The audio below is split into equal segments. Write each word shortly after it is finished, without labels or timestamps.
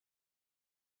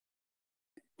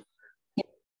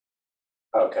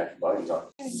Okay, volume's on.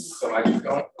 So I just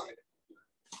going.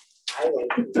 I would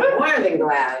be more than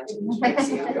glad to introduce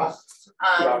you.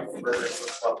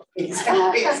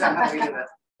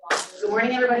 Good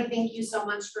morning, everybody. Thank you so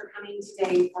much for coming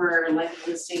today for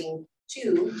listing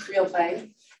 2, Real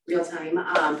Play, Real Time.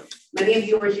 Many of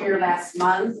you were here last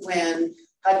month when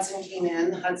Hudson came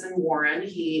in, Hudson Warren.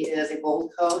 He is a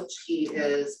bold coach. He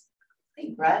is, I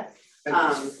think, Brett.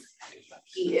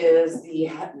 He is the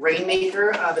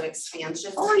rainmaker of an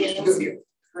expansion team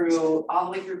through all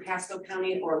the way through Pasco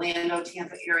County, Orlando,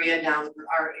 Tampa area, down through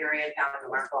our area, down to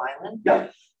Marco Island.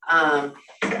 Yep.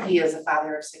 He is a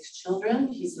father of 6 children.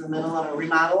 He's in the middle of a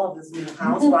remodel of his new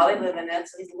house while they live in it,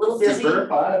 so he's a little busy. Super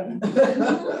fun.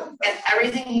 And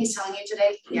everything he's telling you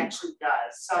today, he actually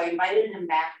does. So I invited him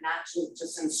back not to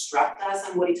just instruct us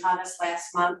on what he taught us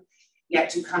last month, yet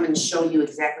to come and show you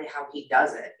exactly how he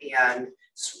does it, and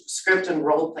script and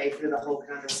role play through the whole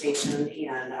conversation,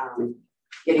 and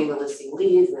getting the listing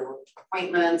leads, the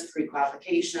appointments,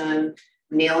 pre-qualification,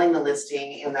 nailing the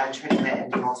listing, and then turning that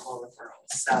into multiple referrals.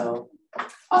 So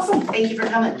awesome. Thank you for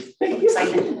coming. Thank you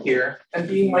for being here and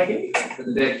being my guest for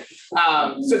the day.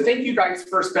 So thank you guys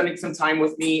for spending some time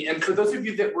with me. And for those of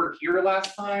you that were here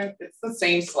last time, it's the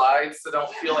same slides, so don't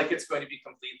feel like it's going to be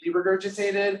completely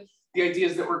regurgitated. The idea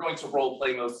is that we're going to role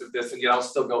play most of this, and yet I'll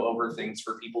still go over things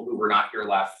for people who were not here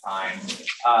last time.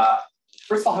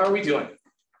 First of all, how are we doing?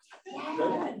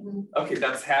 Okay,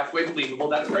 that's halfway believable.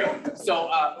 That's great. So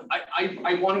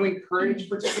I want to encourage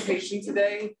participation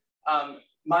today.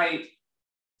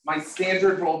 My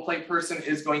standard role play person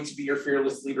is going to be your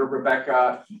fearless leader,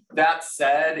 Rebecca. That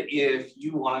said, if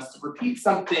you want us to repeat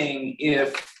something,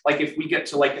 if we get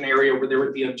to like an area where there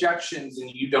would be objections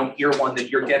and you don't hear one that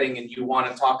you're getting and you want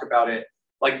to talk about it,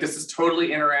 like this is totally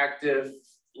interactive.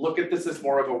 Look at this as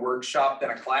more of a workshop than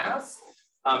a class.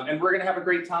 And we're going to have a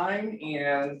great time,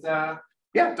 and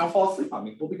yeah, don't fall asleep on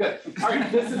me. We'll be good. All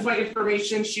right, this is my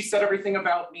information. She said everything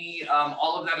about me.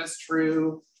 All of that is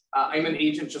true. I'm an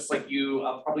agent just like you.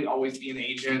 I'll probably always be an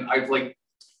agent. I've like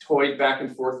toyed back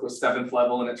and forth with 7th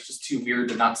level, and it's just too weird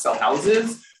to not sell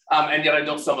houses. And yet I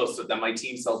don't sell most of them. My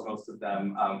team sells most of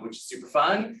them, which is super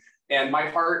fun. And my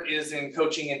heart is in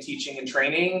coaching and teaching and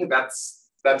training.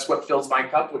 That's what fills my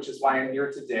cup, which is why I'm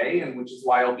here today, and which is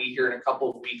why I'll be here in a couple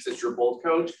of weeks as your bold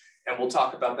coach. And we'll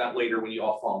talk about that later when you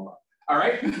all fall in love. All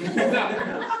right?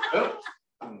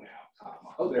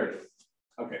 Oh, there it is.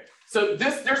 Okay. So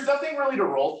there's nothing really to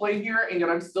role play here, and yet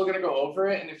I'm still going to go over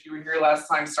it. And if you were here last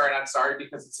time, sorry, not sorry,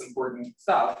 because it's important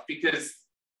stuff. Because,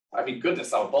 I mean,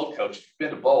 goodness, I'm a bold coach. If you've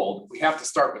been to bold, we have to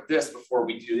start with this before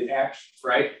we do the actions,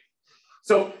 right?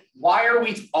 So why are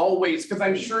we always, because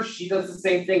I'm sure she does the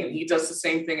same thing and he does the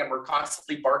same thing, and we're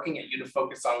constantly barking at you to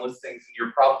focus on listings, and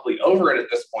you're probably over it at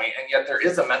this point, and yet there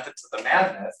is a method to the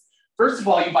madness. First of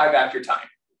all, you buy back your time.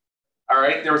 All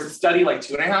right, there was a study like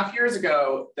 2.5 years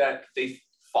ago that they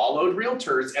followed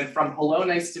realtors, and from hello,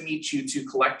 nice to meet you to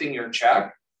collecting your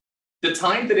check, the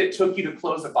time that it took you to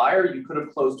close a buyer, you could have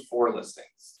closed 4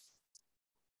 listings.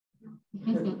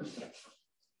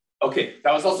 Okay,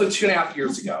 that was also 2.5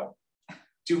 years ago.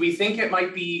 Do we think it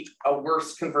might be a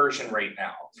worse conversion rate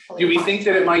now? Do we think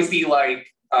that it might be like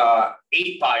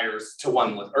 8 buyers to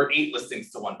 1 or 8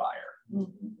 listings to 1 buyer?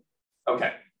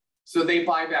 Okay, so they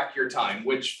buy back your time,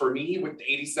 which for me, with the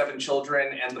 87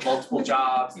 children and the multiple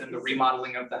jobs and the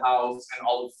remodeling of the house and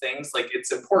all of the things, like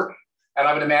it's important. And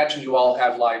I would imagine you all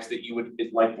have lives that you would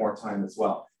like more time as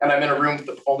well. And I'm in a room with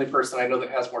the only person I know that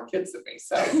has more kids than me,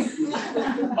 so.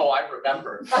 Oh, I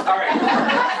remember. All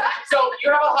right. So you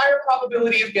have a higher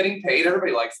probability of getting paid.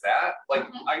 Everybody likes that. Like,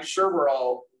 I'm sure we're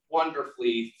all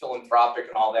wonderfully philanthropic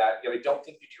and all that, yet I don't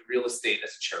think you do real estate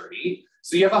as a charity.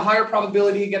 So you have a higher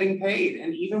probability of getting paid.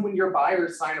 And even when your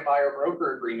buyers sign a buyer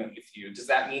broker agreement with you, does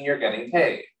that mean you're getting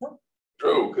paid?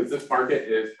 True, because this market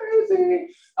is crazy.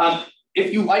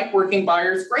 If you like working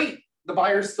buyers, great. The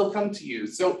buyers still come to you.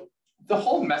 So the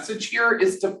whole message here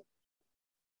is to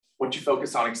what you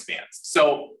focus on expands.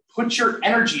 So put your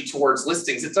energy towards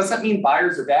listings. It doesn't mean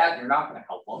buyers are bad and you're not going to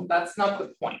help them. That's not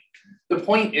the point. The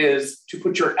point is to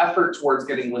put your effort towards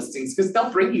getting listings, because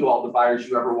they'll bring you all the buyers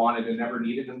you ever wanted and ever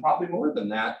needed, and probably more than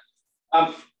that.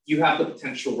 You have the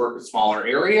potential to work a smaller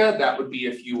area. That would be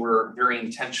if you were very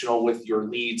intentional with your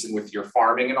leads and with your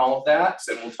farming and all of that.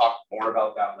 So we'll talk more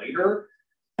about that later.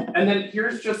 And then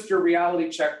here's just your reality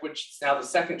check, which is now the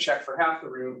second check for half the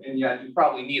room. And yet you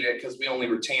probably need it because we only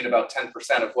retain about 10%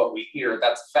 of what we hear.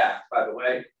 That's a fact, by the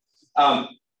way.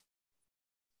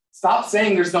 Stop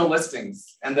saying there's no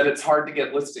listings and that it's hard to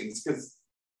get listings, because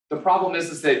the problem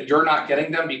is that you're not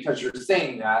getting them because you're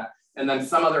saying that. And then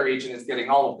some other agent is getting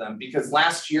all of them because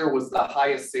last year was the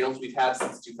highest sales we've had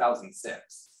since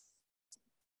 2006.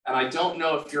 And I don't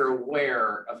know if you're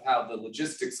aware of how the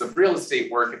logistics of real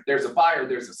estate work. If there's a buyer,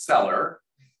 there's a seller.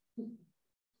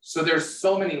 So there's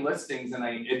so many listings, and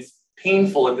it's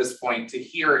painful at this point to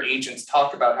hear agents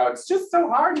talk about how it's just so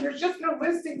hard and there's just no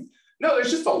listings. No,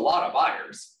 there's just a lot of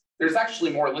buyers. There's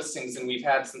actually more listings than we've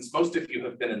had since most of you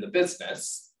have been in the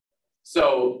business.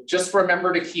 So just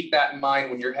remember to keep that in mind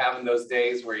when you're having those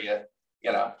days where you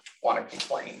want to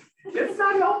complain. It's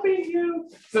not helping you.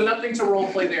 So nothing to role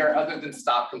play there other than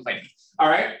stop complaining. All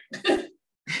right.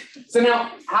 So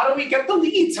now, how do we get the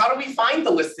leads? How do we find the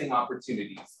listing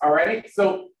opportunities? All right.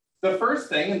 So the first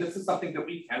thing, and this is something that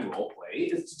we can role play,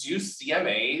 is to do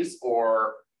CMAs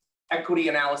or equity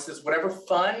analysis, whatever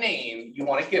fun name you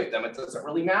want to give them. It doesn't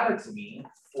really matter to me,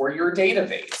 for your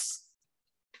database.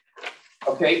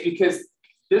 Okay, because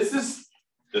this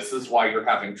is why you're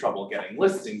having trouble getting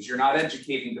listings. You're not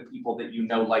educating the people that you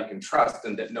know, like, and trust,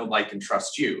 and that know, like, and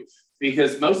trust you.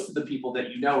 Because most of the people that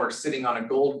you know are sitting on a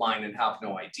gold mine and have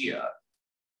no idea.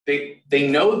 They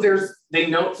know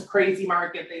it's a crazy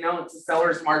market. They know it's a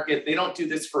seller's market. They don't do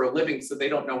this for a living, so they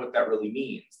don't know what that really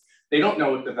means. They don't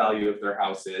know what the value of their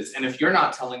house is. And if you're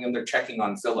not telling them, they're checking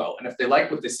on Zillow. And if they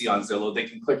like what they see on Zillow, they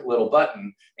can click a little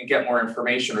button and get more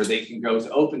information, or they can go to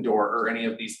Open Door or any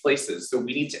of these places. So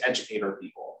we need to educate our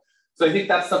people. So I think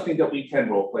that's something that we can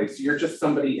role play. So you're just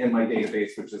somebody in my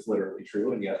database, which is literally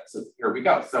true. And yet, so here we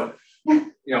go. So,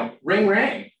 ring,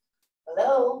 ring.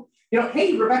 Hello.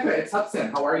 Hey, Rebecca, it's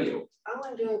Hudson. How are you? Oh,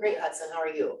 I'm doing great, Hudson. How are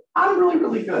you? I'm really,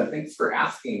 really good. Thanks for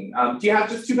asking. Do you have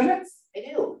just 2 minutes? I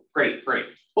do. Great, great.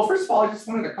 Well, first of all, I just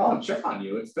wanted to call and check on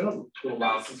you. It's been a little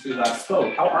while since we last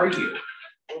spoke. How are you?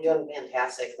 I'm doing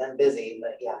fantastic. I'm busy,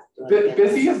 but yeah.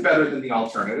 Busy is better than the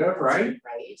alternative, right?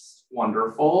 Right.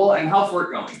 Wonderful. And how's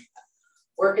work going?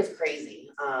 Work is crazy.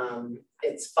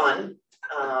 It's fun.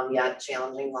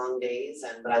 Challenging, long days,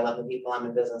 but I love the people I'm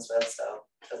in business with, so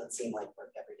it doesn't seem like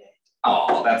work every day.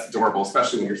 Oh, that's adorable,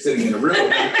 especially when you're sitting in the room.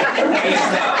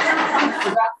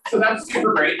 So that's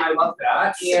super great. I love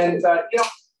that. And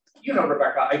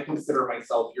Rebecca, I consider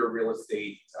myself your real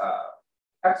estate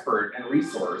expert and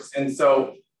resource. And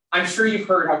so I'm sure you've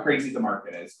heard how crazy the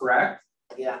market is, correct?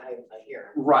 Yeah, I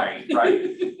hear. Right.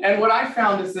 And what I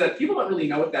found is that people don't really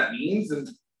know what that means. And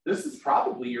this is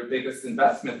probably your biggest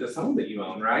investment, this home that you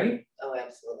own, right? Oh,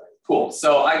 absolutely. Cool.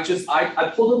 So I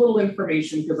pulled a little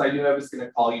information because I knew I was going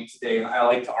to call you today, and I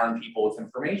like to arm people with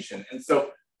information. And so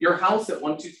your house at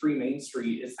 123 Main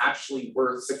Street is actually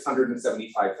worth $675,000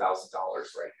 right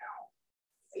now.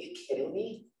 Are you kidding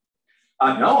me?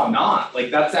 No, I'm not.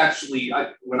 Like, that's actually,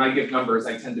 when I give numbers,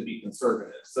 I tend to be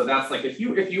conservative. So that's like, if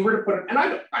you were to put it, and I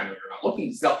know you're not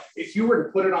looking to sell, if you were to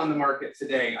put it on the market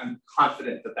today, I'm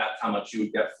confident that that's how much you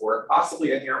would get for it,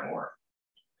 possibly a hair more.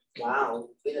 Wow,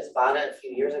 we just bought it a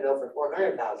few years ago for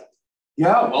 $400,000.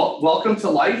 Yeah, well, welcome to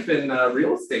life in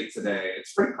real estate today.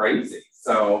 It's pretty crazy.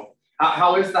 So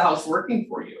how is the house working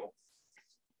for you?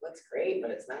 Looks great,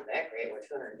 but it's not that great. Where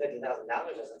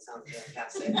 $250,000 doesn't sound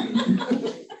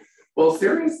fantastic. Well,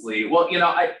 seriously. Well,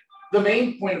 the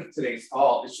main point of today's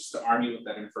call is just to arm you with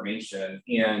that information.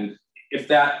 And if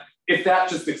that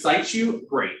just excites you,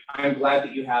 great. I'm glad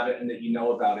that you have it and that you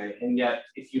know about it. And yet,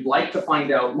 if you'd like to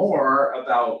find out more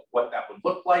about what that would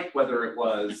look like, whether it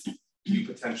was you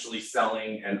potentially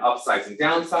selling and upsizing,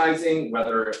 downsizing,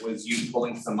 whether it was you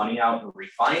pulling some money out and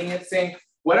refinancing,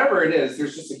 whatever it is,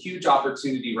 there's just a huge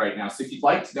opportunity right now. So if you'd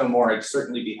like to know more, I'd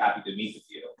certainly be happy to meet with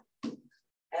you.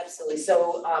 Absolutely.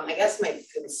 So I guess my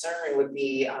concern would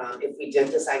be if we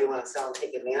did decide we want to sell and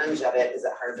take advantage of it, is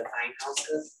it hard to find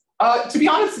houses? To be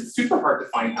honest, it's super hard to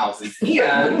find houses.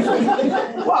 And,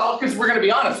 well, because we're going to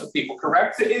be honest with people,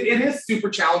 correct? It is super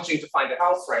challenging to find a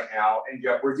house right now, and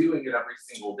yet we're doing it every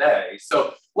single day.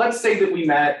 So let's say that we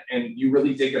met and you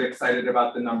really did get excited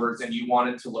about the numbers and you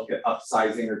wanted to look at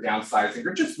upsizing or downsizing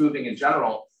or just moving in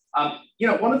general.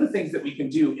 One of the things that we can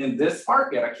do in this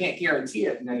market, I can't guarantee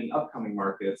it in any upcoming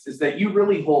markets, is that you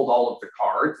really hold all of the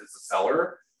cards as a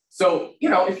seller. So,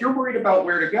 if you're worried about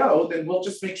where to go, then we'll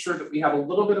just make sure that we have a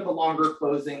little bit of a longer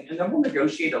closing, and then we'll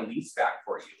negotiate a lease back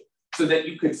for you so that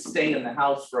you could stay in the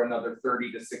house for another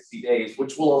 30 to 60 days,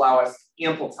 which will allow us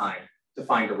ample time to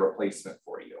find a replacement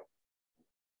for you.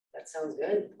 That sounds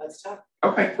good. Let's talk.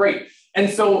 Okay, great. And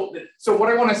so what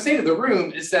I want to say to the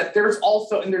room is that there's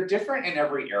also, and they're different in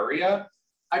every area.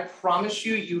 I promise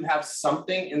you have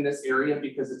something in this area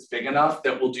because it's big enough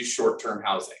that will do short-term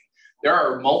housing. There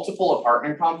are multiple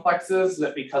apartment complexes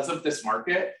that, because of this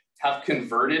market, have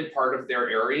converted part of their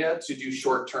area to do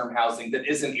short-term housing that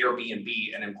isn't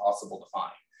Airbnb and impossible to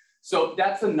find. So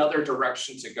that's another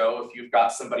direction to go if you've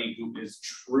got somebody who is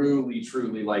truly,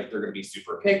 truly like they're going to be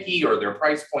super picky or their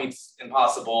price point's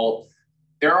impossible.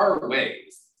 There are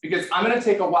ways, because I'm going to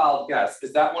take a wild guess.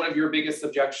 Is that one of your biggest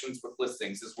objections with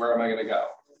listings is where am I going to go?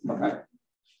 Okay.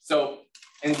 So,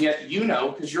 and yet, you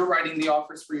know, because you're writing the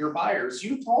offers for your buyers,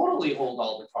 you totally hold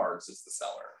all the cards as the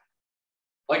seller.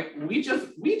 Like we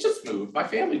just moved, my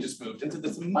family just moved into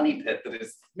this money pit that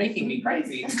is making me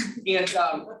crazy. And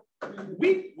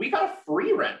we got a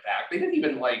free rent back. They didn't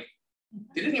even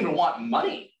want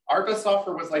money. Our best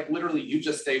offer was like, literally, you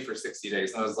just stay for 60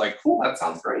 days. And I was like, cool, that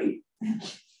sounds great.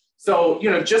 So, you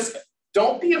know, just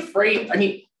don't be afraid. I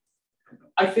mean,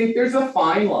 I think there's a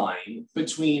fine line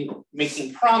between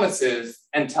making promises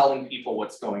and telling people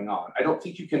what's going on. I don't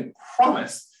think you can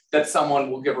promise that someone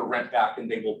will give a rent back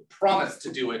and they will promise to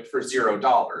do it for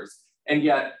 $0. And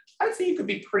yet, I'd say you could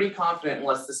be pretty confident,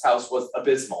 unless this house was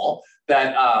abysmal,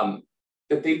 that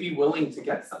that they'd be willing to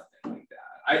get something like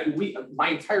that. My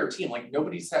entire team, like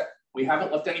we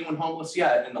haven't left anyone homeless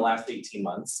yet in the last 18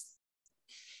 months.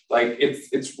 Like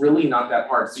it's really not that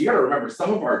hard. So you got to remember,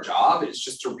 some of our job is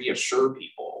just to reassure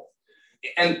people.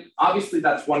 And obviously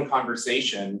that's one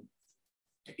conversation.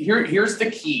 Here's the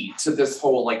key to this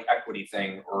whole like equity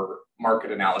thing or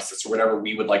market analysis or whatever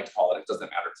we would like to call it. It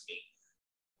doesn't matter to me.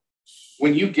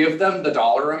 When you give them the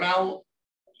dollar amount,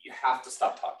 you have to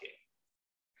stop talking.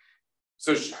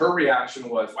 So her reaction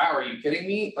was, wow, are you kidding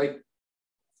me? Like,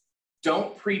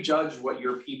 don't prejudge what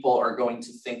your people are going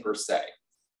to think or say.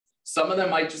 Some of them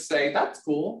might just say, that's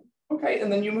cool. Okay,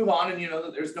 and then you move on and you know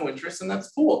that there's no interest and that's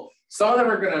cool. Some of them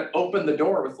are gonna open the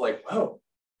door with like, whoa,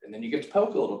 and then you get to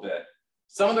poke a little bit.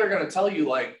 Some of them are going to tell you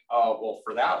like, well,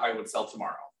 for that, I would sell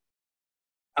tomorrow.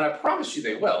 And I promise you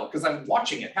they will, because I'm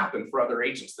watching it happen for other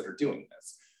agents that are doing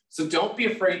this. So don't be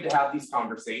afraid to have these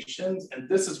conversations. And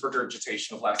this is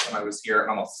regurgitation of last time I was here,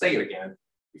 and I'll say it again.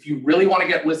 If you really want to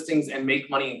get listings and make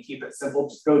money and keep it simple,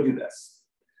 just go do this.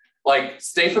 Like,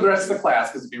 stay for the rest of the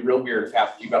class, because it'd be real weird if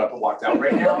half of you got up and walked out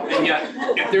right now. And yet,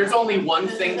 if there's only one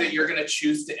thing that you're going to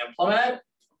choose to implement,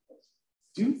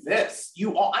 do this.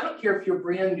 I don't care if you're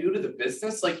brand new to the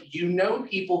business, like, you know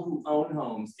people who own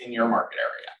homes in your market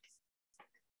area.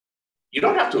 You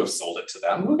don't have to have sold it to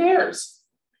them. Who cares?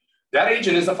 That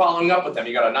agent isn't following up with them.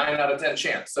 You got a 9 out of 10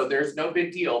 chance. So there's no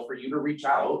big deal for you to reach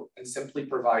out and simply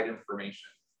provide information.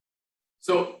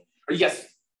 So, yes.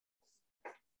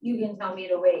 You can tell me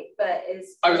to wait, but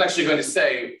I was actually going to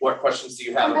say, what questions do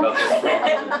you have about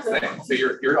this thing? So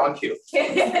you're on cue.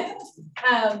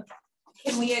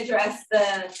 Can we address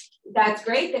that's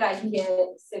great that I can get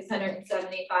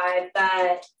 675,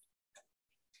 but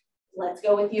let's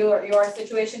go with your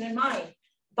situation in mind.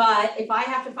 But if I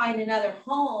have to find another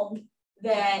home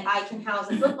that I can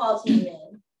house a football team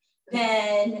in,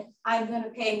 then I'm going to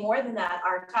pay more than that,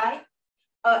 aren't I?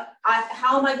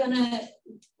 How am I going to,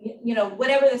 you know,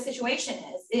 whatever the situation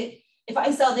is, if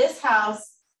I sell this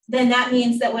house, then that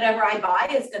means that whatever I buy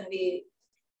is going to be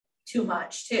too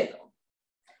much too.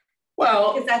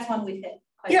 Well, because that's one we've hit.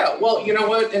 Yeah, well, you know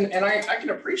what, and I can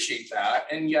appreciate that,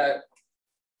 and yet,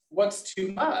 what's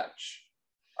too much?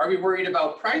 Are we worried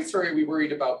about price, or are we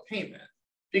worried about payment?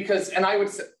 Because, and I would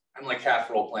say, I'm like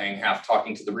half role playing, half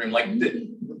talking to the room, like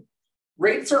the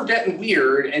rates are getting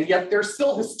weird, and yet they're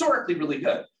still historically really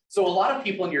good. So a lot of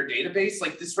people in your database,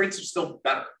 like these rates are still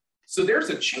better. So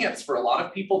there's a chance for a lot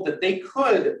of people that they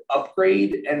could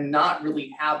upgrade and not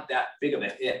really have that big of a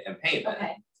hit in payment.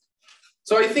 Okay.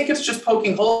 So I think it's just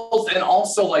poking holes, and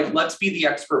also like, let's be the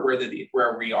expert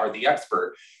where we are the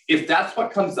expert. If that's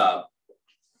what comes up,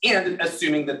 and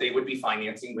assuming that they would be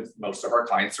financing, with most of our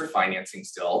clients are financing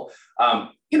still,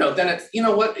 you know, then it's, you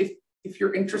know what, if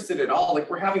you're interested at all, like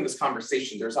we're having this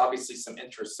conversation, there's obviously some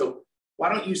interest. So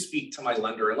why don't you speak to my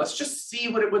lender and let's just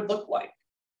see what it would look like.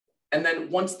 And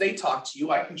then once they talk to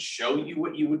you, I can show you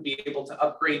what you would be able to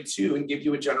upgrade to and give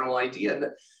you a general idea.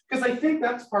 Because I think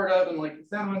that's part of, and like, is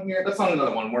that on here? That's on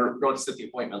another one. We're going to set the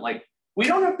appointment. Like, we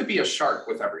don't have to be a shark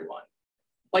with everyone.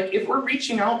 Like, if we're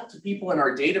reaching out to people in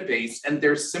our database and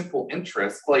there's simple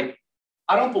interest, like,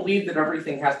 I don't believe that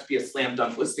everything has to be a slam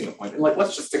dunk listing appointment. Like,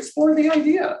 let's just explore the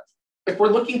idea. Like, we're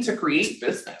looking to create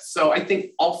business. So I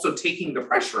think also taking the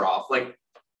pressure off, like,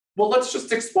 well, let's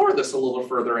just explore this a little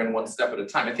further and one step at a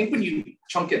time. I think when you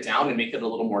chunk it down and make it a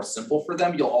little more simple for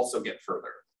them, you'll also get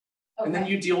further. Okay. And then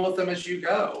you deal with them as you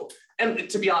go. And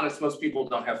to be honest, most people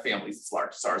don't have families as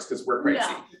large as ours because we're crazy.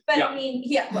 No, but yeah. I mean,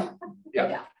 yeah. But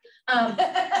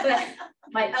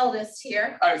my eldest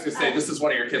here. I was gonna say, this is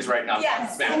one of your kids right now.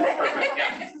 Yes. Perfect.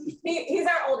 Yeah. He's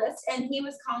our oldest, and he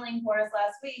was calling for us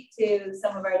last week to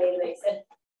some of our database, and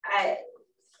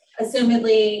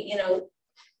assumedly, you know,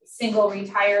 single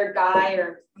retired guy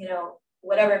or, you know,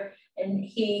 whatever. And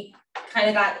he kind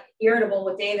of got irritable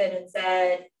with David and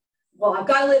said, well, I've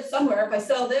got to live somewhere. If I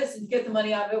sell this and get the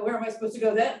money out of it, where am I supposed to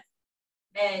go then?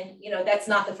 And, you know, that's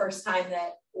not the first time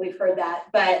that we've heard that,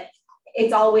 but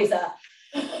it's always a,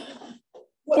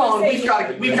 well, we've got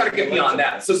to get beyond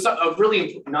that. So a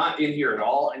really not in here at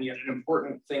all, and yet an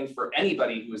important thing for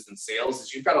anybody who is in sales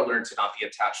is you've got to learn to not be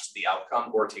attached to the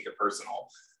outcome or take it personal.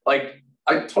 Like,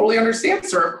 I totally understand,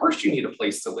 sir. Of course you need a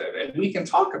place to live, and we can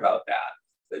talk about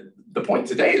that. The point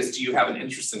today is, do you have an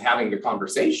interest in having the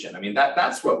conversation? I mean,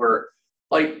 that's what we're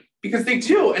like, because they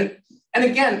do. And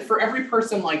again, for every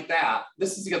person like that,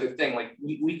 this is the other thing, like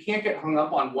we can't get hung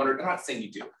up on one, or I'm not saying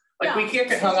you do. Like, no, we can't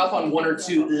get hung up on one or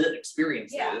two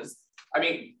experiences. Yeah. I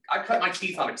mean, I cut my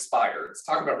teeth on expireds.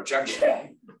 Talk about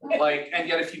rejection. Like, and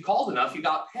yet if you called enough, you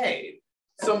got paid.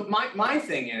 So my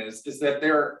thing is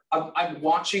that I'm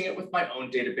watching it with my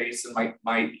own database and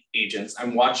my agents.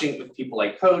 I'm watching it with people I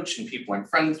coach and people I'm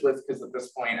friends with, because at this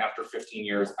point, after 15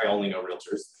 years, I only know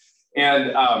realtors.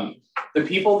 And the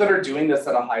people that are doing this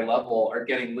at a high level are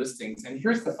getting listings. And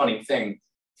here's the funny thing.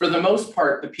 For the most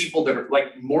part, the people that are,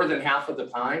 like, more than half of the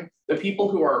time, the people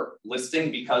who are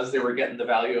listing because they were getting the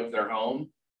value of their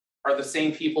home are the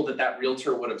same people that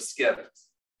realtor would have skipped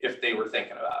if they were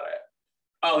thinking about it.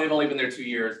 Oh, they've only been there 2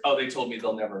 years. Oh, they told me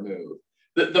they'll never move.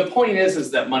 The point is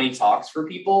that money talks for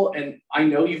people. And I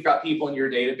know you've got people in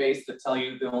your database that tell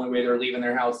you the only way they're leaving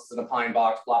their house is in a pine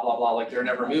box, blah, blah, blah, like they're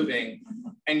never moving.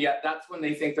 And yet that's when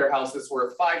they think their house is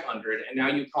worth 500. And now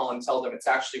you call and tell them it's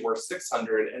actually worth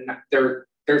 600. And their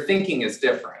thinking is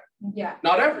different. Yeah.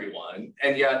 Not everyone,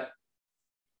 and yet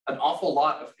an awful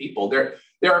lot of people. There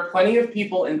are plenty of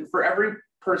people, and for every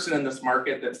person in this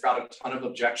market that's got a ton of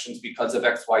objections because of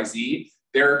XYZ,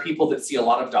 there are people that see a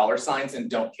lot of dollar signs and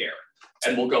don't care,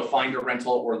 and will go find a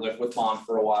rental or live with mom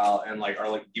for a while and are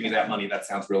like, give me that money, that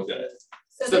sounds real good.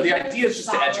 So the idea is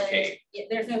just to educate.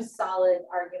 There's no solid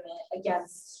argument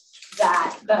against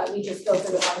that, but we just go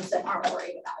through the ones that aren't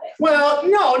worried about it. Well,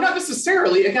 no, not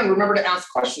necessarily. Again, remember to ask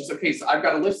questions. Okay, so I've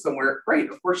got to live somewhere. Great,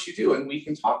 of course you do, and we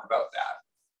can talk about that.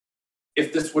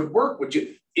 If this would work,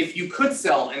 if you could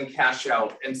sell and cash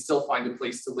out and still find a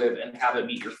place to live and have it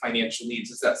meet your financial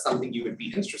needs, is that something you would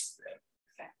be interested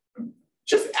in? Okay.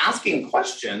 Just asking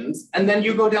questions, and then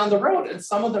you go down the road, and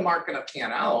some of them aren't going to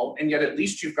pan out, and yet at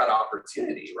least you've got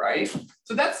opportunity, right?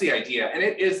 So that's the idea, and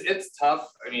it's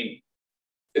tough. I mean,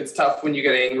 it's tough when you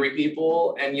get angry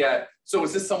people, and yet, so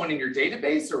is this someone in your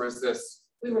database, or is this?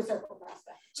 We were circle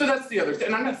prospect. So that's the other thing,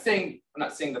 and I'm not saying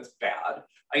that's bad.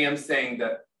 I am saying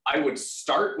that I would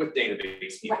start with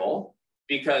database people,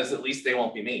 right, because at least they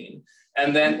won't be mean.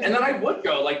 And then I would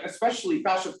go, like, especially,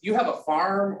 gosh, if you have a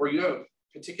farm or you have a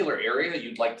particular area that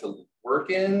you'd like to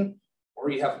work in, or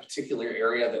you have a particular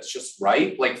area that's just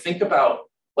right, like, think about,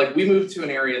 like, we moved to an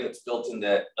area that's built in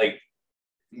the, like,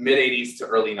 mid 80s to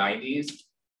early 90s.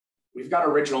 We've got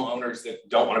original owners that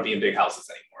don't want to be in big houses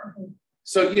anymore. Mm-hmm.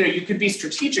 So, you know, you could be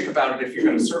strategic about it if you're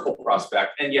going to circle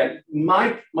prospect. And yet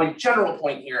my general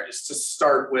point here is to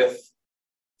start with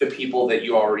the people that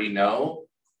you already know.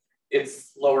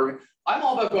 It's lower. I'm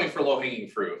all about going for low hanging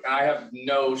fruit, and I have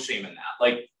no shame in that.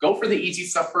 Like, go for the easy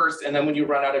stuff first. And then when you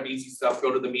run out of easy stuff,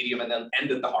 go to the medium and then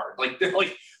end at the hard. Like,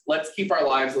 let's keep our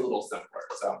lives a little simpler.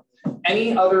 So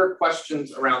any other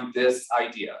questions around this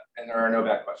idea? And there are no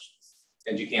bad questions.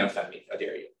 And you can't offend me, I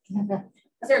dare you.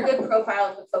 Is there a good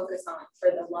profile to focus on for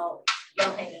the low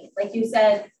hanging? Like you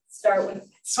said, start with.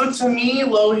 So to me,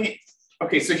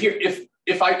 okay, so here,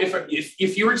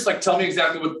 if you were just like, tell me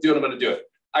exactly what to do, and I'm going to do it.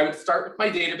 I would start with my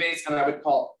database, and I would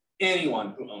call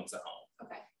anyone who owns a home.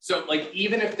 Okay. So, like,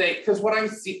 even if because what I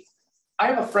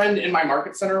have a friend in my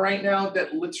market center right now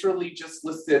that literally just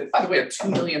listed, by the way, a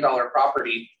 $2 million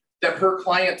property that her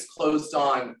clients closed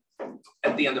on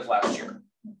at the end of last year.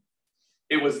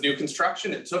 It was new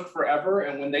construction. It took forever.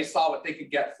 And when they saw what they could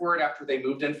get for it after they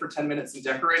moved in for 10 minutes and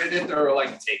decorated it, they were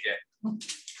like, take it.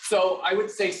 So I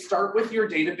would say start with your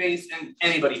database and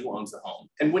anybody who owns a home.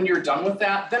 And when you're done with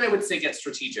that, then I would say get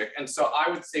strategic. And so I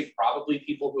would say probably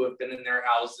people who have been in their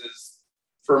houses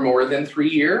for more than 3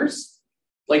 years,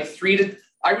 like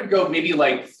I would go maybe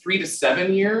like 3 to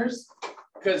 7 years,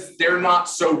 because they're not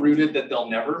so rooted that they'll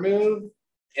never move.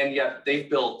 And yet they've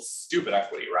built stupid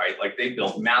equity, right? Like, they've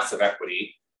built massive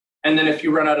equity. And then if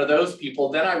you run out of those people,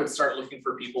 then I would start looking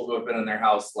for people who have been in their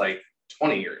house like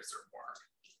 20 years or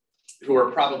more, who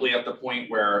are probably at the point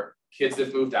where kids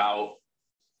have moved out.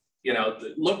 You know,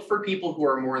 look for people who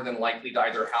are more than likely to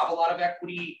either have a lot of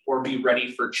equity or be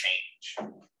ready for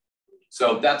change.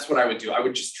 So that's what I would do. I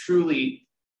would just truly,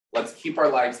 let's keep our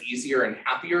lives easier and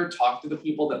happier. Talk to the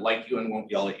people that like you and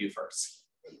won't yell at you first.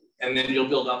 And then you'll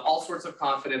build up all sorts of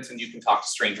confidence and you can talk to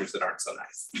strangers that aren't so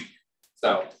nice.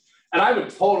 So, and I would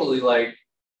totally like,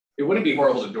 it wouldn't be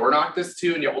horrible to door knock this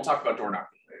too, and we'll talk about door knocking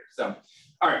later. So,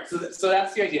 all right, so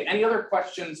that's the idea. Any other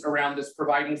questions around this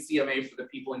providing CMA for the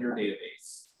people in your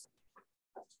database?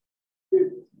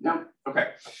 No? Okay.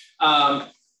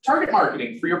 Target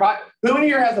marketing for your buyer. Who in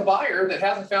here has a buyer that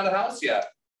hasn't found a house yet?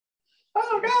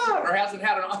 Oh God, or hasn't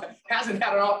had an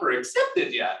offer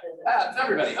accepted yet? That's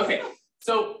everybody. Okay,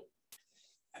 so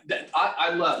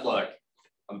I love, look,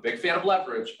 I'm a big fan of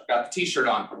leverage. I've got the t-shirt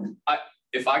on.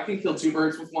 If I can kill 2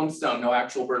 birds with 1 stone, no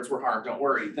actual birds were harmed, don't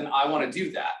worry, then I want to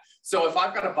do that. So if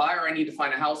I've got a buyer I need to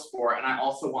find a house for, and I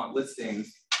also want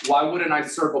listings, why wouldn't I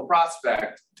circle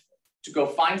prospect to go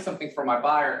find something for my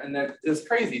buyer? And then this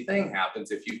crazy thing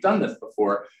happens if you've done this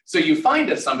before. So you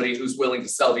find somebody who's willing to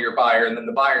sell to your buyer, and then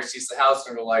the buyer sees the house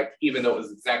and they're like, even though it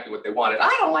was exactly what they wanted,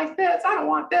 I don't like this, I don't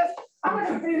want this, I'm not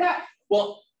gonna pay that.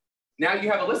 Well, now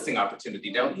you have a listing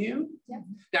opportunity, don't you? Yeah.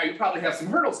 Now you probably have some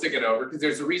hurdles to get over because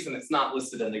there's a reason it's not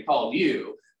listed and they called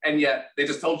you, and yet they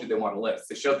just told you they want to list,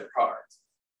 they showed their cards.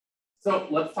 So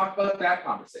let's talk about that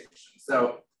conversation.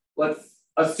 So let's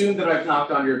assume that I've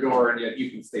knocked on your door and yet you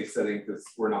can stay sitting because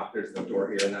there's no door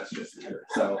here and that's just weird.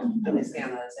 So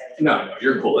no,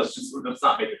 you're cool. Let's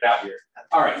not make it that weird.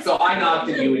 All right, so I knocked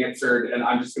and you answered, and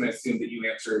I'm just gonna assume that you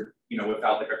answered,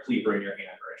 without like a cleaver in your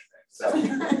hand or anything.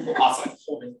 So awesome.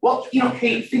 Well,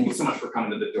 Kate, thank you so much for coming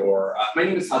to the door. My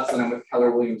name is Hudson. I'm with Keller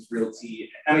Williams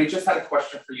Realty, and I just had a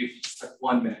question for you. If you just have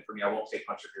 1 minute for me, I won't take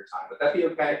much of your time. Would that be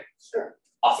okay? Sure.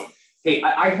 Awesome. Hey,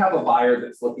 I have a buyer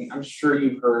that's looking, I'm sure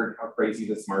you've heard how crazy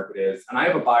this market is, and I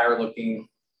have a buyer looking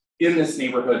in this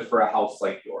neighborhood for a house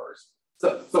like yours.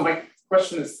 So my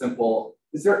question is simple.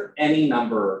 Is there any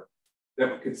number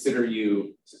that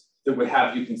would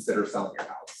have you consider selling your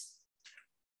house?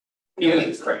 Even if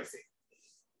it's crazy.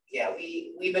 Yeah,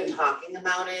 we've been talking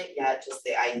about it, just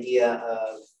the idea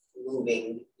of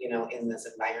moving, in this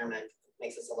environment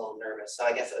makes us a little nervous. So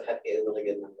I guess it would have to be a really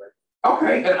good number.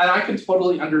 Okay, and I can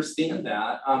totally understand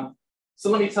that. So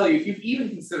let me tell you, if you've even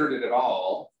considered it at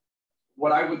all,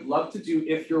 what I would love to do,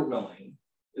 if you're willing,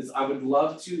 is I would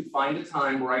love to find a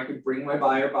time where I could bring my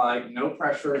buyer by, no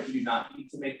pressure. You do not need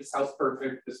to make this house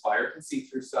perfect. This buyer can see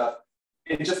through stuff,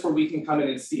 and just where we can come in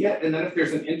and see it. And then if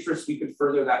there's an interest, we could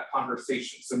further that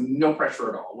conversation. So no pressure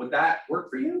at all. Would that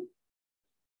work for you?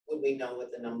 Would we know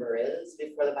what the number is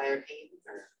before the buyer came?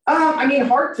 Or?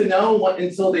 Hard to know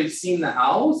until they've seen the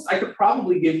house. I could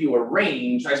probably give you a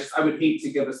range. I would hate to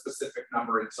give a specific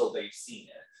number until they've seen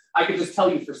it. I could just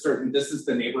tell you for certain this is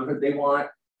the neighborhood they want,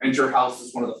 and your house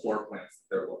is one of the floor plans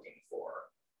that they're looking for.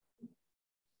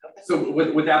 Okay. So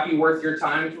would that be worth your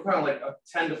time? We're kind of like a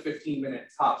 10 to 15 minute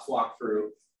tops walkthrough,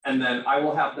 and then I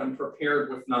will have them prepared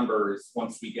with numbers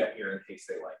once we get here in case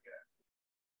they like it.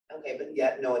 Okay, but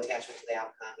yet no attachment to the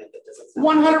outcome if it doesn't.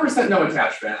 100% no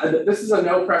attachment. This is a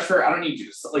no pressure. I don't need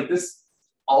you to like this.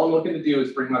 All I'm looking to do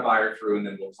is bring my buyer through, and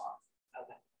then we'll talk.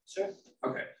 Okay, sure.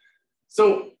 Okay,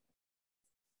 so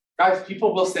guys,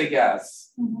 people will say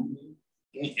yes,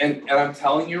 and I'm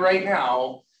telling you right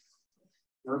now,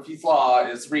 Murphy's Law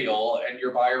is real, and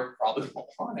your buyer probably won't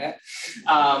want it.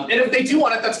 And if they do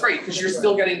want it, that's great, because you're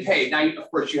still getting paid. Now, of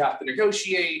course, you have to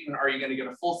negotiate, and are you going to get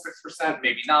a full 6%?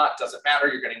 Maybe not, doesn't matter,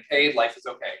 you're getting paid, life is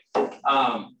okay.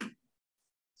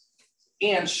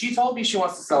 And she told me she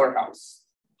wants to sell her house.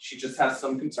 She just has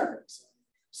some concerns.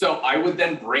 So I would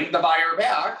then bring the buyer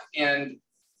back, and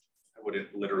I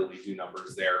wouldn't literally do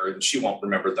numbers there, and she won't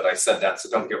remember that I said that, so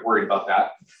don't get worried about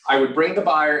that. I would bring the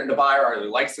buyer, and the buyer either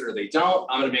likes it or they don't.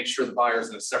 I'm gonna make sure the buyer's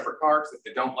in a separate car, because if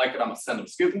they don't like it, I'm gonna send them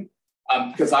scooting,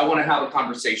 because I wanna have a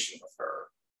conversation with her.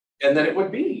 And then it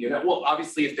would be, well,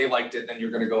 obviously if they liked it, then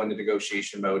you're gonna go into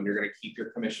negotiation mode, and you're gonna keep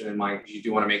your commission in mind, because you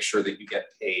do wanna make sure that you get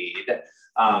paid.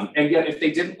 And yet if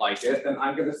they didn't like it, then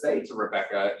I'm gonna say to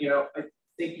Rebecca,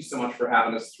 thank you so much for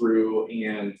having us through,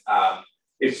 and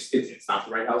it's not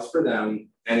the right house for them,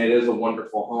 and it is a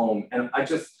wonderful home. And I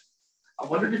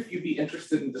wondered if you'd be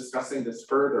interested in discussing this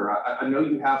further. I know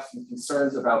you have some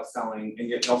concerns about selling, and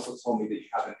yet you also told me that you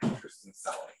have an interest in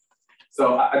selling.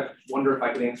 So I wonder if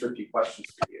I could answer a few questions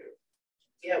for you.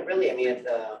 Yeah, really, if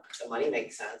the money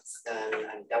makes sense, then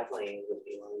I definitely would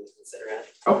be willing to consider it.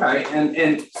 Okay,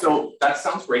 and so that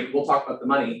sounds great. We'll talk about the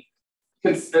money.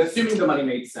 Assuming the money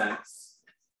made sense,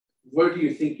 where do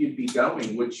you think you'd be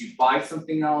going? Would you buy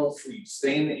something else? Would you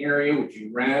stay in the area? Would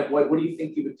you rent? What do you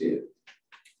think you would do?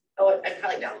 Oh, I'd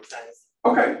probably downsize.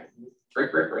 Okay,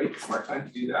 great. Smart time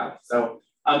to do that. So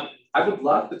I would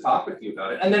love to talk with you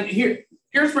about it. And then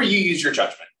here's where you use your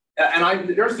judgment. And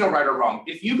there's no right or wrong.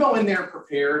 If you go in there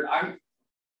prepared, I'm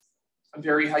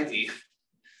very high D.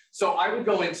 So I would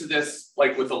go into this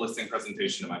like with a listing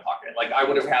presentation in my pocket. Like I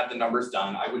would have had the numbers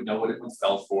done. I would know what it would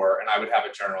sell for, and I would have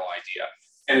a general idea.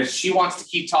 And if she wants to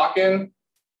keep talking,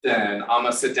 then I'm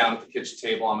gonna sit down at the kitchen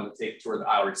table. I'm gonna take a tour.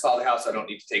 I already saw the house. I don't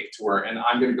need to take a tour. And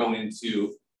I'm gonna go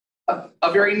into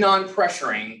a very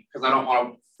non-pressuring, because I don't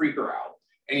want to freak her out.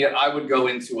 And yet I would go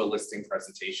into a listing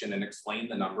presentation and explain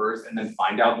the numbers and then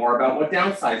find out more about what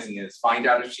downsizing is, find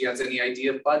out if she has any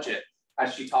idea of budget.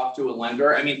 Has she talked to a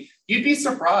lender? I mean, you'd be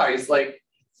surprised, like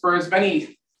for as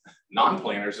many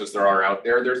non-planners as there are out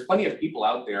there, there's plenty of people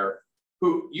out there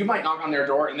who you might knock on their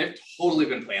door and they've totally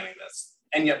been planning this,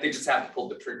 and yet they just haven't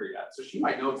pulled the trigger yet. So she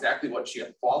might know exactly what she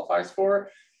qualifies for.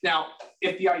 Now,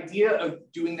 if the idea of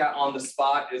doing that on the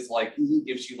spot is like,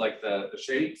 gives you like the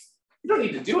shakes, you don't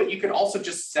need to do it. You could also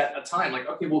just set a time like,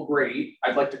 okay, well, great.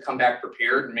 I'd like to come back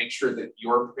prepared and make sure that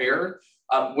you're prepared.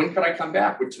 When could I come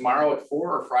back? Would tomorrow at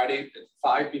 4 or Friday at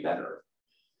 5 be better?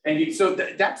 And so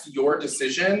that's your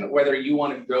decision, whether you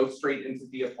want to go straight into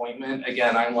the appointment.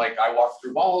 Again, I'm like, I walk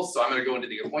through walls, so I'm going to go into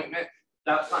the appointment.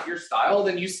 That's not your style,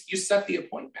 then you set the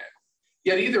appointment.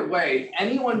 Yet either way,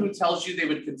 anyone who tells you they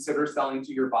would consider selling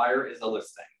to your buyer is a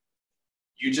listing.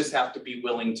 You just have to be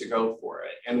willing to go for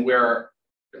it. And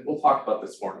we'll talk about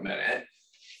this for a minute,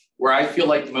 where I feel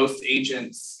like most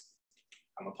agents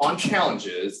come upon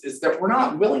challenges is that we're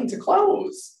not willing to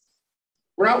close.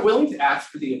 We're not willing to ask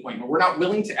for the appointment. We're not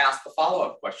willing to ask the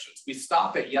follow-up questions. We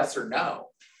stop at yes or no.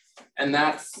 And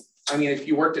that's, I mean, if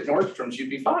you worked at Nordstrom's,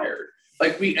 you'd be fired.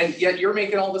 And yet you're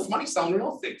making all this money selling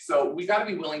real estate. So we got to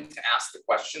be willing to ask the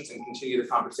questions and continue the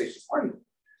conversation for you.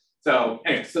 So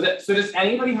anyway, so does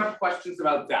anybody have questions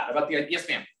about that? About the, yes,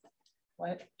 ma'am.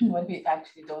 What if you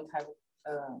actually don't have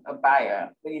a buyer?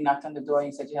 When you knocked on the door and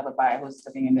you said you have a buyer who's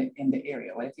living in the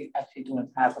area, what if you actually don't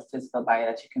have a physical buyer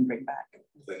that you can bring back?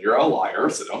 Then you're a liar,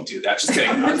 so don't do that. Just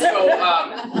kidding.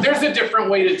 So there's a different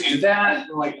way to do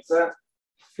that. Like that,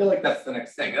 I feel like that's the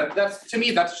next thing. That's to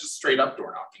me, that's just straight up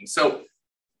door knocking. So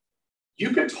you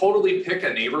could totally pick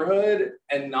a neighborhood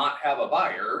and not have a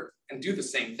buyer and do the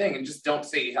same thing and just don't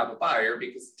say you have a buyer,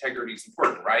 because integrity is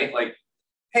important, right? Like,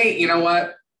 hey, you know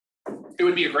what? It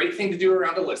would be a great thing to do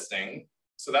around a listing.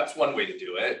 So that's one way to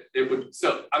do it.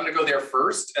 So I'm gonna go there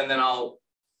first and then I'll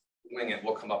wing it.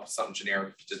 We'll come up with something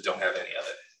generic if you just don't have any of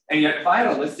it. And yet if I had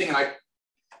a listing and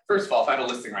first of all, if I had a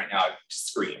listing right now, I'd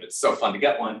scream. It's so fun to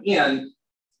get one. And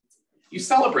you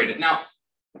celebrate it. Now,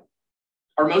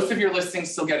 are most of your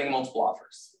listings still getting multiple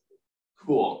offers?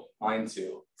 Cool, mine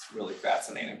too. It's really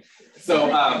fascinating.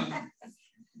 So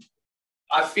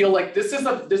I feel like this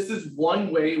is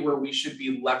one way where we should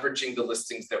be leveraging the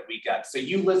listings that we get. So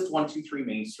you list 123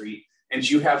 Main Street and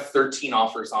you have 13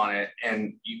 offers on it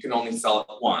and you can only sell it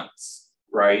once,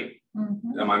 right?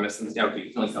 Mm-hmm. Am I missing this? Yeah, okay,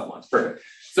 you can only sell it once, perfect.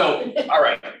 So, all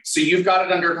right, so you've got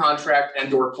it under contract and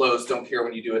door closed, don't care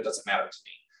when you do it, doesn't matter to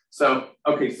me. So,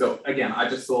 okay, so again, I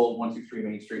just sold 123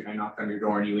 Main Street and I knocked on your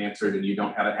door and you answered and you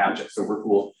don't have a hatchet, so we're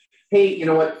cool. Hey, you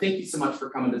know what? Thank you so much for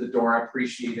coming to the door. I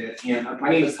appreciate it. And my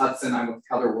name is Hudson. I'm with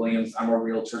Keller Williams. I'm a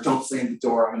realtor. Don't slam the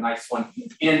door. I'm a nice one.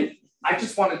 And I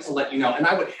just wanted to let you know, and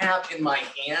I would have in my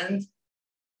hand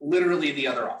literally the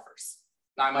other offers.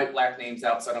 Now I might black names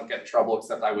out so I don't get in trouble,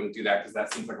 except I wouldn't do that because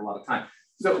that seems like a lot of time.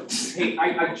 So, hey,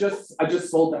 I just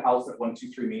sold the house at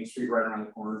 123 Main Street right around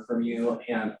the corner from you.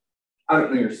 And I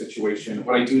don't know your situation.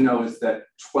 What I do know is that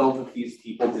 12 of these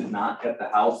people did not get the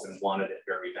house and wanted it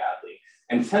very badly.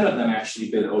 And 10 of them actually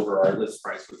bid over our list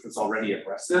price, which was already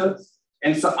aggressive.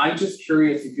 And so I'm just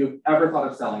curious if you've ever thought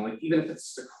of selling, like even if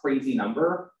it's just a crazy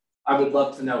number, I would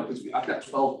love to know, because I've got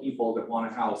 12 people that want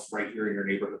a house right here in your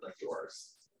neighborhood like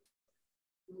yours.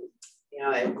 You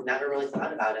know, I've never really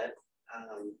thought about it. I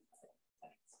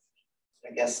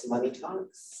guess money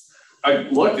talks.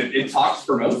 Look, it talks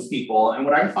for most people. And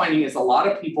what I'm finding is a lot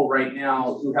of people right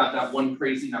now who have that one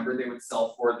crazy number they would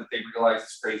sell for that they realize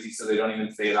is crazy, so they don't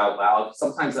even say it out loud.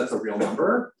 Sometimes that's a real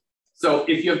number. So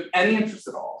if you have any interest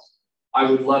at all, I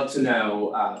would love to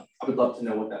know. What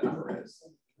that number is.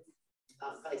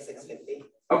 Probably 650.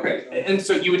 Okay, and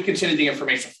so you would continue the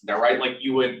information from there, right? Like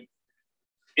you would,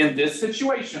 in this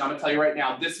situation, I'm gonna tell you right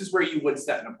now, this is where you would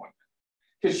set an appointment.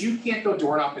 Because you can't go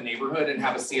door knock a neighborhood and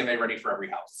have a CMA ready for every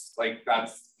house. Like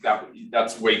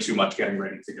that's way too much getting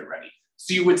ready to get ready.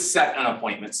 So you would set an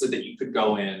appointment so that you could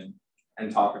go in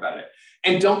and talk about it.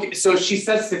 And so she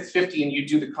says 650 and you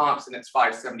do the comps and it's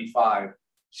 575.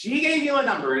 She gave you a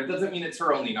number. It doesn't mean it's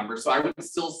her only number. So I would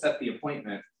still set the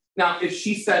appointment. Now, if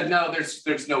she said, no,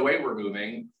 there's no way we're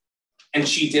moving, and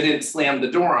she didn't slam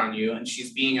the door on you and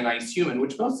she's being a nice human,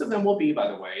 which most of them will be, by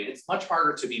the way, it's much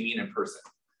harder to be mean in person.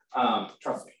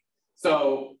 Trust me.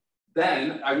 So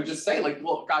then I would just say like,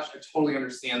 well, gosh, I totally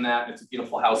understand that. It's a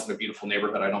beautiful house in a beautiful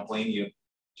neighborhood. I don't blame you.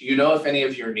 Do you know if any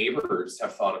of your neighbors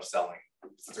have thought of selling?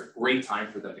 It's a great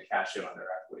time for them to cash in on their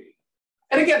equity.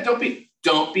 And again,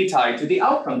 don't be tied to the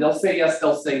outcome. They'll say yes,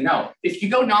 they'll say no. If you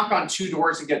go knock on 2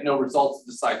 doors and get no results and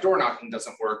decide door knocking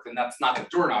doesn't work, then that's not that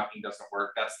door knocking doesn't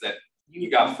work. That's that you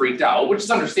got freaked out, which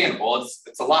is understandable.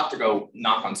 It's a lot to go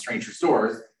knock on strangers'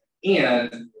 doors.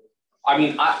 And I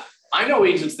mean, I know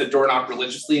agents that door knock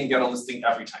religiously and get a listing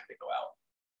every time they go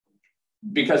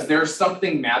out. Because there's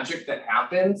something magic that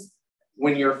happens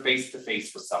when you're face to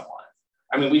face with someone.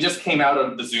 I mean, we just came out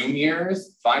of the Zoom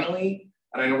years, finally,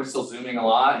 and I know we're still Zooming a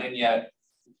lot, and yet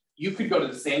you could go to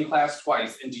the same class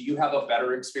twice, and do you have a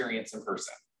better experience in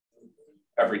person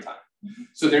every time?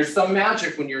 So there's some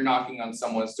magic when you're knocking on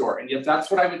someone's door, and yet that's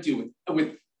what I would do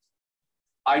with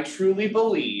I truly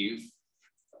believe,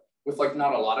 with like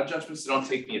not a lot of judgments, so don't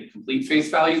take me at complete face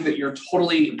value, that you're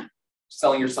totally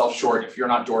selling yourself short if you're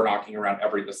not door knocking around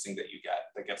every listing that you get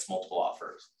that gets multiple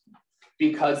offers.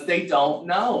 Because they don't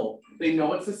know. They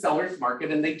know it's a seller's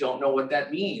market and they don't know what that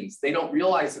means. They don't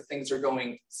realize that things are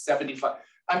going 75.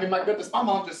 I mean, my goodness, my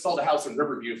mom just sold a house in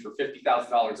Riverview for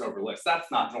 $50,000 over list.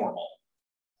 That's not normal.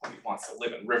 Nobody wants to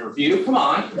live in Riverview, come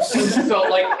on. So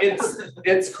like,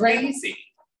 it's crazy.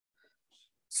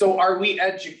 So are we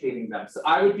educating them? So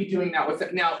I would be doing that with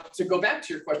it. Now, to go back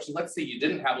to your question, let's say you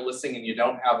didn't have a listing and you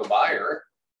don't have a buyer.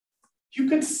 You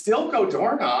could still go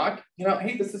door knock, you know,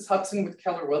 hey, this is Hudson with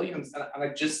Keller Williams. And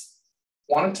I just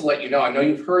wanted to let you know, I know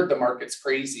you've heard the market's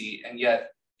crazy, and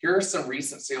yet here are some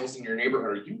recent sales in your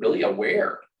neighborhood. Are you really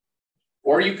aware?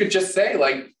 Or you could just say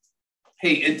like,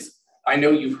 hey, I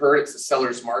know you've heard it's a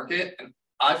seller's market, and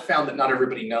I've found that not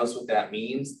everybody knows what that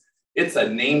means. It's a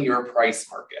name your price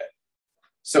market.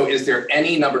 So is there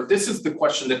any number, this is the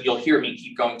question that you'll hear me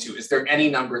keep going to, is there any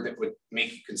number that would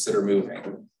make you consider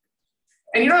moving?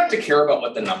 And you don't have to care about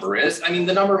what the number is. I mean,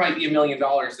 the number might be $1 million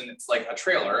and it's like a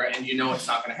trailer and you know it's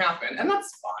not going to happen, and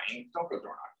that's fine. Don't go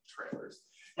door knocking trailers.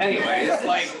 Anyway, it's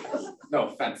like, no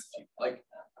offense, like,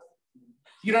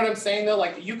 you know what I'm saying though?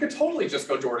 Like, you could totally just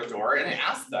go door to door and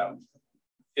ask them,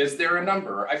 is there a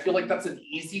number? I feel like that's an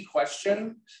easy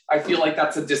question. I feel like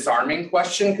that's a disarming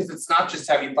question, because it's not just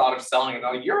have you thought of selling it.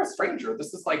 Like, you're a stranger.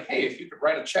 This is like, hey, if you could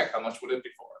write a check, how much would it be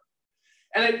for?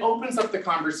 And it opens up the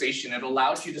conversation. It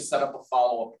allows you to set up a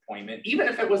follow-up appointment, even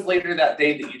if it was later that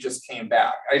day that you just came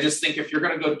back. I just think if you're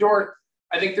going to go door,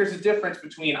 I think there's a difference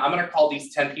between, I'm going to call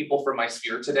these 10 people from my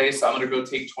sphere today, so I'm going to go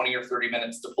take 20 or 30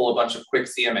 minutes to pull a bunch of quick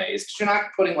CMAs, because you're not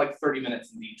putting like 30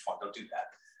 minutes into each one. Don't do that.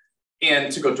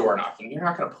 And to go door knocking, you're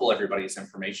not going to pull everybody's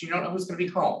information. You don't know who's going to be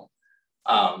home.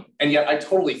 And yet I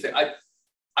totally think,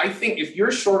 I think if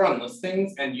you're short on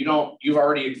listings and you've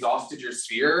already exhausted your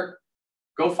sphere,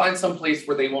 go find some place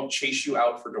where they won't chase you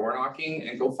out for door knocking,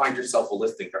 and go find yourself a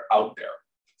listing. They're out there.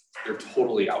 They're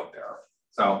totally out there.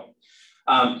 So,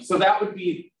 so that would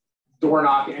be door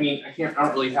knocking. I mean, I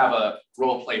don't really have a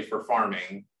role play for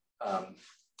farming.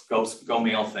 Go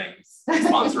mail things,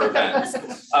 sponsor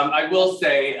events. I will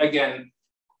say, again,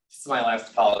 this is my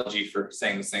last apology for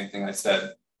saying the same thing I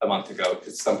said a month ago,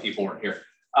 because some people weren't here.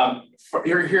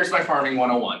 Here's my farming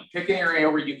 101. Pick an area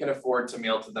where you can afford to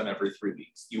mail to them every 3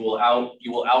 weeks. You will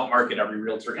outmarket every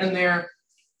realtor in there.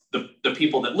 The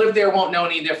people that live there won't know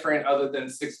any different, other than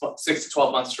 6 to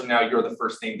 12 months from now, you're the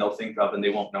first name they'll think of and they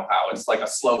won't know how. It's like a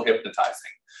slow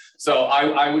hypnotizing. So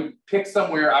I would pick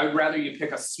somewhere. I would rather you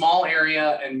pick a small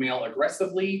area and mail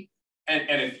aggressively.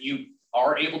 And if you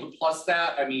are able to plus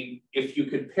that, I mean, if you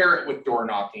could pair it with door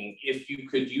knocking, if you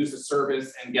could use a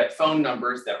service and get phone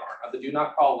numbers that aren't on the do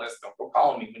not call list, don't go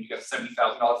calling me when you get a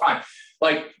 $70,000 fine.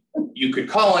 Like, you could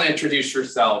call and introduce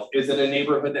yourself. Is it a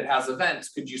neighborhood that has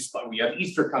events? We have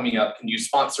Easter coming up. Can you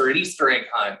sponsor an Easter egg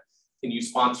hunt? Can you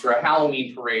sponsor a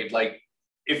Halloween parade? Like,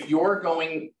 if you're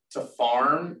going to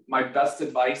farm, my best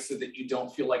advice, so that you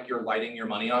don't feel like you're lighting your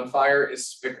money on fire,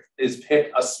 is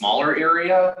pick a smaller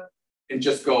area and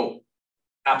just go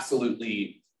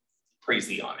absolutely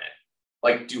crazy on it.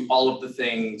 Like, do all of the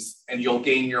things and you'll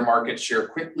gain your market share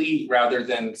quickly, rather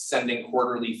than sending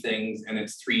quarterly things and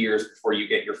it's 3 years before you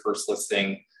get your first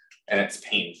listing and it's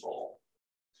painful.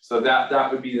 So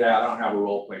that would be that. I don't have a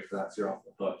role play for that, so you're off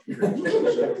the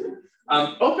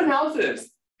hook. Open houses.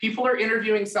 People are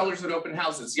interviewing sellers at open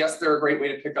houses. Yes, they're a great way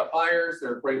to pick up buyers.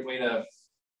 They're a great way to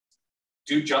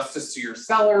do justice to your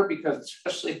seller, because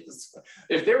especially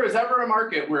if there was ever a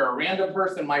market where a random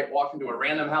person might walk into a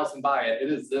random house and buy it,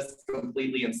 it is this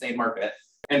completely insane market.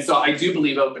 And so I do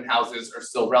believe open houses are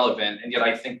still relevant, and yet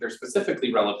I think they're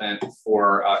specifically relevant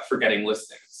for getting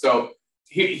listings. So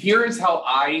here is how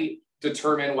I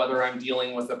determine whether I'm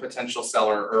dealing with a potential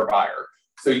seller or a buyer.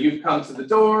 So you've come to the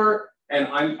door and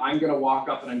I'm gonna walk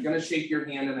up and I'm gonna shake your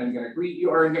hand and I'm gonna greet you,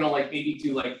 or I'm gonna like maybe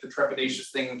do like the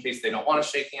trepidatious thing in case they don't want to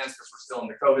shake hands because we're still in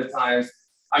the COVID times.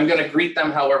 I'm gonna greet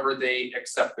them however they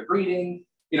accept the greeting.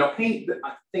 You know, hey,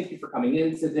 thank you for coming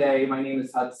in today. My name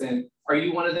is Hudson. Are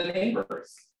you one of the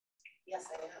neighbors? Yes,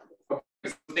 I am. Okay.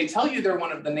 So if they tell you they're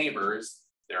one of the neighbors,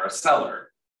 they're a seller.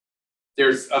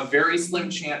 There's a very slim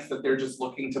chance that they're just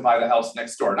looking to buy the house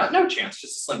next door. Not no chance,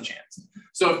 just a slim chance.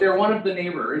 So if they're one of the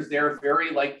neighbors, they're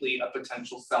very likely a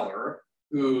potential seller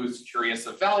who's curious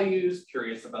of values,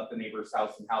 curious about the neighbor's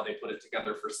house and how they put it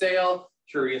together for sale,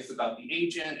 curious about the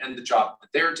agent and the job that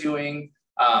they're doing.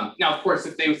 Now, of course,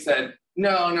 if they said,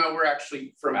 no, we're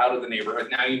actually from out of the neighborhood,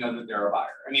 now you know that they're a buyer.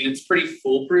 I mean, it's pretty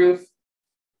foolproof,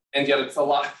 and yet it's a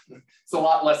lot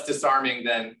less disarming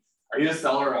than, are you a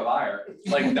seller or a buyer?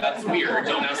 Like, that's weird.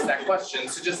 Don't ask that question.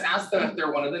 So just ask them if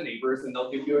they're one of the neighbors and they'll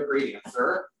give you a great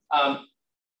answer. Oh,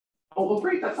 well,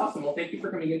 great. That's awesome. Well, thank you for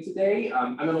coming in today.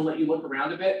 I'm going to let you look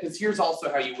around a bit because here's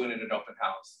also how you win in an open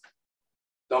house.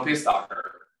 Don't be a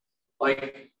stalker.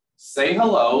 Like, say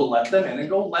hello, let them in and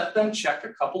go let them check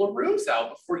a couple of rooms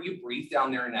out before you breathe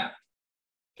down their neck.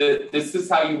 This is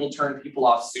how you will turn people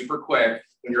off super quick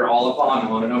when you're all up on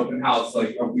them on an open house.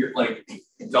 Like,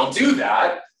 don't do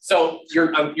that. So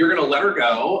you're gonna let her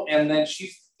go, and then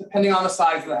she's, depending on the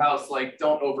size of the house, like,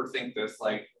 don't overthink this.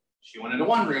 Like, she went into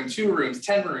 1 room, 2 rooms,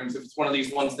 10 rooms, if it's one of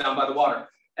these ones down by the water.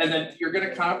 And then you're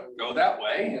gonna kind of go that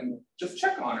way and just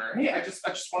check on her. Hey, I just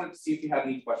wanted to see if you had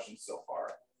any questions so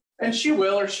far. And she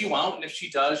will or she won't, and if she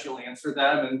does, you'll answer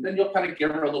them, and then you'll kind of give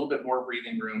her a little bit more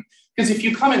breathing room. Because if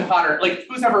you come in hotter, like,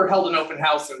 who's ever held an open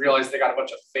house and realized they got a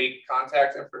bunch of fake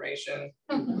contact information?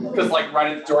 Because like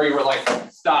right at the door, you were like,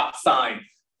 stop sign.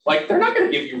 Like, they're not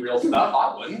gonna give you real stuff,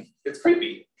 I wouldn't. It's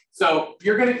creepy. So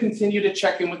you're gonna continue to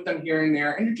check in with them here and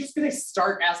there, and you're just gonna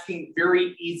start asking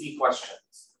very easy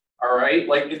questions, all right?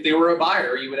 Like, if they were a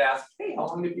buyer, you would ask, hey, how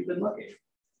long have you been looking?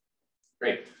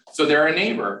 Great, so they're a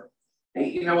neighbor. Hey,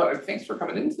 you know what, thanks for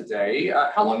coming in today.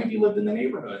 How long have you lived in the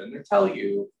neighborhood? And they tell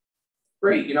you,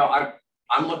 great, you know,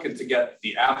 I'm looking to get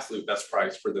the absolute best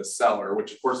price for this seller,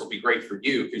 which of course will be great for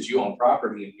you because you own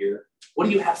property in here. What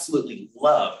do you absolutely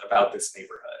love about this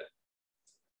neighborhood?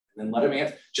 And then let them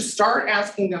answer. Just start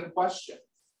asking them questions.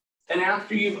 And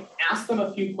after you've asked them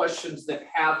a few questions that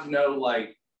have no,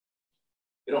 like,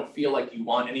 they don't feel like you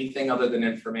want anything other than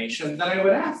information, then I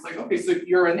would ask, like, okay, so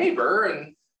you're a neighbor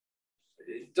and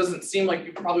it doesn't seem like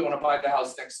you probably want to buy the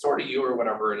house next door to you or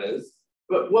whatever it is,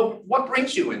 but what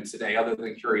brings you in today other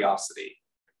than curiosity?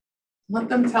 Let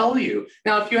them tell you.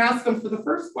 Now, if you ask them for the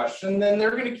first question, then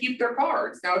they're going to keep their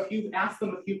cards. Now, if you ask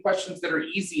them a few questions that are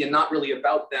easy and not really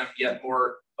about them yet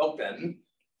more open,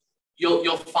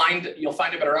 you'll find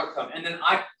a better outcome. And then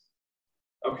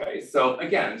okay, so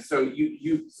again, so you're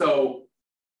interested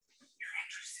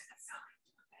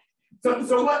in selling.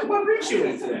 So what brings you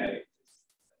in today?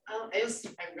 I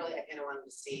kind of wanted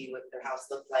to see what their house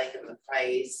looked like and the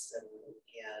price and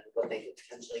what they could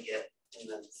potentially get in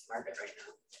this market right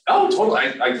now. Oh,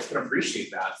 totally. I can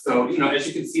appreciate that. So, you know, as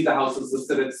you can see, the house is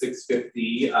listed at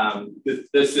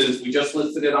 $650. We just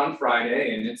listed it on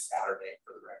Friday, and it's Saturday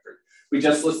for the record. We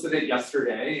just listed it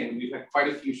yesterday, and we've had quite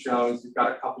a few showings. We've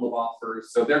got a couple of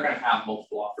offers, so they're going to have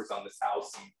multiple offers on this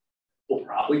house, and we'll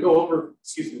probably go over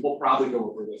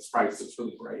this price. It's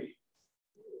really great.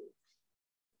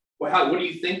 Well, what do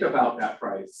you think about that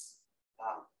price?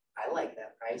 I like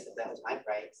that price if that was my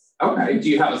price. Okay. Do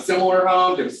you have a similar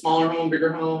home? Do you have a smaller home,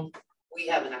 bigger home? We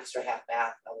have an extra half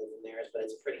bath other than theirs, but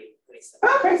it's pretty simple.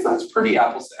 Okay, so that's pretty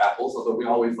apples to apples, although we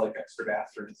always like extra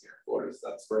bathrooms here in Florida, so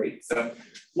that's great. So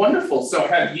wonderful. So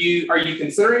are you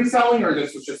considering selling, or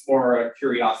this was just more a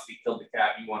curiosity killed the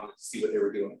cat? You wanted to see what they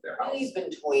were doing with their house? He's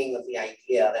been toying with the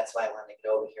idea. That's why I wanted to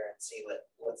get over here and see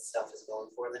what stuff is going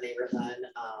for in the neighborhood.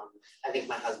 I think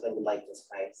my husband would like this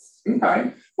price.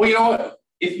 Okay. Well, you know what?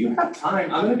 If you have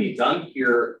time, I'm going to be done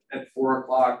here at 4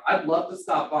 o'clock. I'd love to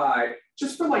stop by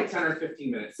just for like 10 or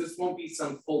 15 minutes. This won't be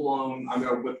some full-blown, I'm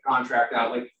going to whip contract out.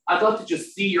 Like, I'd love to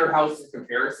just see your house in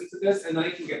comparison to this, and then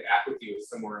I can get back with you with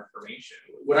some more information.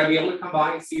 Would I be able to come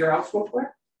by and see your house real quick?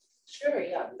 Sure,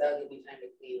 yeah. That'll give me time to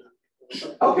clean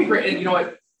up. Okay, great. And you know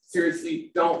what?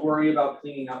 Seriously, don't worry about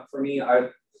cleaning up for me.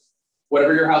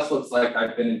 Whatever your house looks like,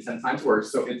 I've been in 10 times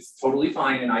worse, so it's totally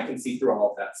fine, and I can see through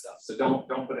all of that stuff. So don't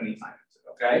put any time into it,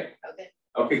 okay? Okay.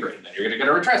 Okay, great. And then you're gonna get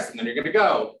a address, and then you're gonna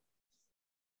go.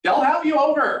 They'll have you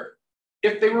over.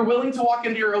 If they were willing to walk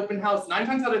into your open house, 9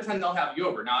 times out of 10, they'll have you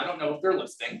over. Now, I don't know if they're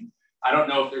listing. I don't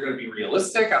know if they're gonna be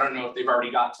realistic. I don't know if they've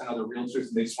already got 10 other realtors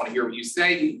and they just wanna hear what you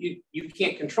say. You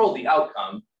can't control the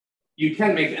outcome. You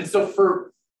can make it. And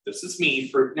so this is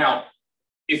me now,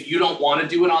 If you don't want to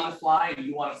do it on the fly and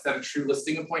you want to set a true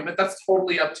listing appointment, that's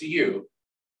totally up to you.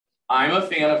 I'm a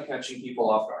fan of catching people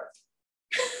off guard.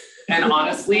 And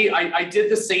honestly, I did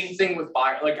the same thing with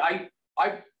buyer. Like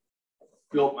I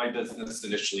built my business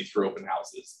initially through open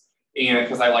houses, and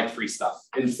because I like free stuff.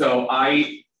 And so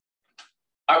I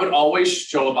would always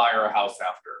show a buyer a house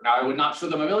after. Now I would not show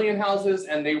them a million houses,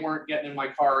 and they weren't getting in my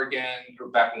car again, or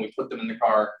back when we put them in the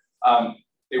car.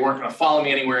 They weren't going to follow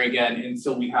me anywhere again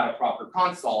until we had a proper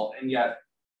consult. And yet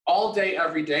all day,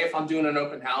 every day, if I'm doing an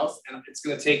open house and it's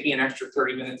going to take me an extra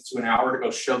 30 minutes to an hour to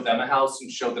go show them a house and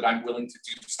show that I'm willing to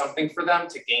do something for them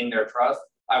to gain their trust,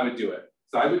 I would do it.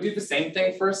 So I would do the same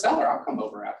thing for a seller. I'll come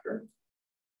over after.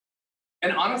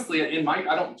 And honestly,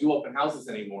 I don't do open houses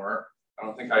anymore. I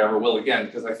don't think I ever will again,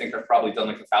 because I think I've probably done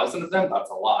like 1,000 of them.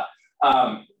 That's a lot.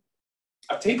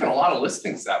 I've taken a lot of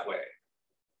listings that way.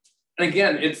 And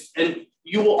again, and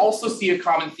you will also see a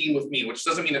common theme with me, which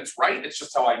doesn't mean it's right. It's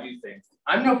just how I do things.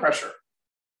 I'm no pressure.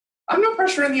 I'm no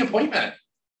pressure in the appointment.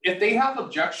 If they have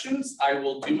objections, I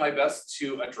will do my best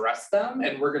to address them.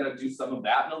 And we're going to do some of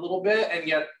that in a little bit. And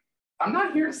yet I'm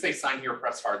not here to say sign here,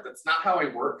 press hard. That's not how I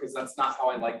work, because that's not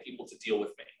how I like people to deal with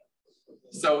me.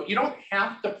 So you don't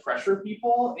have to pressure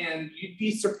people, and you'd be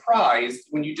surprised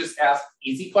when you just ask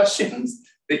easy questions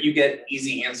that you get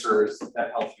easy answers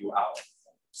that help you out.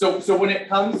 So when it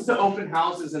comes to open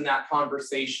houses and that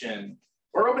conversation,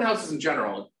 or open houses in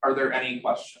general, are there any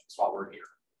questions while we're here?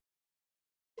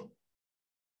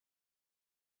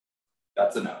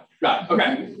 That's a no. Got it.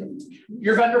 Okay.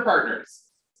 Your vendor partners.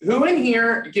 Who in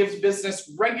here gives business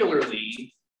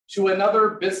regularly to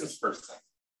another business person?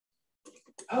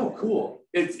 Oh, cool.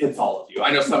 It's all of you.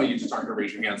 I know some of you just aren't going to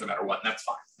raise your hands no matter what, and that's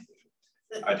fine.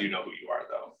 I do know who you are,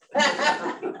 though.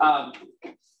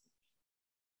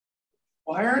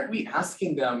 Why aren't we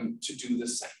asking them to do the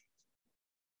same?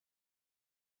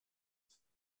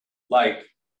 Like,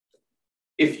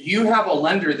 if you have a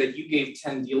lender that you gave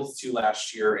 10 deals to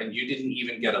last year and you didn't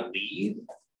even get a lead,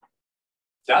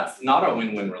 that's not a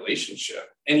win-win relationship.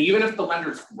 And even if the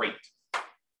lender's great,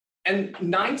 and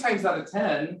 9 times out of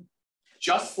 10,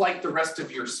 just like the rest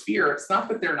of your sphere, it's not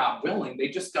that they're not willing, they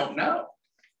just don't know,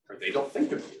 or they don't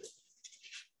think of you.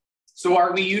 So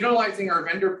are we utilizing our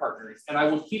vendor partners? And I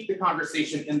will keep the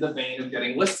conversation in the vein of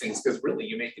getting listings, because really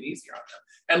you make it easier on them.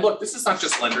 And look, this is not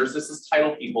just lenders, this is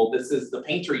title people, this is the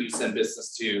painter you send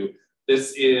business to,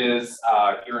 this is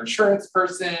your insurance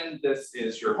person, this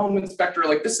is your home inspector,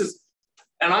 like this is,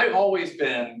 and I've always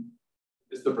been,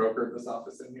 is the broker of this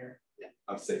office in here? Yeah,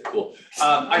 I'm safe, cool.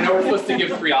 I know we're supposed to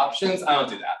give 3 options, I don't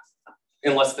do that,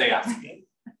 unless they ask me.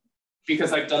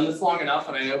 Because I've done this long enough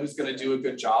and I know who's going to do a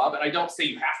good job. And I don't say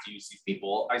you have to use these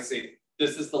people. I say,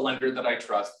 this is the lender that I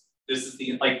trust. This is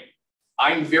the, like,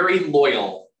 I'm very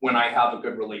loyal when I have a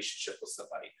good relationship with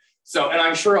somebody. So, and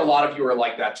I'm sure a lot of you are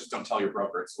like that. Just don't tell your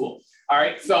broker at school. All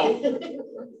right. So,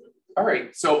 all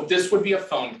right. So this would be a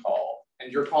phone call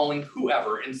and you're calling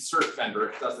whoever, insert vendor.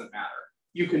 It doesn't matter.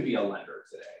 You can be a lender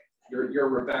today. You're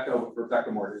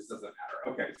Rebecca Mortars, doesn't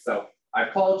matter. Okay. So I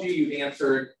called you, you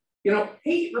answered. You know,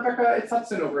 hey, Rebecca, it's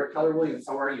Hudson over at Keller Williams.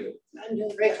 How are you? I'm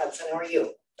doing great, Hudson. How are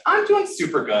you? I'm doing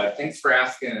super good. Thanks for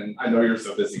asking. I know you're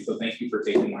so busy, so thank you for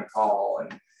taking my call.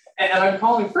 And I'm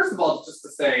calling, first of all, just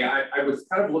to say, I was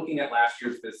kind of looking at last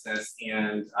year's business,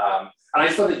 and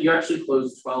I saw that you actually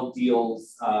closed 12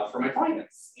 deals for my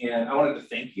clients. And I wanted to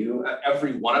thank you.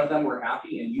 Every one of them were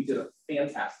happy, and you did a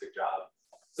fantastic job.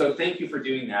 So thank you for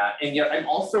doing that. And yet I'm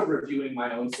also reviewing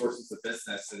my own sources of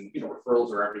business, and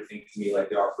referrals are everything to me like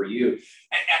they are for you.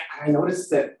 And I noticed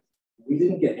that we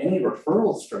didn't get any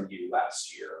referrals from you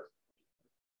last year.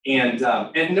 And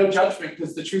no judgment,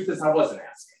 because the truth is I wasn't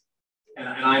asking. And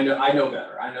I know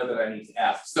better. I know that I need to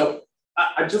ask. So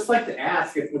I'd just like to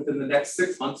ask if within the next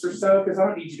 6 months or so, because I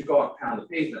don't need you to go out and pound the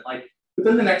pavement, like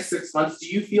within the next 6 months, do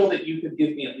you feel that you could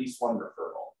give me at least 1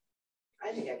 referral?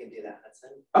 I think I can do that,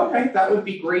 Hudson. Okay, that would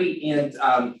be great. And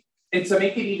to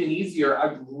make it even easier,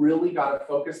 I've really got to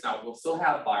focus now. We'll still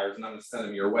have buyers, and I'm going to send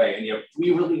them your way. And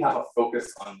we really have a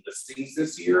focus on listings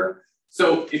this year.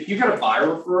 So if you get a buyer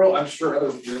referral, I'm sure other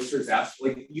realtors ask,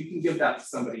 like, you can give that to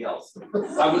somebody else.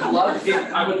 I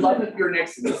would love if your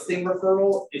next listing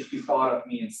referral, if you thought of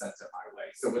me and sent it my way.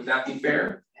 So would that be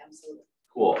fair? Absolutely.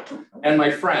 Cool. And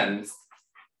my friends,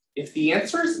 if the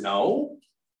answer is no,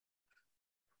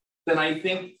 then I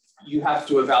think you have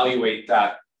to evaluate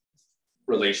that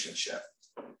relationship.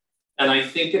 And I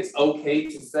think it's okay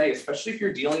to say, especially if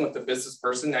you're dealing with a business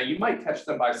person, now you might catch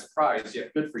them by surprise,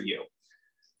 yet good for you.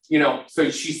 So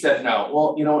she said no.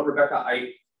 Well, you know what, Rebecca,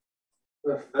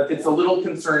 it's a little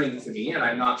concerning to me and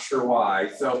I'm not sure why.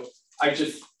 So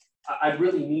I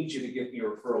really need you to give me a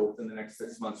referral within the next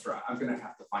 6 months, or I'm going to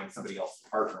have to find somebody else to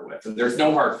partner with. And there's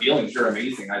no hard feelings. You're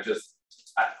amazing.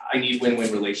 I need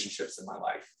win-win relationships in my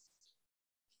life.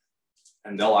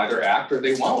 And they'll either act or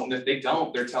they won't. And if they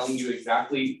don't, they're telling you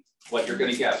exactly what you're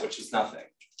going to get, which is nothing.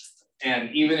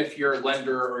 And even if your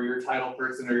lender or your title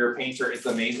person or your painter is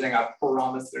amazing, I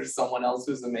promise there's someone else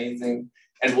who's amazing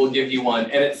and we'll give you one.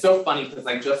 And it's so funny because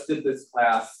I just did this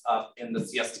class up in the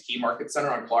Siesta Key Market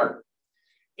Center on Clark.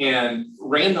 And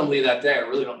randomly that day, I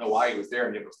really don't know why he was there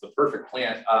and it was the perfect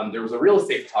plant. There was a real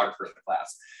estate photographer in the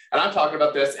class. And I'm talking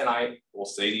about this and I will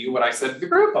say to you what I said to the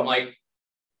group. I'm like,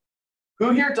 who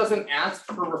here doesn't ask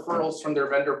for referrals from their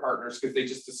vendor partners because they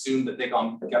just assume that they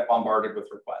get bombarded with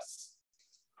requests?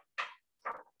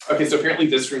 Okay, so apparently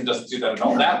this room doesn't do that at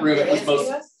all. That room,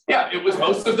 it was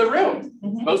most of the room.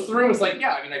 Most of the room was like,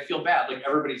 yeah, I mean, I feel bad, like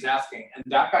everybody's asking. And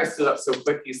that guy stood up so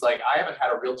quick, he's like, I haven't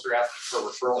had a realtor ask me for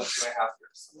a referral in 2.5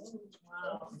 years.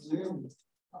 Wow.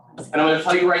 And I'm gonna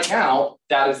tell you right now,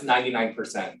 that is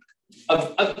 99%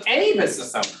 of any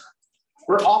business owner.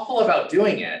 We're awful about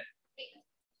doing it.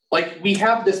 Like we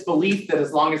have this belief that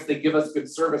as long as they give us good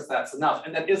service, that's enough.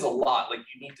 And that is a lot. Like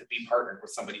you need to be partnered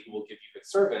with somebody who will give you good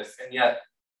service. And yet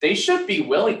they should be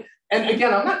willing. And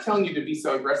again, I'm not telling you to be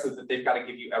so aggressive that they've got to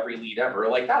give you every lead ever.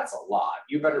 Like that's a lot.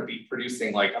 You better be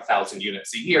producing like 1,000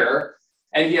 units a year.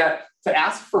 And yet to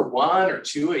ask for 1 or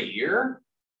 2 a year,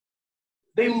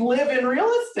 they live in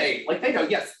real estate. Like they go,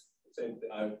 yes. Same thing.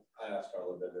 I ask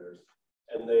our vendors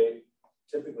and they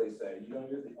typically say, you know,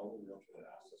 you're the only realtor that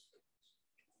asks us for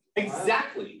this.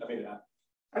 Exactly. I mean,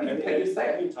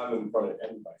 anytime in front of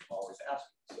anybody, I'm always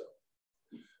asking. So.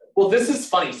 Well, this is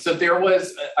funny. So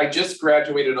I just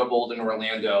graduated of Old in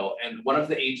Orlando, and one of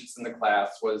the agents in the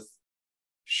class was,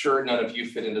 sure, none of you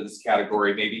fit into this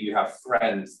category. Maybe you have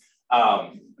friends.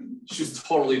 She was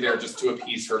totally there just to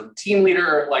appease her team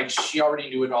leader. Like she already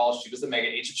knew it all. She was a mega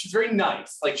agent. She's very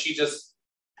nice. Like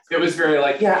it was very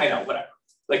like, yeah, I know, whatever.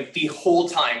 Like the whole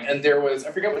time. And there was,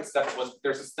 I forget what step it was, but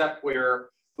there's a step where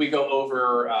we go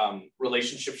over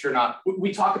relationships.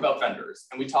 We talk about vendors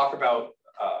and we talk about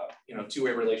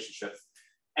two-way relationships.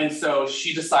 And so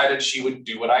she decided she would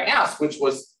do what I asked, which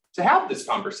was to have this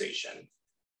conversation.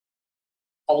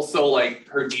 Also, like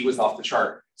her D was off the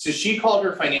chart. So she called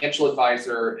her financial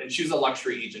advisor and she was a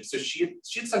luxury agent. So she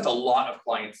had sent a lot of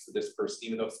clients to this person,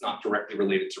 even though it's not directly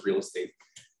related to real estate.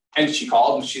 And she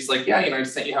called and she's like, yeah, I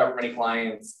sent you however many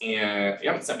clients and you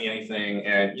haven't sent me anything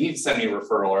and you need to send me a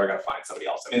referral or I got to find somebody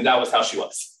else. I mean, that was how she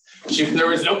was. There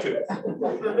was no coup.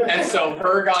 And so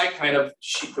her guy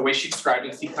the way she described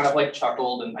it, he kind of like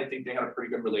chuckled and I think they had a pretty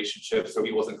good relationship. So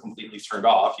he wasn't completely turned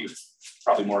off. He was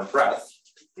probably more impressed.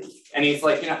 And he's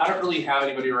like, I don't really have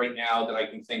anybody right now that I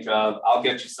can think of. I'll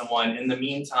get you someone. In the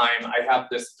meantime, I have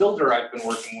this builder I've been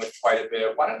working with quite a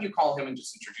bit. Why don't you call him and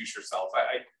just introduce yourself?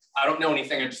 I don't know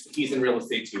anything. He's in real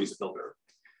estate too. He's a builder.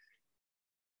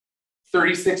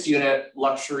 36 unit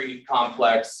luxury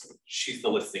complex. She's the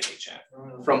listing agent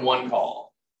from one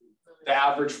call. The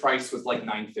average price was like $950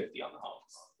 on the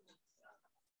homes.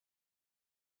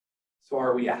 So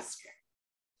are we asking?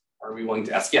 Are we willing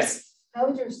to ask? Yes. How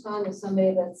would you respond to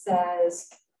somebody that says,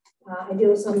 I deal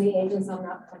with so many agents, I'm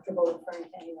not comfortable referring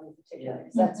to anyone in particular?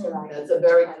 Because that's what I. That's a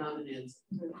very common answer.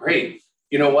 Great.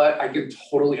 You know what? I can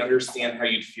totally understand how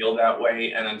you'd feel that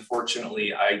way. And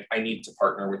unfortunately, I need to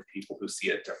partner with people who see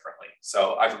it differently.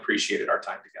 So I've appreciated our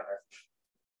time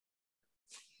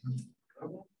together.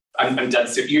 I'm dead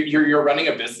serious. You're running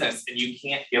a business and you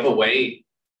can't give away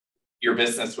your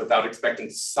business without expecting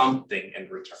something in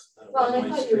return. Well, and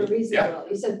I thought you were reasonable. Yeah.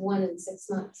 You said 1 in 6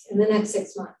 months. In the next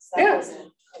 6 months. That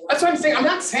wasn't. That's what I'm saying. I'm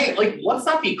not saying, like, let's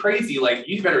not be crazy. Like,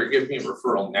 you better give me a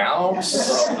referral now.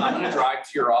 I'm going to drive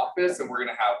to your office and we're going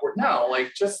to have work. No,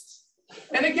 like, just,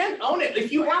 and again, own it.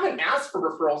 If you haven't asked for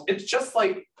referrals, it's just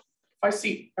like,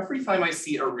 every time I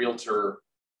see a realtor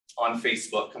on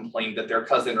Facebook complain that their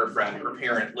cousin or friend or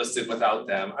parent listed without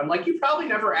them, I'm like, you probably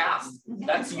never asked.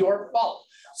 That's your fault.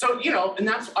 So, and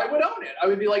I would own it. I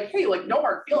would be like, hey, like, no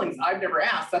hard feelings. I've never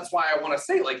asked. That's why I want to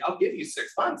say, like, I'll give you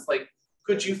 6 months. Like,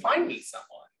 could you find me someone?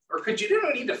 Or you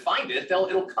don't need to find it,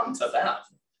 it'll come to them.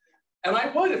 And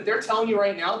I would, if they're telling you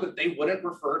right now that they wouldn't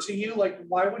refer to you, like,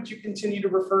 why would you continue to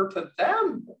refer to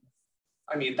them?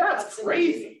 I mean, that's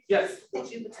crazy. Yes.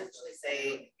 Would you potentially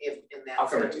say, if in that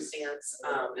circumstance,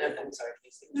 I'm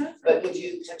sorry, but would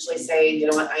you potentially say, you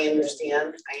know what, I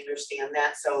understand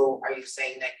that. So are you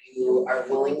saying that you are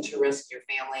willing to risk your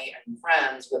family and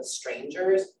friends with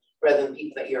strangers rather than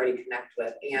people that you already connect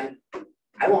with? And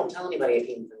I won't tell anybody I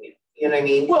came from you. You know what I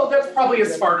mean? Well, that's probably a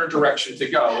smarter direction to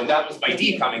go, and that was my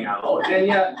D coming out. And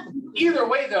yet, either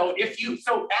way though,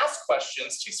 so ask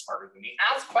questions, she's smarter than me,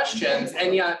 ask questions,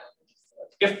 and yet,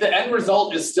 if the end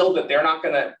result is still that they're not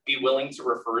gonna be willing to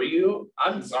refer you,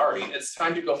 I'm sorry, it's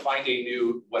time to go find a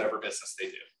new whatever business they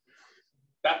do.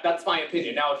 That's my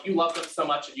opinion. Now, if you love them so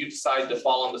much and you decide to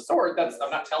fall on the sword,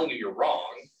 I'm not telling you you're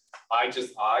wrong. I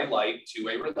like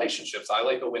two-way relationships. I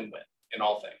like a win-win in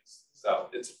all things. So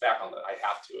it's back on I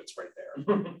have to, it's right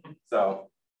there. So,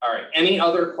 all right, any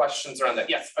other questions around that?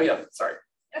 Yes, oh yeah, sorry.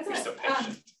 That's You're right. so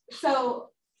patient. So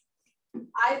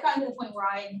I've gotten to the point where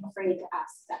I'm afraid to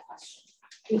ask that question.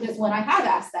 Because when I have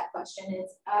asked that question,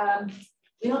 it's,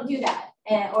 we don't do that.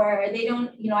 Or they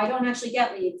don't, I don't actually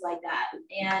get leads like that.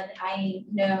 And I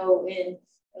know in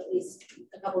at least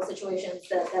a couple of situations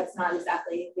that that's not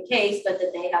exactly the case, but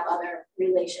that they have other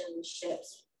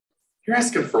relationships. You're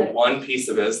asking for one piece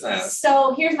of business.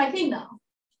 So here's my thing though.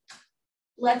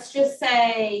 Let's just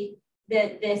say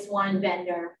that this one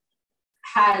vendor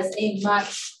has a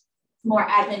much more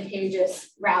advantageous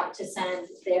route to send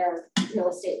their real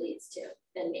estate leads to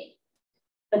than me,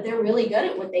 but they're really good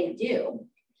at what they do.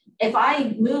 If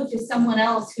I move to someone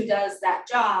else who does that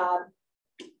job,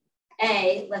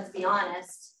 let's be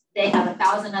honest, they have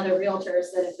 1,000 other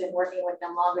realtors that have been working with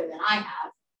them longer than I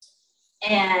have,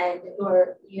 and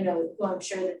who I'm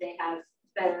sure that they have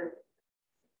better,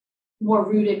 more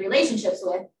rooted relationships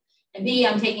with, and B,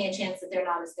 I'm taking a chance that they're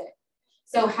not as good.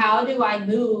 So how do I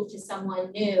move to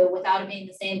someone new without it being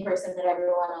the same person that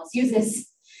everyone else uses?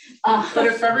 But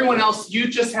if everyone else, you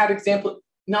just had example,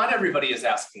 not everybody is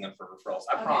asking them for referrals,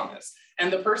 I promise.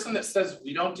 And the person that says,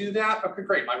 we don't do that, okay,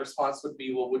 great. My response would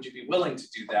be, well, would you be willing to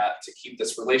do that to keep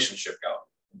this relationship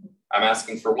going? I'm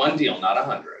asking for one deal, not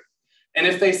 100. And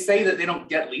if they say that they don't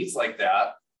get leads like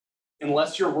that,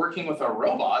 unless you're working with a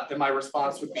robot, then my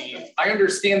response would be, I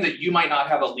understand that you might not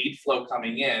have a lead flow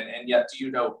coming in, and yet do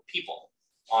you know people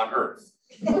on Earth?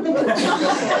 Where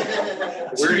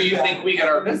do you think we get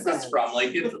our business from?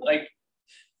 Like, it's like,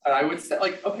 I would say,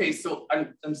 like, okay, so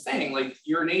I'm saying, like,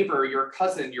 your neighbor, your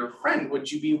cousin, your friend,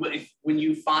 would you be, when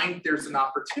you find there's an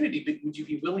opportunity, would you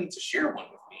be willing to share one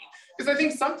with me? Because I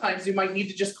think sometimes you might need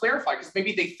to just clarify, because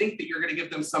maybe they think that you're going to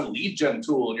give them some lead gen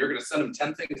tool and you're going to send them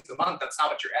 10 things a month. That's not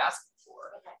what you're asking for.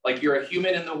 Like, you're a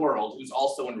human in the world who's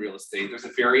also in real estate. There's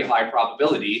a very high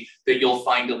probability that you'll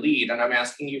find a lead, and I'm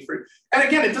asking you for, and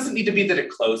again, it doesn't need to be that it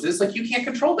closes. Like, you can't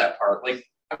control that part. Like,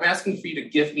 I'm asking for you to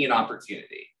give me an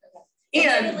opportunity.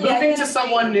 And moving to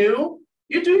someone new,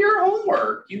 you do your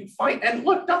homework. You find, and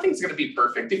look, nothing's going to be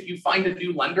perfect. If you find a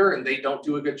new lender and they don't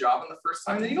do a good job on the first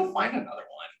time, then you go find another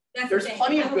one. There's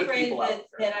plenty of good people out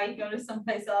there. That I go to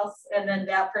someplace else and then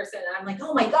that person, I'm like,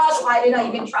 oh my gosh, why did I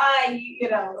even try?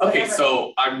 Okay,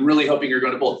 so I'm really hoping you're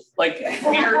going to both. Like,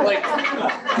 we're like,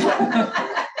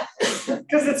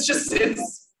 because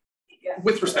it's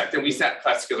with respect, and we sat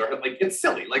class together, like, it's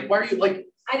silly. Like, why are you, like,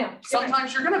 I know.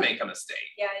 Sometimes you're going to make a mistake.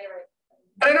 Yeah, you're right.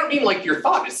 And I don't mean like your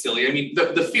thought is silly. I mean,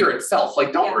 the fear itself,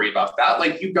 like, don't worry about that.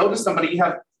 Like, you go to somebody, you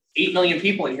have 8 million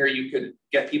people in here you could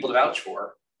get people to vouch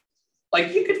for.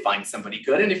 Like, you could find somebody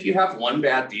good. And if you have one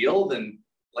bad deal, then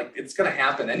like, it's going to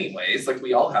happen anyways. Like,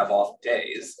 we all have off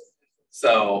days.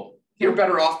 So you're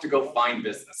better off to go find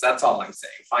business. That's all I'm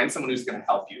saying. Find someone who's going to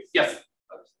help you. Yes.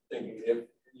 I was thinking, if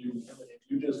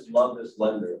you just love this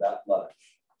lender that much,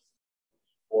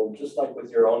 or just like with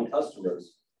your own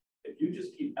customers, if you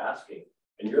just keep asking,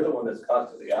 and you're the one that's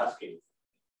constantly asking,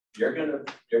 you're gonna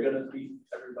beat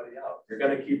everybody out. You're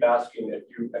gonna keep asking.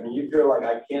 You feel like,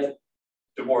 I can't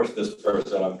divorce this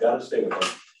person, I've got to stay with them.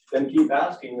 Then keep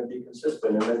asking and be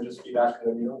consistent, and then just keep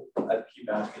asking them. I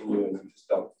keep asking you, and you just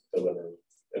don't deliver.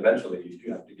 Eventually, you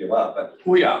do have to give up. But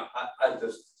well, yeah,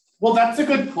 well, that's a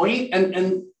good point.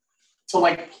 And to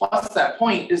like plus that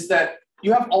point is that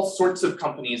you have all sorts of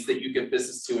companies that you give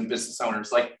business to and business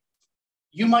owners. Like,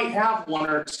 you might have 1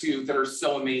 or 2 that are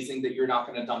so amazing that you're not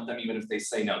going to dump them even if they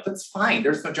say no. That's fine.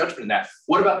 There's no judgment in that.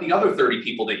 What about the other 30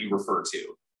 people that you refer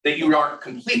to that you aren't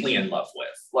completely in love with?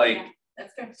 Like,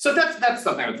 that's good. So that's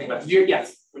something I would think about.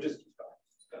 Yes. We're just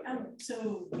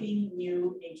so being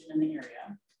new agent in the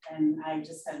area, and I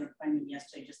just had an appointment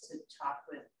yesterday just to talk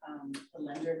with the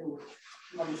lender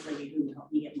this lady who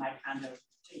helped me get my condo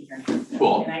to a year and a half ago.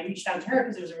 Cool. And I reached out to her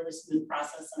because it was a really smooth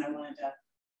process, and I wanted to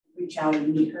reach out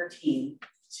and meet her team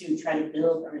to try to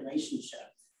build a relationship.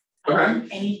 Okay.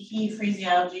 Any key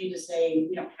phraseology to say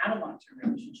we don't have a long-term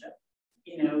relationship,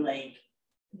 like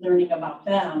learning about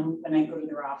them when I go to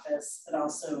their office, but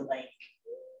also like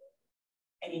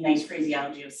any nice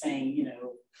phraseology of saying,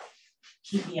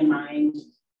 keep me in mind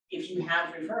if you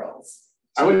have referrals.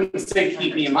 I wouldn't say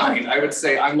keep me in mind. I would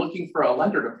say I'm looking for a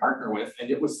lender to partner with, and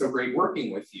it was so great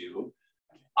working with you.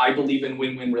 I believe in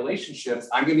win-win relationships.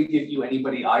 I'm going to give you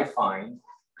anybody I find.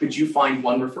 Could you find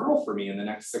one referral for me in the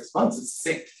next 6 months? It's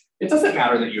 6. It doesn't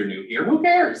matter that you're new here. Who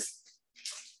cares?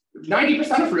 90%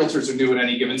 of realtors are new at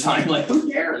any given time. Like,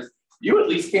 who cares? You at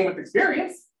least came with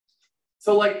experience.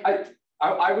 So like,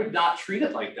 I would not treat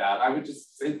it like that. I would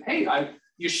just say, hey,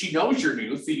 she knows you're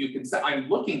new, so you can say, I'm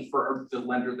looking for the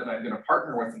lender that I'm going to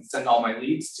partner with and send all my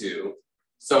leads to.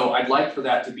 So I'd like for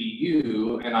that to be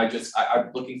you. And I'm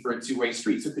looking for a two-way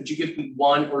street. So could you give me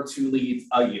 1 or 2 leads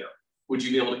a year? Would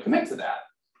you be able to commit to that?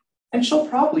 And she'll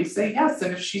probably say yes.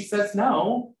 And if she says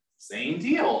no, same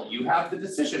deal. You have the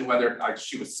decision whether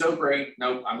she was so great,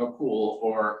 nope, I'm a cool,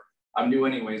 or I'm new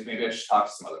anyways, maybe I should talk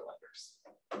to some other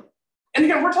lenders. And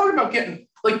again, we're talking about getting,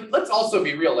 like, let's also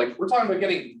be real, like we're talking about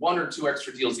getting 1 or 2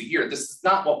 extra deals a year. This is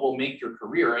not what will make your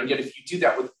career. And yet if you do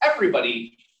that with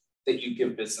everybody that you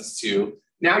give business to,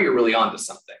 now you're really onto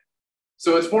something.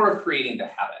 So it's more of creating the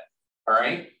habit, all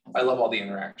right? I love all the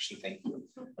interaction, thank you.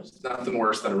 There's nothing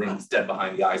worse than a room that's dead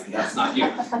behind the eyes, and that's not you.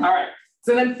 All right,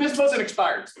 so then FSBOs and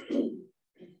expireds.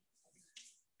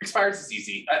 Expireds is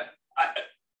easy.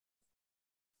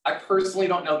 I personally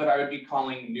don't know that I would be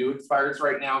calling new expireds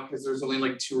right now because there's only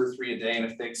like 2 or 3 a day, and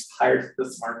if they expired in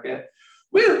this market,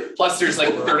 woo! Plus there's like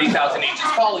 30,000 agents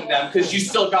calling them because you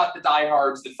still got the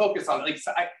diehards that focus on it. Like,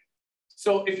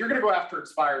 so if you're going to go after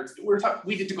expireds,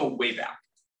 we need to go way back.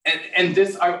 And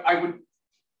this,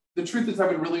 the truth is I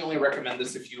would really only recommend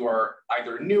this if you are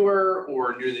either newer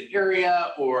or near the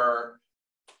area, or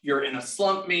you're in a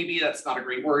slump maybe. That's not a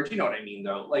great word. You know what I mean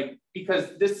though? Like,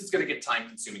 because this is going to get time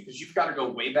consuming because you've got to go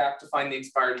way back to find the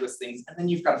expired listings, and then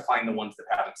you've got to find the ones that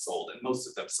haven't sold, and most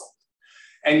of them sold.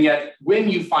 And yet when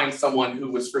you find someone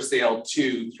who was for sale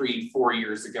 2, 3, 4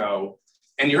 years ago,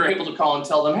 and you're able to call and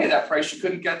tell them, hey, that price you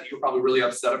couldn't get that you're probably really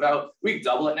upset about, we can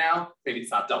double it now. Maybe it's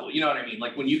not double. You know what I mean?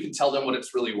 Like when you can tell them what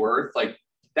it's really worth, like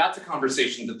that's a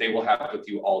conversation that they will have with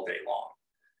you all day long.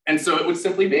 And so it would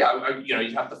simply be,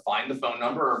 you'd have to find the phone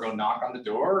number or go knock on the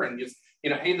door and just,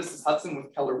 hey, this is Hudson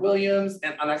with Keller Williams.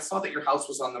 And I saw that your house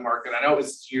was on the market. I know it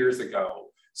was years ago,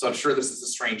 so I'm sure this is a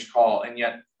strange call. And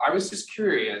yet I was just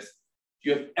curious, do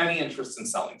you have any interest in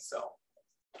selling still?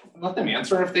 And let them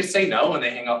answer. And if they say no and they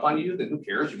hang up on you, then who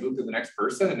cares? You move to the next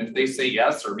person. And if they say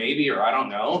yes or maybe or I don't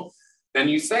know, then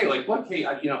you say like, look, hey,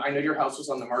 I know your house was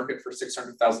on the market for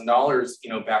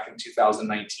 $600,000, back in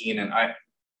 2019, and I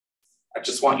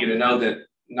just want you to know that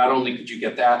not only could you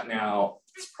get that now,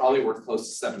 it's probably worth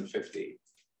close to $750.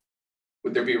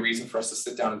 Would there be a reason for us to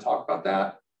sit down and talk about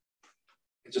that?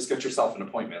 And just get yourself an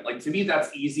appointment. Like to me,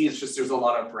 that's easy. It's just there's a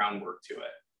lot of groundwork to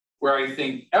it. Where I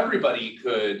think everybody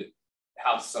could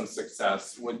have some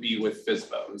success would be with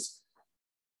FSBOs.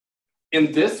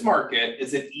 In this market,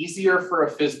 is it easier for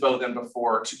a FSBO than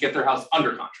before to get their house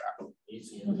under contract?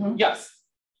 Easier. Mm-hmm. Yes.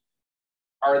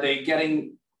 Are they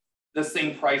getting the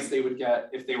same price they would get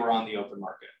if they were on the open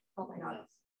market? Oh my God.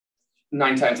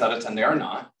 9 times out of 10, they are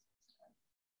not.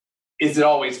 Is it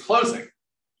always closing?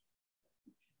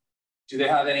 Do they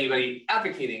have anybody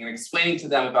advocating and explaining to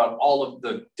them about all of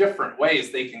the different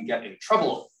ways they can get in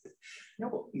trouble?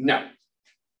 No.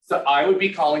 So I would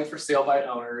be calling for sale by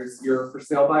owners. You're a for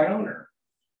sale by owner.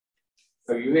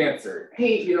 So you answered,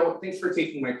 hey, thanks for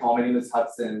taking my call. My name is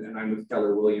Hudson and I'm with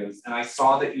Keller Williams. And I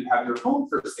saw that you have your home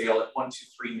for sale at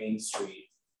 123 Main Street.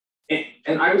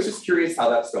 And I was just curious how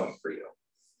that's going for you.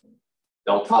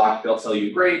 They'll talk, they'll tell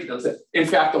you great. In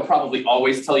fact, they'll probably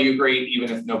always tell you great, even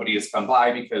if nobody has come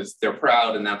by because they're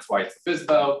proud and that's why it's a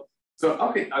FSBO. So,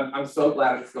 okay, I'm so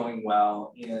glad it's going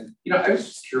well. And, I was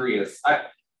just curious.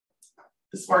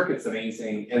 This market's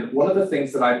amazing. And one of the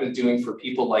things that I've been doing for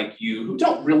people like you who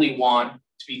don't really want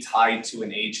to be tied to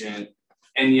an agent,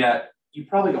 and yet you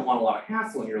probably don't want a lot of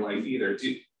hassle in your life either.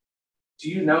 Do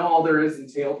you know all there is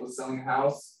entailed with selling a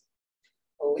house?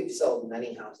 Well, we've sold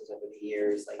many houses over the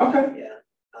years,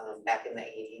 back in the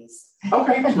 80s.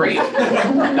 Okay, great.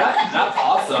 That's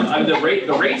awesome. I mean,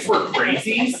 the rates were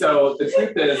crazy. So the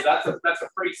truth is that's a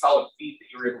pretty solid feat that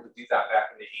you were able to do that back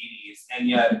in the 80s. And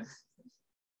yet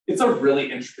it's a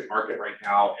really intricate market right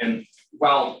now. And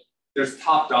while there's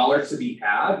top dollar to be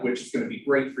had, which is going to be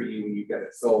great for you when you get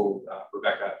it sold,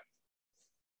 Rebecca,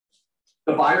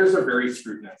 the buyers are very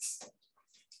scrutinized.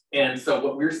 And so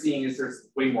what we're seeing is there's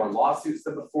way more lawsuits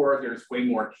than before. There's way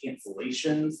more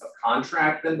cancellations of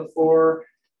contract than before.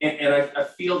 And I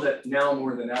feel that now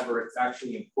more than ever, it's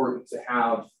actually important to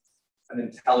have an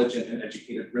intelligent and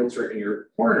educated realtor in your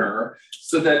corner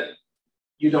so that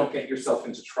you don't get yourself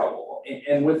into trouble.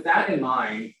 And with that in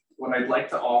mind, what I'd like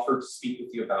to offer to speak with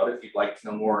you about, if you'd like to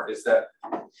know more, is that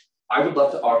I would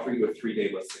love to offer you a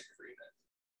 3-day listing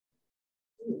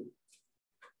agreement.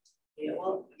 Yeah,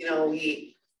 well, you know,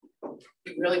 we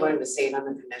really wanted to save on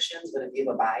the commissions, but if you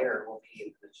have a buyer, we'll pay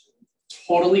you commission.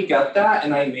 Totally get that,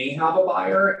 and I may have a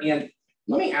buyer. And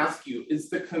let me ask you, is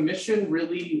the commission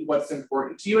really what's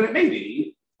important to you? And it may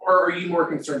be, or are you more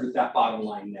concerned with that bottom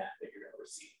line net that you're going to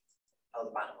receive? Oh,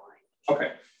 the bottom line.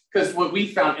 Okay, because what we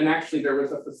found, and actually there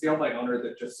was a for sale by owner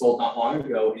that just sold not long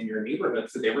ago in your neighborhood,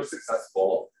 so they were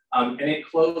successful, and it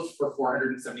closed for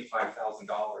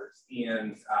 $475,000.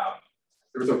 And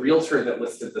there was a realtor that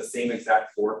listed the same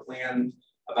exact floor plan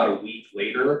about a week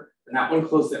later, and that one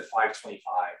closed at $525,000.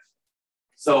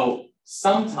 So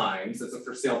sometimes as a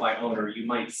for sale by owner, you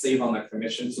might save on the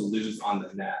commission to lose on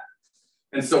the net.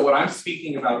 And so what I'm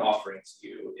speaking about offering to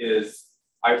you is,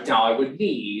 I would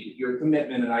need your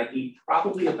commitment, and I need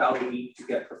probably about a week to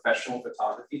get professional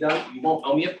photography done. You won't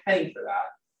owe me a penny for that.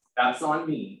 That's on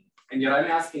me. And yet I'm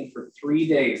asking for 3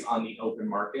 days on the open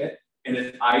market. And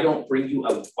if I don't bring you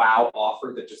a wow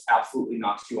offer that just absolutely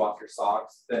knocks you off your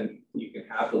socks, then you can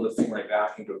have the listing right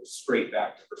back and go straight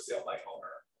back to for sale by owner.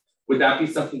 Would that be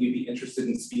something you'd be interested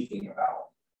in speaking about?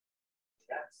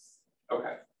 Yes.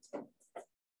 Okay.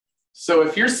 So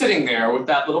if you're sitting there with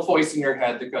that little voice in your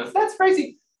head that goes, that's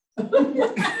crazy.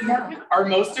 No. Are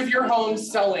most of your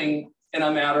homes selling in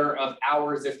a matter of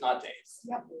hours, if not days?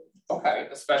 Yep. Okay,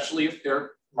 especially if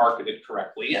they're marketed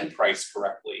correctly and priced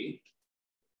correctly.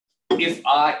 If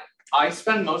I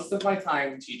spend most of my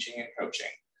time teaching and coaching.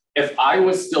 If I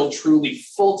was still truly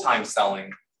full-time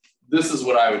selling, this is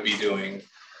what I would be doing.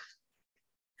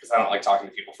 Because I don't like talking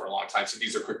to people for a long time, so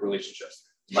these are quick relationships.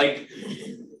 Like,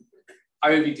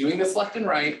 I would be doing this left and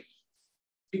right,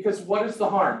 because what is the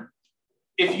harm?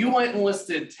 If you went and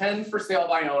listed 10 for sale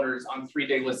by owners on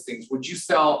 3-day listings, would you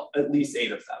sell at least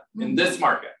 8 of them in this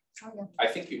market? Oh, yeah. I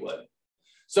think you would.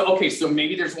 So, okay, so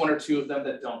maybe there's 1 or 2 of them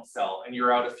that don't sell and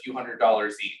you're out a few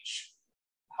 $100s each.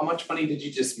 How much money did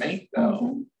you just make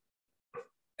though?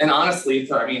 And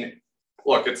honestly, I mean,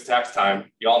 look, it's tax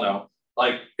time, y'all know.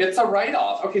 Like, it's a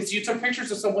write-off. Okay, so you took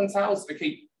pictures of someone's house.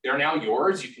 Okay, they're now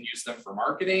yours. You can use them for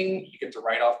marketing. You get to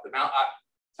write off the amount. I'm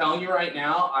telling you right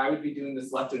now, I would be doing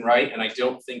this left and right, and I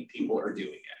don't think people are doing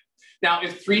it. Now,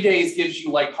 if 3 days gives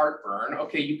you like heartburn,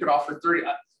 okay, you could offer 30.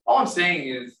 All I'm saying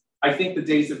is, I think the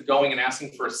days of going and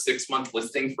asking for a 6-month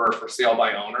listing for sale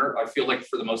by owner, I feel like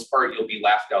for the most part, you'll be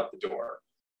laughed out the door.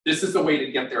 This is the way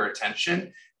to get their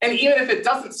attention. And even if it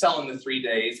doesn't sell in the 3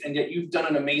 days, and yet you've done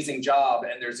an amazing job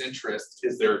and there's interest,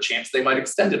 is there a chance they might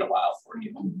extend it a while for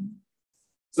you?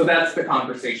 So that's the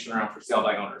conversation around for sale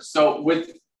by owners. So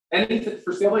with anything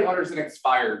for sale by owners and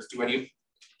expires, do any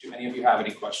of you have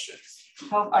any questions?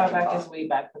 How far back is way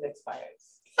back for the expires?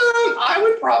 I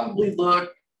would probably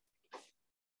look,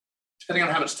 depending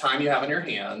on how much time you have on your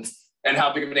hands and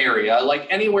how big of an area, like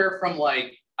anywhere from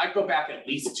like, I'd go back at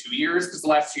least 2 years, because the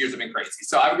last 2 years have been crazy.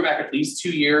 So I would go back at least 2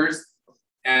 years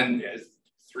and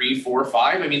 3, 4,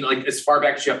 5. I mean, like as far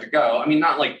back as you have to go. I mean,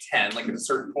 not like 10, like at a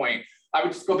certain point. I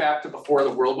would just go back to before the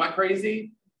world went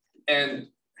crazy and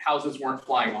houses weren't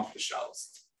flying off the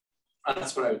shelves.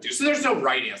 That's what I would do. So there's no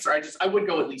right answer. I would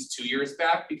go at least 2 years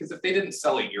back, because if they didn't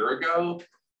sell a year ago,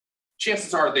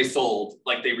 chances are they sold,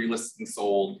 like they relisted and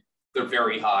sold. They're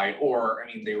very high, or I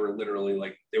mean, they were literally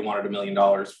like they wanted $1 million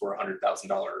for a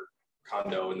 $100,000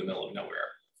 condo in the middle of nowhere.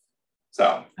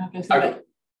 So, okay,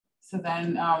 so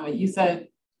then you said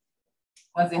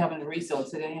once they haven't resold,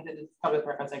 so they have to do public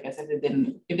records, I guess, if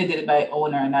they did it by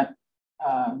owner and not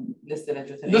listed as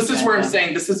just an this is where I'm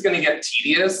saying this is going to get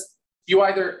tedious. You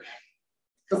either,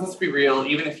 because let's be real,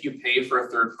 even if you pay for a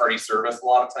third-party service, a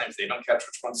lot of times they don't catch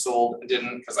which one sold and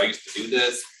didn't, because I used to do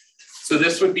this. So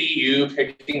this would be you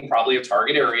picking probably a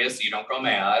target area so you don't go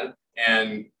mad.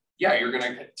 And yeah, you're going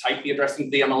to type the address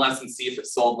into the MLS and see if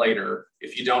it's sold later.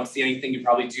 If you don't see anything, you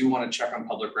probably do want to check on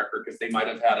public record, because they might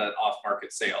have had an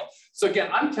off-market sale. So again,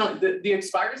 I'm telling the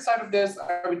expired side of this,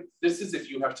 this is if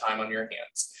you have time on your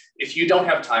hands. If you don't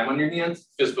have time on your hands,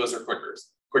 FSBOs are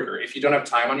quicker. If you don't have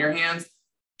time on your hands,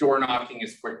 door knocking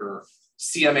is quicker.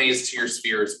 CMAs to your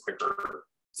sphere is quicker.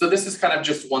 So this is kind of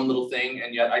just one little thing,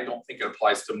 and yet I don't think it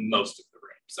applies to most of the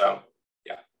room. So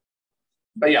yeah,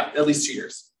 but yeah, at least 2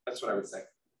 years. That's what I would say.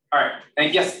 All right,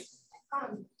 and yes.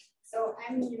 So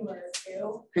I'm newer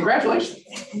too. Congratulations.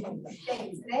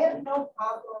 Thanks. I have no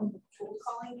problem cold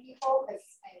calling people because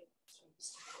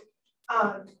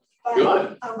but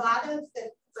good. A lot of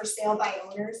the for sale by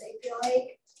owners, I feel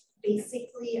like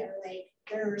basically are like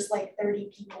there's like 30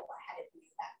 people ahead of you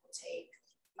that will take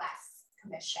less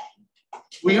commission.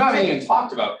 We haven't even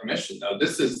talked about commission though.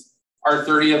 This is, are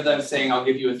 30 of them saying I'll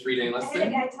give you a 3-day listing?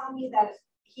 And the guy told me that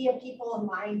he had people in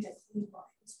line to Cleveland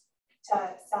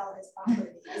to sell his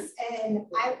properties. And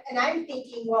I'm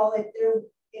thinking, well, if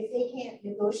they can't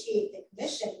negotiate the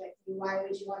commission with you, why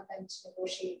would you want them to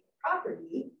negotiate the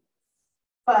property?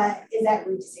 But is that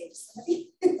rude to say to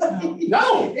somebody?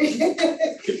 No.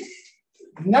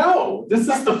 No, this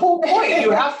is the whole point.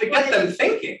 You have to get them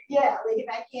thinking. Yeah, like if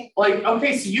I can't. Like,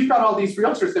 okay, so you've got all these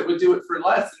realtors that would do it for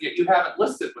less, and yet you haven't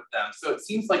listed with them. So it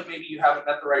seems like maybe you haven't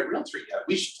met the right realtor yet.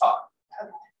 We should talk.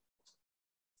 Okay.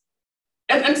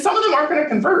 And some of them aren't going to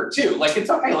convert too. Like, it's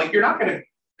okay. Like, you're not going to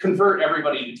convert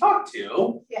everybody you talk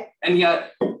to. Yeah. And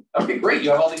yet, okay, great.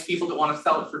 You have all these people that want to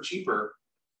sell it for cheaper.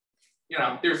 You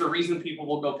know, there's a reason people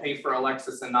will go pay for a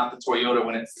Lexus and not the Toyota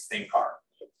when it's the same car.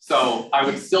 So I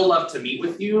would still love to meet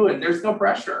with you, and there's no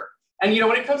pressure. And you know,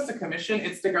 when it comes to commission,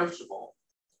 it's negotiable.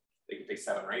 They could pay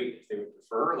 7 or 8 if they would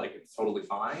prefer, like it's totally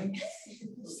fine.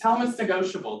 Just tell them it's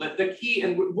negotiable. The key,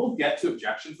 and we'll get to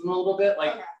objections in a little bit,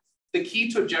 like the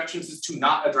key to objections is to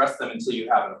not address them until you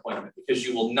have an appointment, because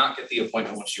you will not get the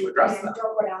appointment once you address them.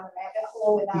 Don't go down the rabbit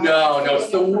hole without. No, it's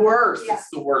the worst. Yeah. It's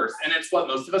the worst. And it's what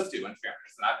most of us do, in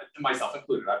fairness. And myself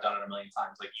included, I've done it a million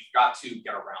times. Like, you've got to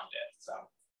get around it. So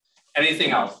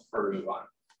anything else before we move on?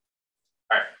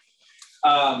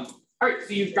 All right,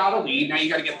 so you've got a lead. Now you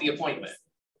got to get the appointment,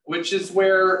 which is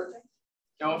where,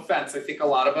 no offense, I think a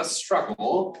lot of us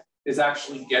struggle is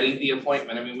actually getting the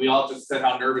appointment. I mean, we all just said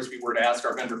how nervous we were to ask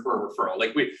our vendor for a referral.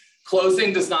 Like,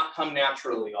 closing does not come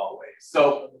naturally always.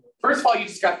 So first of all, you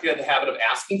just got to get in the habit of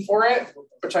asking for it,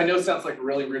 which I know sounds like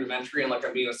really rudimentary and like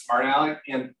I'm being a smart aleck.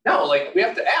 And no, like, we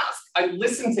have to ask. I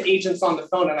listen to agents on the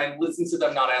phone and I listen to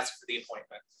them not ask for the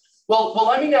appointment. Well,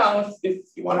 let me know if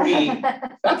you want to be,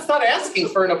 that's not asking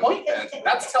for an appointment.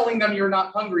 That's telling them you're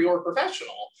not hungry or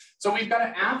professional. So we've got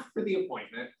to ask for the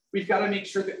appointment. We've got to make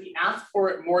sure that we ask for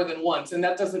it more than once. And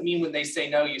that doesn't mean when they say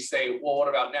no, you say, well, what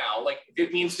about now? Like,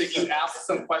 it means that you ask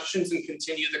some questions and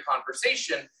continue the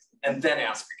conversation and then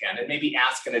ask again, and maybe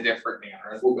ask in a different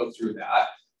manner. And we'll go through that.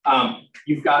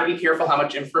 You've got to be careful how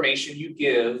much information you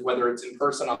give, whether it's in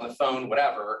person, on the phone,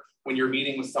 whatever, when you're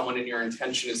meeting with someone and your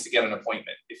intention is to get an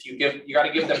appointment. If you got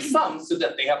to give them some so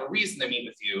that they have a reason to meet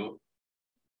with you.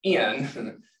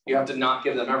 And you have to not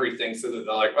give them everything so that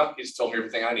they're like, well, you just told me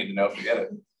everything I need to know, forget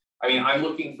it. I mean, I'm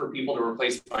looking for people to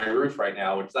replace my roof right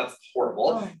now, which that's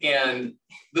horrible. And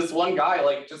this one guy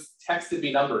like just texted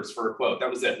me numbers for a quote.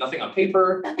 That was it. Nothing on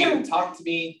paper. He didn't talk to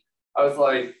me. I was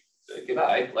like,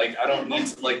 goodbye. Like, I don't need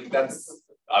to, like, that's,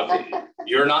 okay.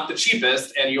 You're not the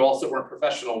cheapest and you also weren't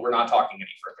professional. We're not talking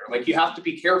any further. Like, you have to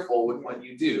be careful with what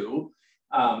you do.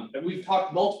 And we've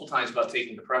talked multiple times about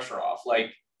taking the pressure off.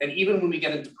 Like, and even when we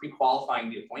get into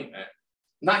pre-qualifying the appointment,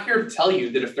 I'm not here to tell you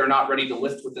that if they're not ready to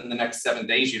list within the next 7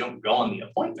 days, you don't go on the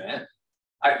appointment.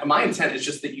 My intent is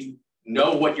just that you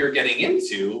know what you're getting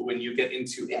into when you get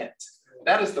into it.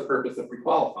 That is the purpose of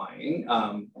pre-qualifying.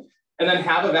 And then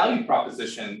have a value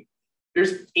proposition.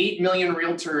 There's 8 million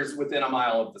realtors within a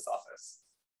mile of this office.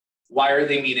 Why are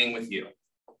they meeting with you?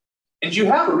 And you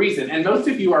have a reason. And most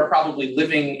of you are probably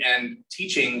living and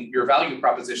teaching your value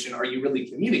proposition. Are you really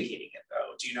communicating it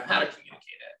though? Do you know how to communicate it?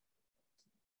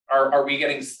 Are we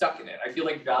getting stuck in it? I feel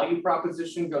like value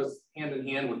proposition goes hand in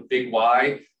hand with big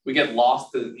why. We get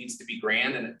lost that it needs to be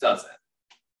grand and it doesn't.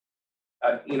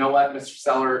 You know what, Mr.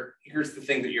 Seller, here's the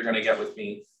thing that you're going to get with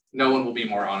me. No one will be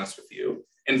more honest with you.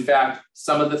 In fact,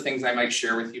 some of the things I might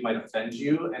share with you might offend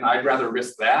you, and I'd rather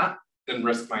risk that than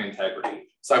risk my integrity.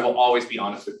 So I will always be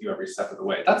honest with you every step of the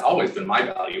way. That's always been my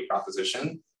value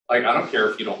proposition. Like, I don't care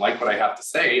if you don't like what I have to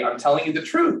say. I'm telling you the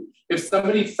truth. If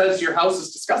somebody says your house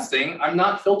is disgusting, I'm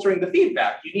not filtering the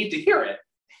feedback. You need to hear it.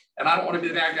 And I don't want to be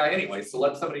the bad guy anyway, so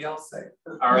let somebody else say it.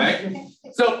 All right.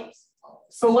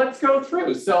 So let's go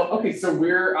through. So, okay, so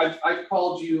I've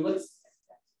called you,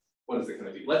 what is it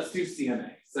going to be? Let's do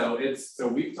CMA. So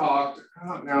we've talked,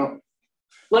 now,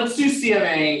 let's do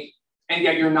CMA, and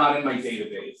yet you're not in my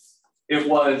database. It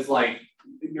was like,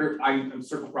 I'm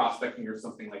circle prospecting or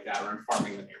something like that, or I'm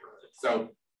farming the neighborhood.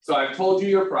 So I've told you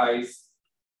your price,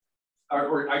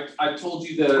 or I've told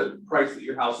you the price that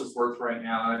your house is worth right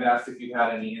now, and I've asked if you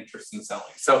had any interest in selling.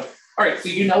 So, all right, so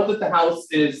you know that the house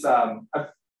is, I'm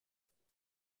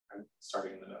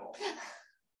starting in the middle.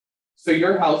 So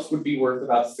your house would be worth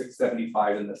about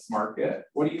 $675 in this market.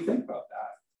 What do you think about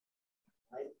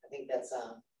that? I think that's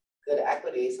good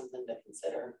equity, something to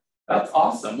consider. That's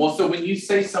awesome. Well, so when you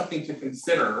say something to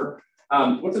consider,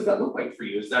 what does that look like for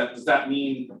you? Does that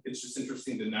mean it's just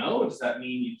interesting to know? Does that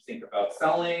mean you think about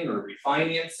selling or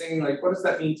refinancing? Like, what does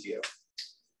that mean to you?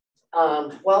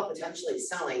 Well, potentially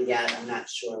selling, yet I'm not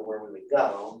sure where we would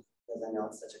go. because I know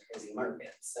it's such a crazy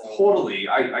market, so. Totally,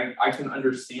 I can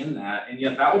understand that, and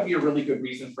yet that would be a really good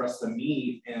reason for us to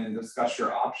meet and discuss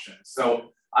your options. So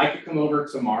I could come over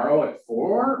tomorrow at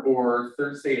 4 or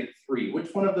Thursday at 3.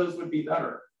 Which one of those would be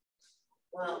better?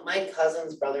 Well, my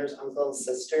cousin's brother's uncle's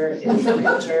sister is a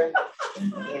realtor,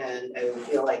 and I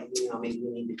feel like, maybe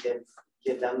we need to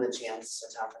give them the chance to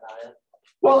talk about it.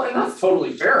 Well, and that's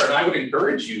totally fair, and I would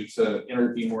encourage you to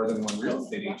interview more than one real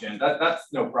estate agent.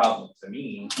 That's no problem to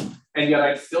me. And yet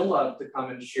I'd still love to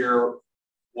come and share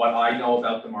what I know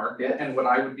about the market and what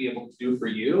I would be able to do for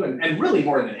you. And really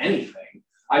more than anything,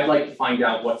 I'd like to find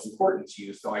out what's important to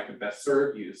you so I could best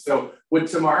serve you. So would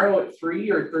tomorrow at 3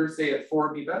 or Thursday at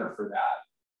 4 be better for that?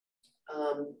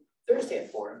 Thursday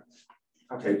at 4.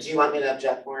 Okay. Do you want me to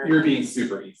object more? You're being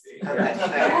super easy. Okay.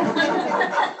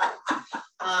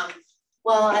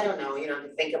 Well, I don't know,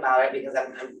 to think about it because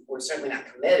we're certainly not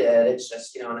committed. It's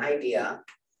just, an idea.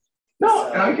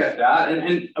 No, and I get that.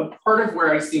 And a part of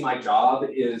where I see my job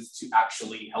is to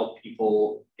actually help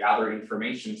people gather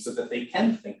information so that they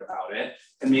can think about it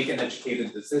and make an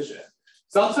educated decision.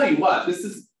 So I'll tell you what,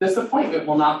 this appointment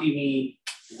will not be me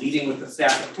leading with a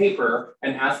stack of paper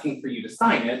and asking for you to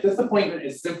sign it. This appointment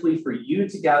is simply for you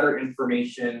to gather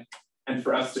information and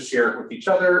for us to share it with each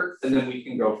other, and then we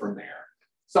can go from there.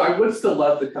 So I would still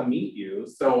love to come meet you.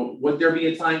 So would there be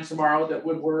a time tomorrow that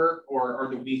would work, or are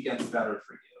the weekends better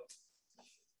for you?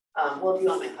 Well, if you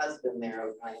want my husband there, I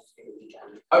would probably have to do the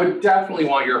weekend. I would definitely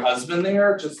want your husband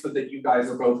there just so that you guys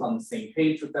are both on the same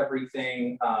page with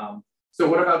everything. So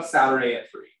what about Saturday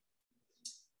at 3?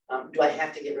 Do I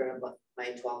have to get rid of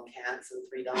my 12 cats and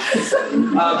 3 dogs?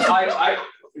 I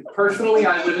personally,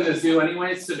 I live in a zoo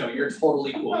anyway, so no, you're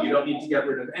totally cool. You don't need to get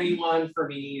rid of anyone for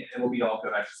me. It will be all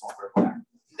good. I just want to back.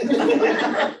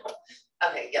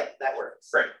 Okay, yep, that works.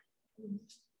 Great.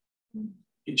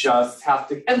 You just have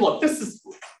to, and look,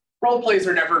 role plays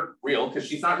are never real because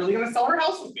she's not really going to sell her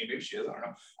house with me. Maybe she is, I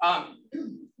don't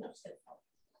know.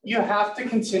 You have to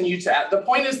continue to, the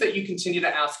point is that you continue to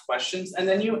ask questions and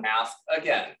then you ask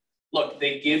again. Look,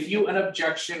 they give you an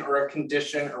objection or a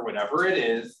condition or whatever it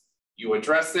is, you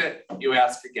address it, you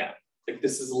ask again. Like,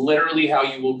 this is literally how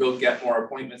you will go get more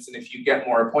appointments. And if you get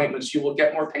more appointments, you will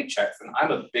get more paychecks. And I'm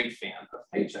a big fan of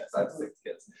paychecks. I have 6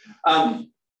 kids.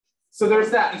 So there's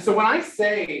that. And so when I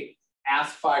say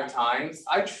ask 5 times,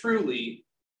 I truly,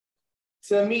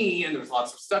 to me, and there's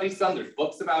lots of studies done, there's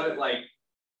books about it, like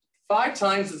 5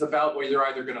 times is about where you're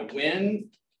either going to win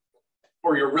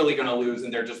or you're really going to lose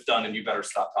and they're just done and you better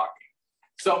stop talking.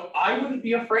 So I wouldn't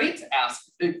be afraid to ask.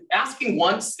 Asking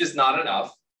once is not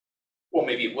enough. Well,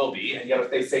 maybe it will be. And yet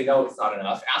if they say no, it's not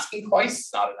enough. Asking twice is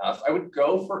not enough. I would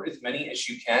go for as many as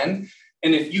you can.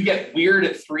 And if you get weird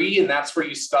at 3 and that's where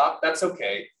you stop, that's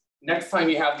okay. Next time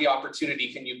you have the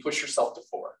opportunity, can you push yourself to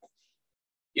 4?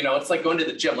 It's like going to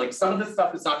the gym. Like, some of this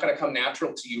stuff is not going to come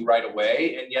natural to you right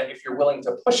away. And yet if you're willing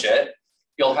to push it,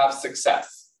 you'll have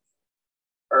success.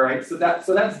 All right, so that's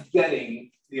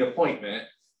getting the appointment.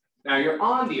 Now you're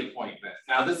on the appointment.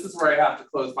 Now this is where I have to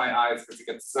close my eyes because it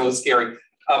gets so scary.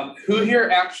 Who here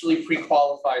actually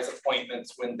pre-qualifies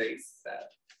appointments when they set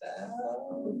them?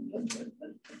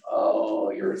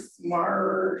 Oh, you're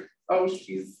smart. Oh,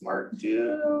 she's smart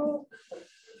too.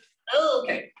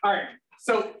 Okay, all right.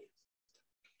 So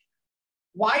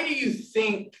why do you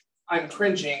think I'm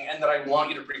cringing and that I want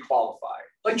you to pre-qualify?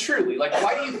 Like, truly, like,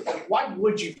 why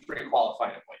would you pre-qualify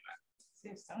an appointment?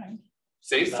 Saves time.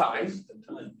 Saves time.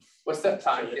 What's that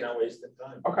time? So you're not wasting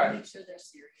time. Okay. Make sure they're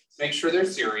serious. Make sure they're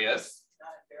serious.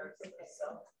 Not embarrassed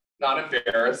Not of the seller.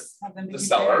 embarrass the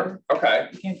seller. Okay.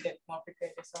 You can't get more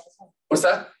prepared yourself as well. What's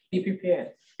that? Be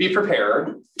prepared. Be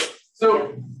prepared.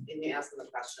 So, And you ask them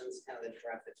the questions, kind of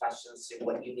direct the questions to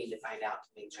what you need to find out to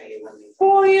make sure you win.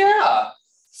 well, yeah.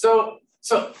 So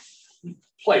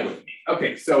play with me.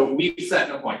 Okay, so we've set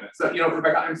an appointment. So,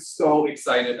 Rebecca, I'm so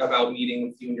excited about meeting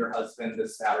with you and your husband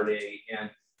this Saturday. And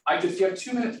you have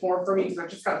 2 minutes more for me because I've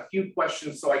just got a few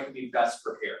questions so I can be best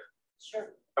prepared. Sure.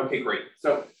 Okay, great.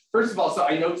 So first of all, so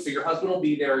your husband will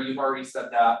be there. You've already said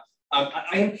that. I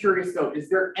am curious though, is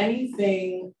there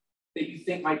anything that you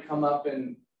think might come up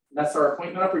and mess our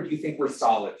appointment up, or do you think we're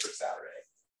solid for Saturday?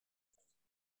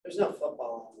 There's no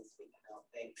football on this week, I don't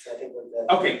think. So I think we're good.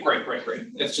 Okay, great.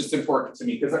 It's just important to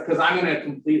me because I'm going to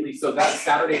completely, so that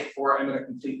Saturday at 4, I'm going to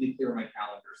completely clear my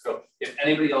calendar. So if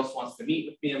anybody else wants to meet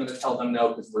with me, I'm going to tell them no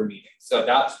because we're meeting. So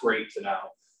that's great to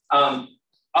know.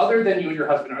 Other than you and your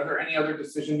husband, are there any other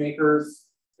decision makers?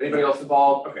 Anybody else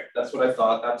involved? Okay, that's what I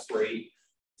thought. That's great.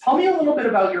 Tell me a little bit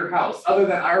about your house. Other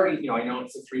than I already, I know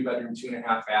it's a 3-bedroom, 2.5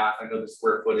 bath. I know the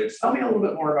square footage. Tell me a little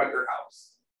bit more about your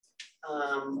house.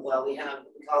 Well, we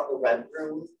call it the red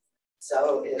room.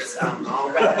 So it's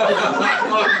all red.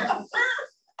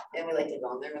 And we like to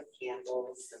go in there with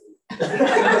candles and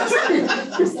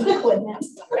Some equipment.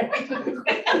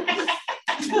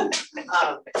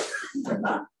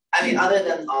 I mean, other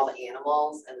than all the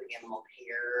animals and the animal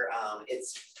hair,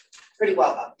 it's pretty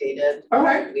well updated.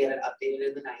 Okay. We had it updated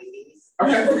in the 90s.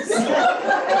 Okay.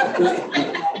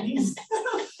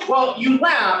 Well, you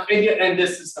laugh, and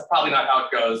this is probably not how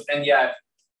it goes, and yet,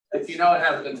 if you know it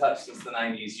hasn't been touched since the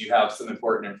 90s, you have some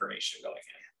important information going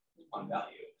in on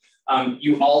value.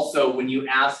 You also, when you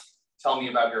ask, tell me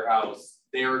about your house,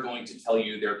 they're going to tell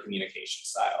you their communication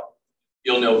style.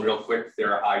 You'll know real quick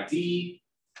their ID,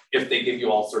 if they give you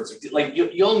all sorts of, like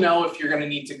you'll know if you're gonna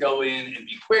need to go in and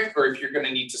be quick or if you're gonna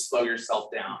need to slow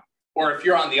yourself down. Or if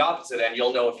you're on the opposite end,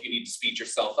 you'll know if you need to speed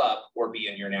yourself up or be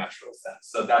in your natural sense.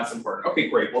 So that's important. Okay,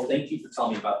 great. Well, thank you for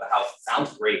telling me about the house. It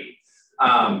sounds great.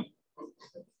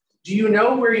 Do you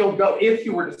know where you'll go if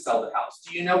you were to sell the house?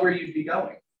 Do you know where you'd be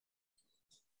going?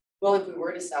 Well, if we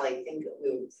were to sell, I think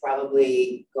we would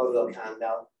probably go to a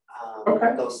condo.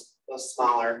 Okay. Those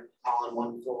smaller, all on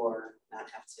one floor, not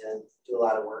have to do a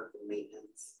lot of work and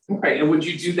maintenance. Okay, and would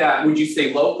you do that? Would you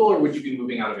stay local or would you be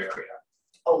moving out of area?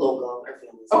 Oh, local, our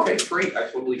families. Okay, great. I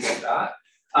totally get that.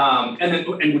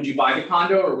 And would you buy the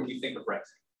condo or would you think of renting?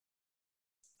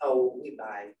 Oh, we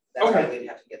buy. That's Okay. why we'd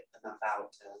have to get enough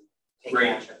out to take Great.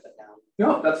 cash or put down.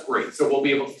 No, that's great. So we'll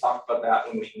be able to talk about that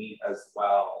when we meet as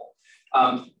well.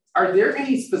 Are there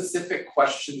any specific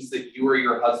questions that you or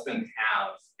your husband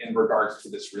have in regards to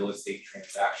this real estate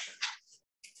transaction?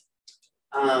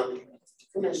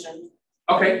 Commission.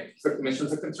 Okay, so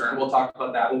commission's a concern. We'll talk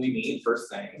about that when we meet first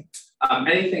thing.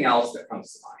 Anything else that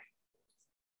comes to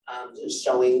mind? Just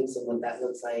showings and what that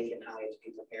looks like and how we have to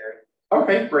be prepared.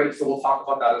 Okay, great. So we'll talk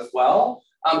about that as well.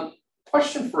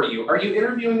 Question for you. Are you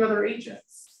interviewing other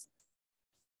agents?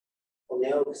 Well,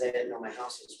 no, because I didn't know my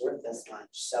house was worth this much.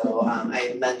 So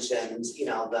I mentioned, you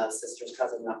know, the sister's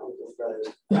cousin, the uncle's brother's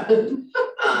friend.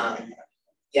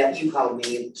 Yeah, you called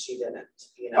me, she didn't,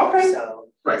 you know, Okay. so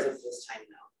Right. as of this time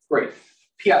now. Great.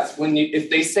 P.S. If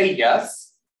they say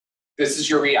yes, this is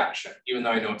your reaction, even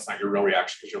though I know it's not your real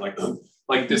reaction because you're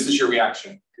like this is your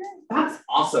reaction. That's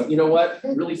awesome. You know what?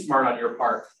 Really smart on your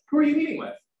part. Who are you meeting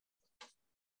with?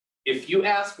 If you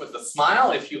ask with a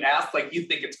smile, if you ask like you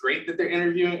think it's great that they're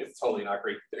interviewing, it's totally not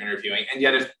great that they're interviewing. And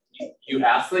yet if you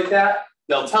ask like that,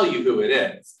 they'll tell you who it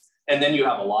is. And then you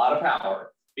have a lot of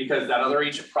power because that other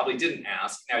agent probably didn't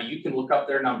ask. Now you can look up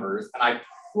their numbers and I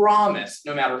promise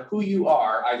no matter who you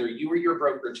are, either you or your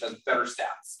brokerage has better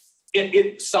stats.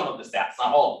 Some of the stats,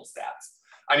 not all of the stats.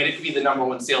 I mean, it could be the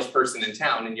 #1 salesperson in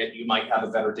town and yet you might have a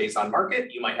better days on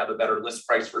market. You might have a better list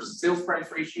price versus sales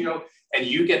price ratio. And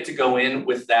you get to go in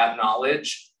with that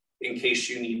knowledge in case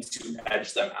you need to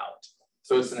edge them out.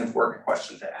 So it's an important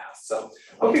question to ask. So,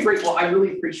 okay, great. Well, I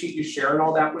really appreciate you sharing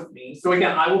all that with me. So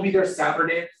again, I will be there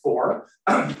Saturday at 4.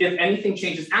 If anything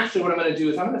changes, actually what I'm gonna do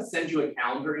is I'm gonna send you a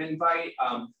calendar invite.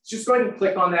 Just go ahead and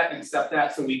click on that and accept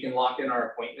that so we can lock in our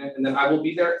appointment. And then I will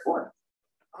be there at 4.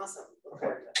 Awesome. Look Okay,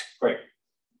 forward to it. great.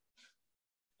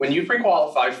 When you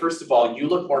pre-qualify, first of all, you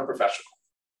look more professional.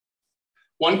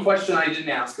 One question I didn't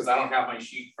ask because I don't have my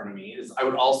sheet in front of me is I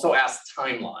would also ask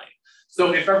timeline.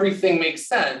 So if everything makes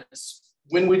sense,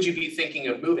 when would you be thinking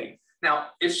of moving? Now,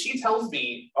 if she tells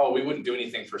me, oh, we wouldn't do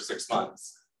anything for 6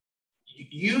 months,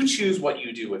 you choose what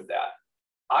you do with that.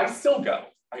 I still go,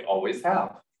 I always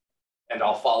have, and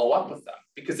I'll follow up with them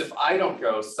because if I don't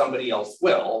go, somebody else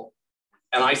will,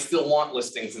 and I still want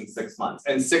listings in 6 months,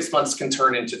 and 6 months can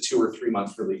turn into 2 or 3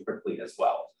 months really quickly as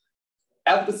well.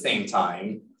 At the same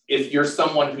time, if you're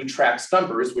someone who tracks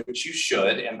numbers, which you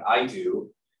should, and I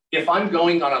do, if I'm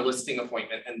going on a listing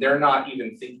appointment and they're not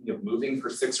even thinking of moving for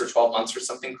 6 or 12 months or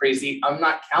something crazy, I'm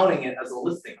not counting it as a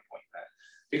listing appointment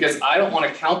because I don't want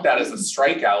to count that as a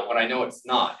strikeout when I know it's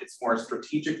not. It's more a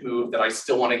strategic move that I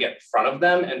still want to get in front of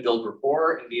them and build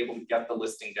rapport and be able to get the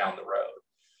listing down the road.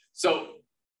 So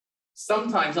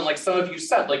sometimes, and like some of you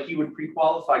said, like you would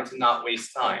pre-qualify to not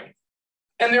waste time.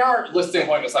 And there are listing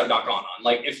appointments I've not gone on.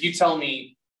 Like if you tell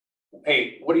me,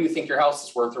 hey, what do you think your house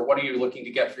is worth? Or what are you looking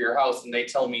to get for your house? And they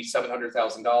tell me $700,000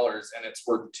 and it's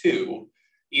worth 2.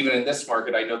 Even in this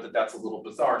market, I know that that's a little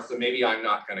bizarre. So maybe I'm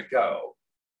not going to go.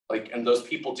 Like, and those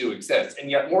people do exist.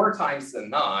 And yet more times than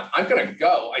not, I'm going to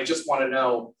go. I just want to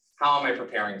know, how am I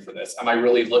preparing for this? Am I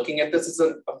really looking at this as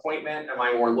an appointment? Am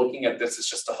I more looking at this as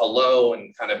just a hello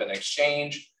and kind of an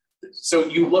exchange? So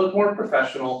you look more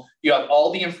professional, you have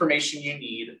all the information you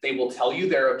need, they will tell you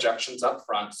their objections up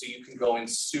front so you can go in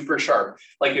super sharp.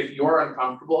 Like if you're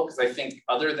uncomfortable, because I think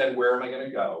other than where am I gonna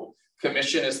go,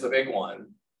 commission is the big one.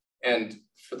 And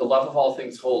for the love of all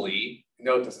things holy, I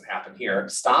know it doesn't happen here.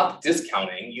 Stop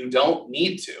discounting. You don't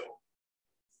need to.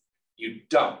 You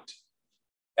don't.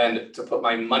 And to put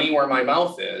my money where my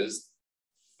mouth is,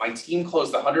 my team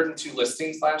closed 102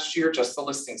 listings last year, just the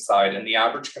listing side, and the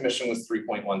average commission was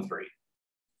 3.13.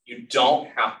 You don't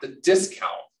have to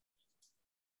discount.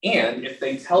 And if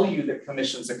they tell you that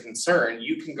commission's a concern,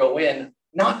 you can go in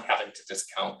not having to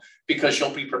discount because you'll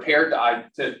be prepared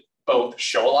to both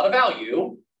show a lot of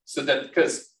value, so that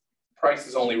because price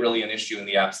is only really an issue in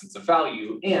the absence of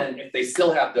value. And if they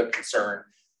still have the concern,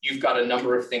 you've got a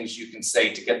number of things you can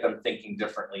say to get them thinking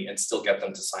differently and still get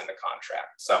them to sign the contract.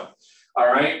 So, all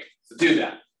right, so do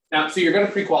that. Now, so you're going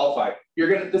to pre-qualify.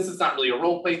 This is not really a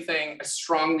role play thing. I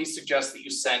strongly suggest that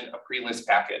you send a pre-list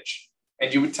package.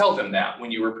 And you would tell them that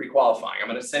when you were pre-qualifying. I'm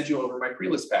going to send you over my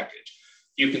pre-list package.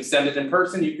 You can send it in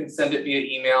person. You can send it via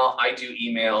email. I do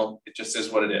email. It just is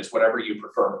what it is, whatever you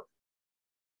prefer.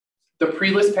 The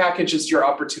pre-list package is your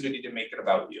opportunity to make it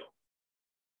about you.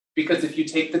 Because if you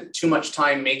take too much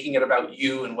time making it about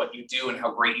you and what you do and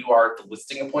how great you are at the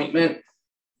listing appointment,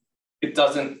 it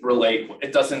doesn't relate.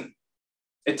 It doesn't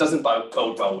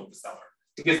bode well with the seller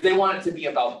because they want it to be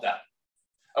about them.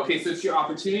 Okay, so it's your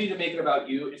opportunity to make it about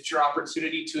you. It's your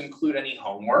opportunity to include any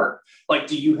homework. Like,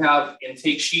 do you have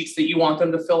intake sheets that you want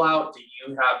them to fill out? Do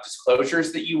you have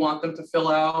disclosures that you want them to fill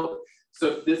out?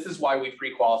 So this is why we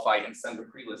pre-qualify and send a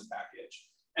pre-list package.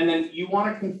 And then you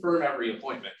want to confirm every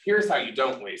appointment. Here's how you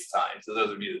don't waste time. So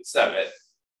those of you that said it,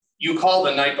 you call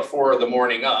the night before or the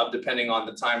morning of, depending on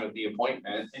the time of the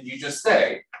appointment, and you just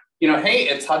say, hey,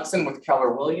 it's Hudson with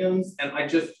Keller Williams, and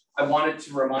I wanted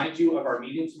to remind you of our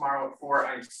meeting tomorrow at 4.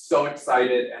 I'm so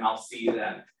excited, and I'll see you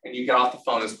then. And you get off the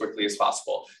phone as quickly as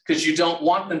possible because you don't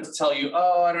want them to tell you,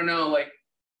 oh, I don't know, like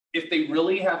if they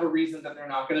really have a reason that they're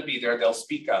not going to be there, they'll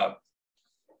speak up.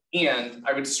 And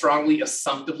I would strongly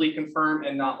assumptively confirm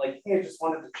and not like, hey, I just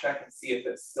wanted to check and see if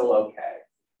it's still okay.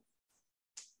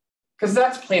 Because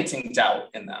that's planting doubt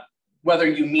in them, whether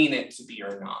you mean it to be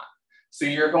or not. So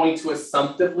you're going to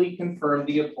assumptively confirm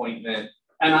the appointment.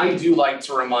 And I do like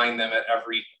to remind them at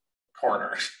every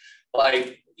corner,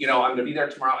 like, I'm going to be there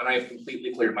tomorrow and I have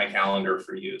completely cleared my calendar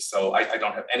for you. So I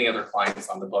don't have any other clients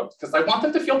on the books because I want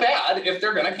them to feel bad if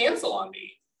they're going to cancel on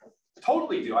me.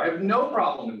 Totally do. I have no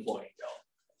problem employing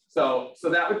Bill. So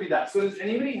that would be that. So does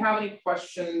anybody have any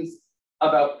questions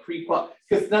about pre-qual?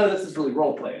 Because none of this is really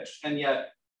role play-ish, and yet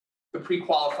the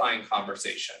pre-qualifying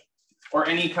conversation or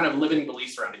any kind of living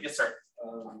beliefs around it. Yes, sir.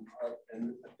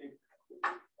 And I think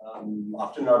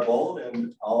often our goal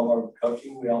and all of our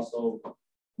coaching, we also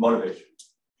motivation.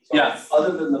 So yes.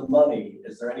 Other than the money,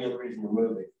 is there any other reason we're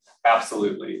moving?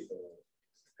 Absolutely.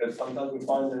 Because sometimes we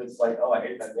find that it's like, oh, I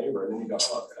hate that neighbor, and then you go,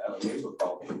 oh, I have a neighbor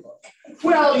problem.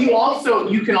 Well,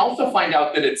 you can also find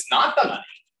out that it's not the money.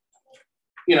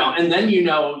 And then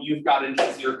you've got an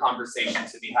easier conversation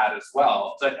to be had as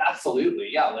well. But absolutely,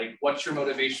 yeah, like what's your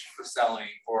motivation for selling?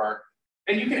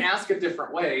 And you can ask it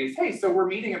different ways. Hey, so we're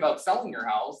meeting about selling your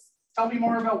house. Tell me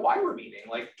more about why we're meeting.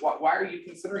 Like, why are you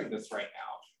considering this right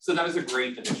now? So that is a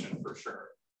great addition for sure.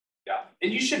 Yeah,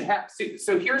 and you should have,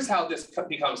 so here's how this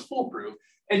becomes foolproof.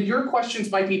 And your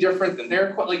questions might be different than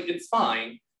their, like it's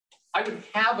fine. I would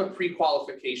have a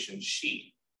pre-qualification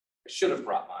sheet. I should have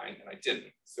brought mine and I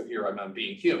didn't. So here I'm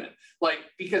being human.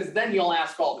 Because then you'll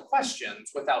ask all the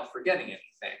questions without forgetting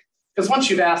anything. Because once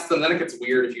you've asked them, then it gets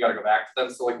weird if you got to go back to them.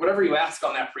 So whatever you ask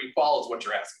on that pre-qual is what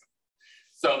you're asking.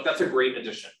 So that's a great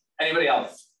addition. Anybody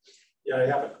else? Yeah, I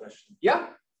have a question. Yeah.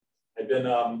 I've been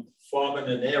farming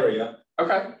an area.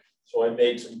 Okay. So I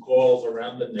made some calls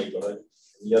around the neighborhood.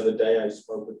 And the other day I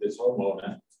spoke with this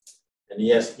homeowner and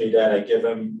he asked me that I give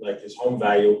him his home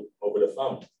value over the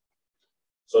phone.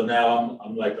 So now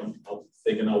I'm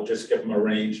thinking I'll just give him a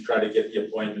range, try to get the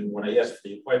appointment. When I asked for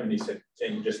the appointment, he said,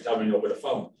 can you just tell me over the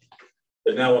phone?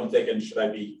 But now I'm thinking, should I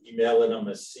be emailing him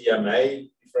a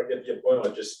CMA before I get the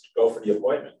appointment or just go for the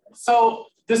appointment? So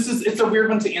it's a weird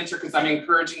one to answer because I'm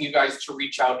encouraging you guys to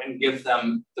reach out and give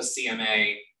them the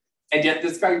CMA. And yet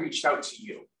this guy reached out to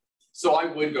you. So I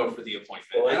would go for the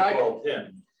appointment. Well, I called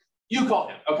him. You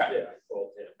called him, okay. Yeah, I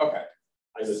called him. Okay.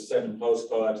 I was sending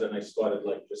postcards and I started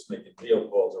just making video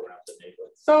calls around the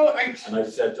neighborhood. And I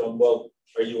said to him, well,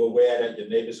 are you aware that your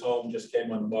neighbor's home just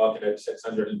came on the market at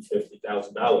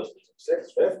 $650,000?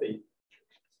 $650,000.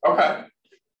 Okay.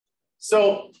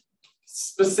 So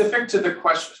specific to the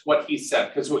question, what he said,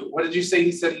 because what did you say?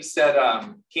 He said,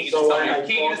 can't you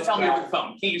just tell me over the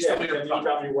phone? Can't you just tell me over the phone? Can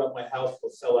you tell me what my house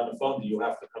will sell on the phone? Do you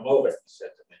have to come over? He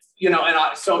said to me.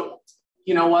 So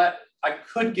you know what? I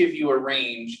could give you a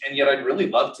range, and yet I'd really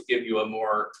love to give you a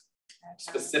more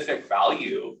specific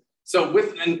value. So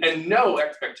and no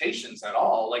expectations at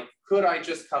all. Like, could I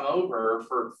just come over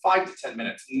for 5 to 10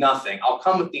 minutes? Nothing. I'll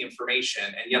come with the information.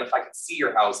 And yet if I can see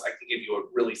your house, I can give you a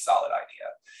really solid idea.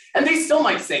 And they still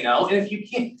might say no. And if you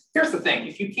can't, here's the thing,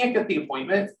 if you can't get the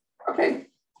appointment, okay,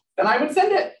 then I would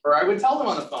send it, or I would tell them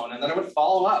on the phone, and then I would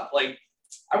follow up. Like,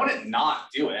 I wouldn't not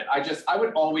do it. I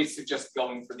would always suggest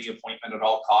going for the appointment at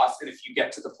all costs. And if you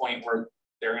get to the point where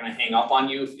they're going to hang up on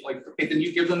you, like, okay, then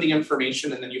you give them the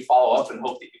information and then you follow up and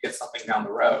hope that you get something down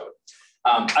the road.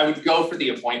 I would go for the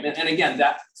appointment. And again,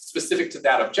 that specific to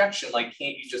that objection, like,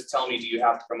 can't you just tell me, do you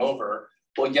have to come over?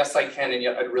 Well, yes, I can. And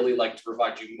yet I'd really like to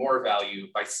provide you more value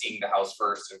by seeing the house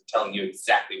first and telling you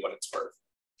exactly what it's worth.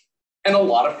 And a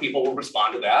lot of people will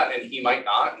respond to that, and he might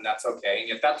not, and that's okay. And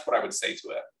yet that's what I would say to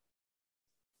it.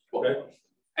 Cool. Okay.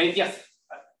 And yes.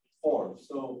 Forms.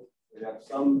 So we have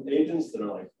some agents that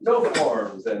are like, no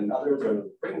forms, and others are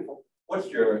bringing forms. What's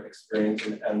your experience,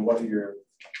 and what are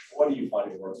you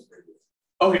finding works for you?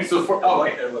 Okay, so for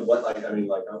what like, I mean,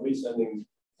 like, are we sending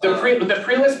the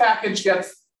pre-list package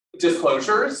gets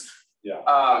disclosures?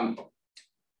 Yeah.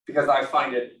 Because I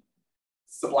find it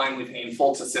sublimely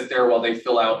painful to sit there while they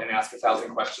fill out and ask 1,000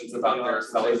 questions about their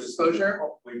seller's disclosure.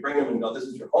 We bring them and go, this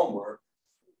is your homework,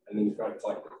 and then you try to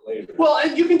collect it later. Well,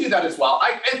 and you can do that as well.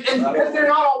 And because they're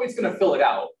not always going to fill it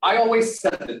out. I always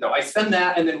send it though. I send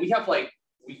that, and then we have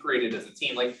we created as a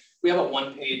team, like we have a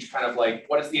 1-page kind of like,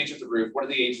 what is the age of the roof? What are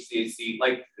the ages of the AC?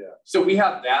 Like, yeah. So we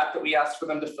have that we ask for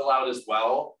them to fill out as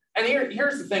well. And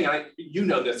here's the thing, you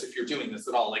know this if you're doing this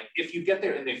at all. Like, if you get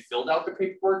there and they filled out the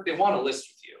paperwork, they want to list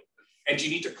with you. And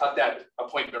you need to cut that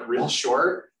appointment real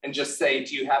short and just say,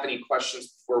 do you have any questions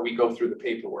before we go through the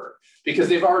paperwork? Because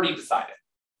they've already decided.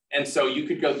 And so you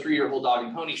could go through your whole dog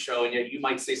and pony show, and yet you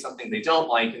might say something they don't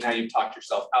like, and now you've talked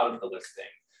yourself out of the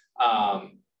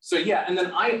listing. So yeah, and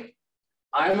then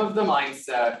I'm of the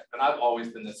mindset, and I've always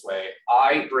been this way,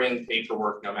 I bring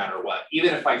paperwork no matter what.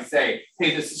 Even if I say,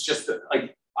 hey, this is just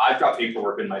like, I've got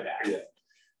paperwork in my bag. Yeah.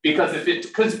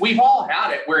 Because we've all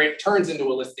had it where it turns into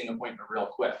a listing appointment real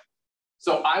quick.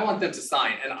 So I want them to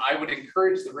sign, and I would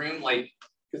encourage the room, like,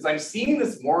 because I'm seeing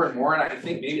this more and more, and I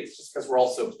think maybe it's just because we're all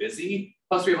so busy.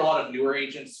 Plus we have a lot of newer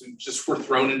agents who just were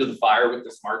thrown into the fire with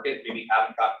this market, maybe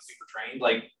haven't gotten super trained.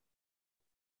 Like,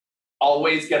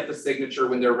 always get the signature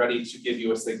when they're ready to give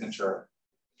you a signature.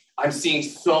 I'm seeing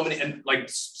so many, and like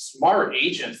smart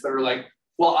agents that are like,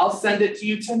 well, I'll send it to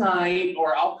you tonight,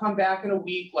 or I'll come back in a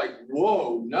week. Like,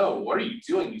 whoa, no, what are you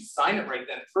doing? You sign it right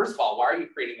then. First of all, why are you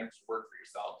creating extra work for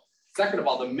yourself? Second of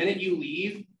all, the minute you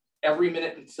leave, every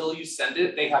minute until you send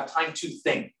it, they have time to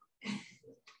think.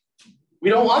 We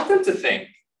don't want them to think.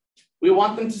 We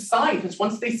want them to sign, because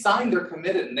once they sign, they're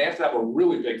committed, and they have to have a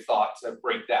really big thought to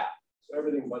break that. So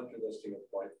everything but your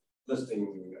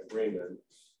listing agreement,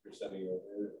 you're sending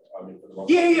over, I mean, for the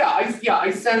most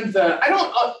I send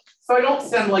I don't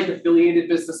send like affiliated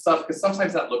business stuff, because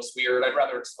sometimes that looks weird. I'd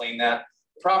rather explain that.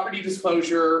 Property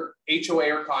disclosure, HOA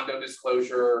or condo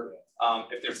disclosure.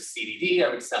 If there's a CDD, I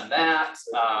would send that.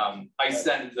 I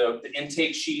send the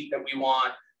intake sheet that we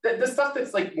want. The stuff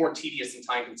that's like more tedious and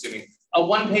time consuming. A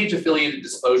 1-page affiliated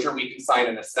disclosure we can sign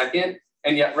in a second.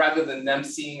 And yet rather than them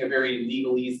seeing a very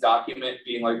legalese document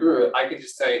being like, I can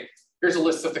just say, here's a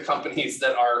list of the companies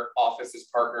that our office is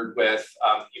partnered with.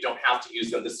 You don't have to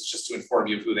use them. This is just to inform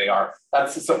you of who they are.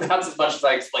 That's as much as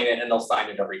I explain it, and they'll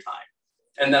sign it every time.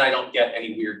 And then I don't get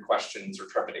any weird questions or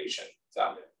trepidation.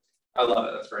 So I love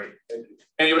it. That's great. Thank you.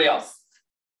 Anybody else?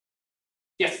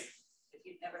 Yes. If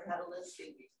you've never had a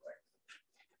listing before,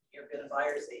 you're been a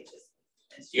buyer's agent.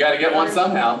 You got to get one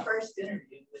somehow. First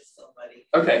interview with somebody.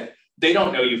 Okay. They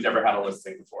don't know you've never had a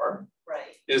listing before.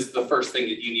 Right. Is the first thing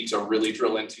that you need to really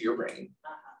drill into your brain.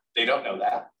 They don't know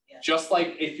that. Yeah. Just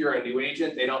like if you're a new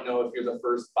agent, they don't know if you're the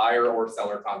first buyer or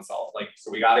seller consult. Like, so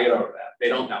we got to get over that. They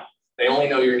don't know. They only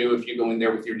know you're new if you go in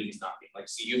there with your knees knocking. Like,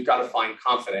 so you've got to find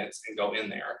confidence and go in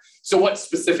there. So what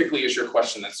specifically is your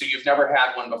question then? So you've never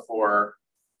had one before?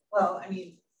 Well, I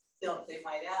mean, they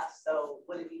might ask, so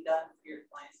what have you done for your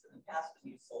clients in the past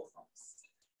when you sold homes?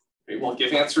 Okay, well,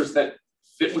 give answers that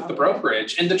fit with the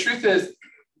brokerage. And the truth is,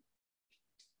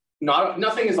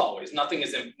 nothing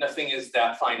is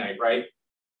that finite, right?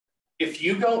 If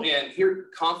you go in here,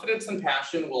 confidence and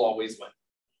passion will always win.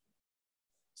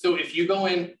 So if you go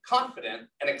in confident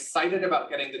and excited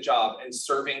about getting the job and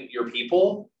serving your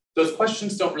people, those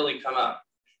questions don't really come up.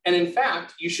 And in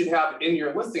fact, you should have in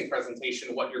your listing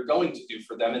presentation what you're going to do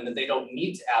for them, and that they don't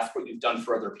need to ask what you've done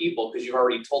for other people because you've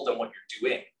already told them what you're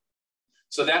doing.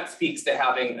 So that speaks to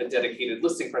having a dedicated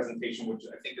listing presentation, which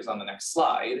I think is on the next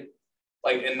slide,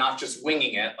 like, and not just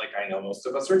winging it, like I know most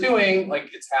of us are doing, like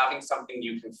it's having something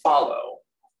you can follow.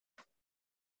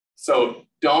 So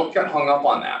don't get hung up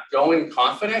on that. Go in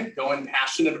confident, go in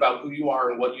passionate about who you are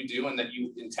and what you do and that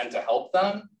you intend to help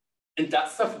them. And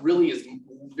that stuff really is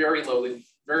very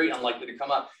unlikely to come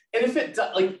up. And if it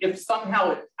does, like if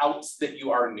somehow it outs that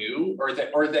you are new or that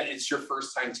it's your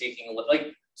first time taking a look, like,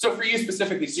 so for you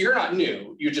specifically, so you're not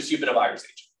new, you've been a buyer's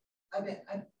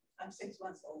agent. I'm 6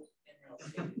 months old in real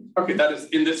estate. Okay, that is,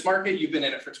 in this market, you've been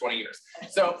in it for 20 years.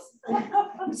 So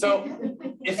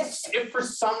if for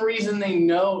some reason they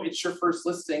know it's your first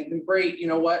listing, then great, you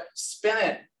know what, spin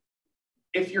it.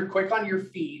 If you're quick on your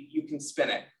feet, you can spin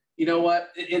it. You know what,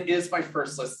 it is my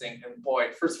first listing, and boy,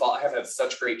 first of all, I have had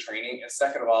such great training, and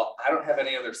second of all, I don't have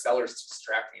any other sellers to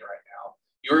distract me right now.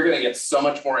 You're gonna get so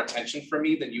much more attention from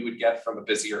me than you would get from a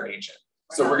busier agent.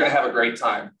 So we're gonna have a great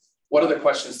time. What other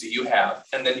questions do you have?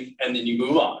 And then you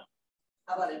move on.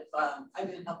 How about if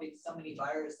I've been helping so many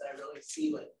buyers that I really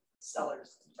see what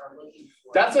sellers are looking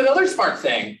for? That's another smart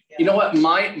thing. Yeah. You know what?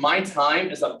 My time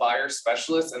as a buyer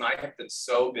specialist, and I have been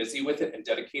so busy with it and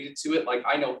dedicated to it. Like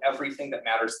I know everything that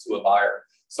matters to a buyer.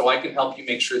 So I can help you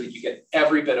make sure that you get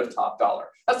every bit of top dollar.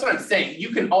 That's what I'm saying. You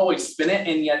can always spin it.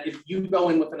 And yet if you go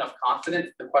in with enough confidence,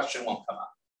 the question won't come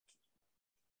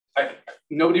up.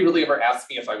 Nobody really ever asked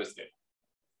me if I was new.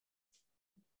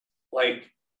 Like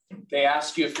they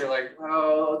ask you if you're like,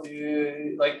 oh,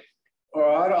 dude, like,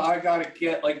 or I gotta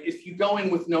get, like, if you go in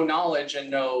with no knowledge and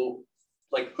no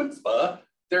like chutzpah,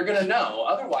 they're gonna know.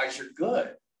 Otherwise, you're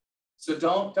good. So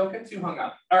don't get too hung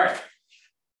up. All right.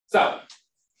 So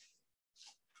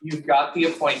you've got the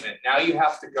appointment. Now you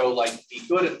have to go like be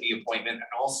good at the appointment and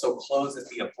also close at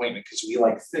the appointment because we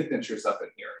like signatures up in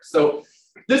here. So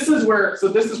this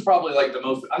is probably like the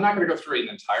most, I'm not going to go through an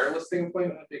entire listing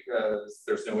appointment because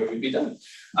there's no way we'd be done.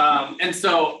 And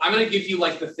so I'm going to give you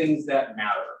like the things that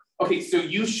matter. Okay, so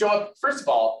you show up, first of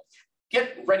all,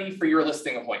 get ready for your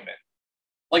listing appointment.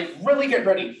 Like really get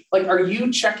ready. Like, are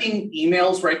you checking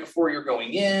emails right before you're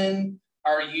going in?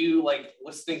 Are you like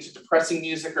listening to depressing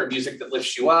music or music that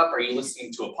lifts you up? Are you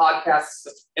listening to a podcast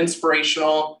that's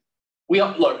inspirational?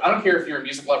 Look, I don't care if you're a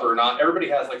music lover or not. Everybody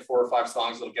has like 4 or 5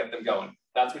 songs that'll get them going.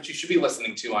 That's what you should be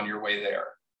listening to on your way there.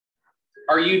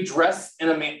 Are you dressed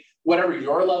in whatever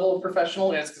your level of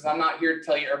professional is, because I'm not here to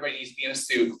tell you everybody needs to be in a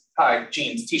suit, tie,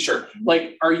 jeans, t-shirt.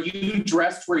 Like, are you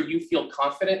dressed where you feel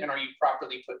confident and are you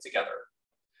properly put together?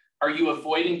 Are you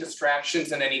avoiding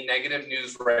distractions and any negative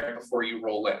news right before you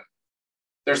roll in?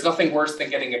 There's nothing worse than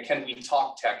getting a "can we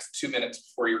talk" text 2 minutes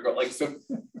before you're going. Like, so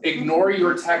ignore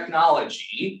your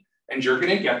technology and you're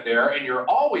going to get there and you're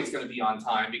always going to be on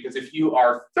time, because if you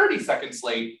are 30 seconds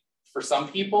late, for some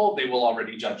people, they will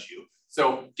already judge you.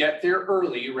 So get there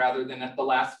early rather than at the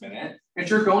last minute. And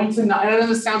you're going to not, I know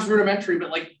this sounds rudimentary, but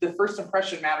like the first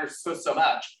impression matters so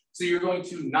much. So you're going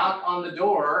to knock on the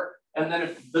door. And then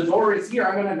if the door is here,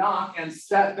 I'm going to knock and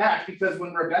step back, because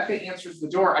when Rebecca answers the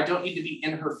door, I don't need to be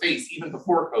in her face. Even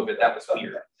before COVID, that was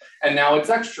weird. And now it's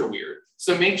extra weird.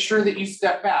 So make sure that you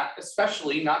step back,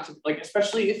 especially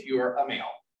if you're a male.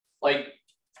 Like,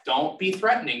 don't be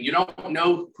threatening. You don't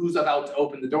know who's about to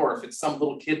open the door. If it's some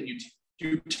little kid and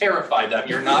you terrify them,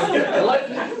 you're not going to let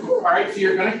them. All right, so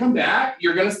you're going to come back.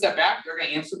 You're going to step back. They're going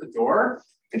to answer the door.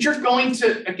 And you're going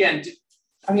to, again,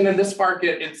 I mean, in this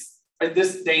market, it's, at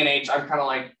this day and age, I'm kind of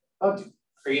like, oh,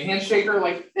 are you a handshaker?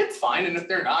 Like, it's fine. And if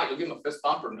they're not, you'll give them a fist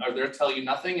bump or they'll tell you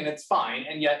nothing and it's fine.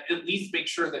 And yet at least make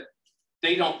sure that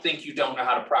they don't think you don't know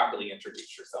how to properly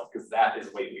introduce yourself, because that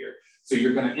is way weird. So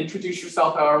you're going to introduce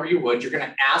yourself however you would. You're going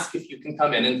to ask if you can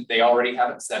come in, and they already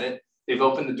haven't said it. They've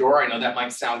opened the door. I know that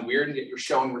might sound weird, and yet you're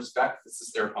showing respect. This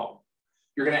is their home.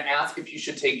 You're going to ask if you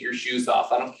should take your shoes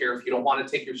off. I don't care if you don't want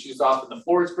to take your shoes off and the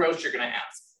floor is gross, you're going to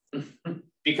ask.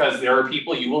 Because there are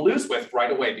people you will lose with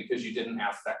right away because you didn't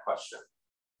ask that question.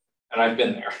 And I've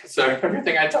been there. So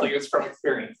everything I tell you is from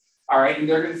experience. All right, and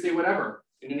they're going to say whatever,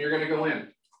 and then you're going to go in.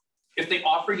 If they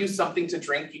offer you something to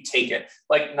drink, you take it.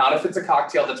 Like, not if it's a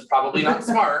cocktail, that's probably not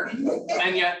smart.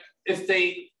 And yet, if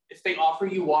they offer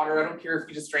you water, I don't care if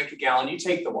you just drink a gallon, you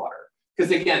take the water.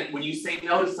 Because again, when you say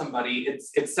no to somebody,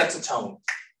 it sets a tone.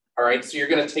 All right, so you're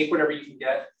going to take whatever you can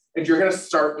get. And you're going to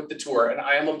start with the tour. And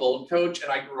I am a bold coach,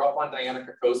 and I grew up on Diana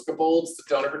Kokoska bolds. So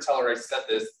don't ever tell her I said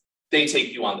this. They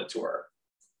take you on the tour.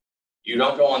 You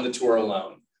don't go on the tour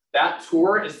alone. That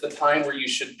tour is the time where you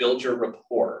should build your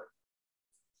rapport.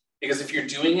 Because if you're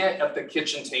doing it at the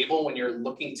kitchen table when you're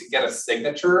looking to get a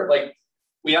signature, like,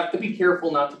 we have to be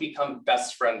careful not to become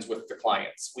best friends with the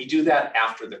clients. We do that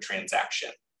after the transaction.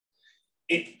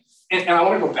 And I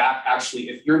want to go back, actually,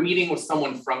 if you're meeting with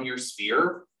someone from your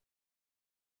sphere,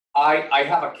 I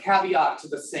have a caveat to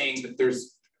the saying that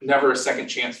there's never a second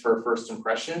chance for a first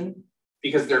impression.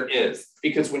 Because there is.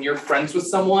 Because when you're friends with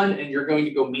someone and you're going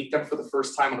to go meet them for the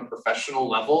first time on a professional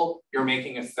level, you're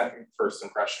making a second first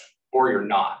impression, or you're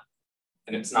not.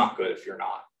 And it's not good if you're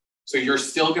not. So you're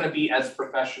still going to be as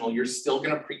professional. You're still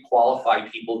going to pre-qualify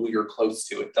people who you're close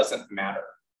to. It doesn't matter.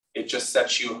 It just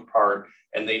sets you apart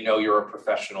and they know you're a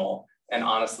professional. And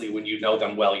honestly, when you know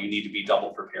them well, you need to be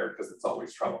double prepared because it's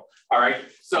always trouble. All right.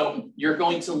 So you're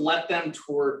going to let them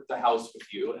tour the house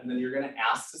with you, and then you're going to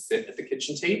ask to sit at the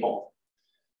kitchen table.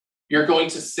 You're going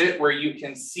to sit where you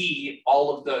can see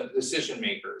all of the decision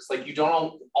makers. Like, you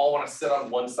don't all want to sit on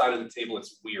one side of the table.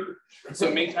 It's weird. So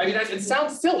it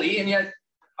sounds silly, and yet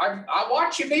I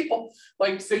watch you people.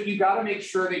 Like, so you got to make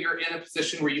sure that you're in a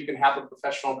position where you can have a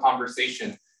professional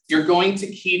conversation. You're going to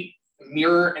keep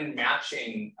mirror and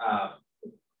matching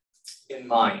in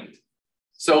mind.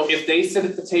 So if they sit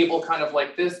at the table kind of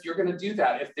like this, you're going to do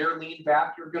that. If they're leaned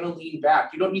back, you're going to lean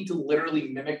back. You don't need to literally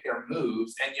mimic their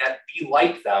moves and yet be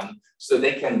like them so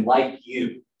they can like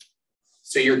you.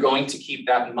 So you're going to keep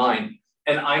that in mind.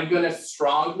 And I'm going to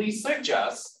strongly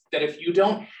suggest that if you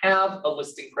don't have a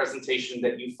listing presentation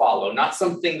that you follow, not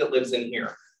something that lives in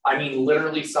here, I mean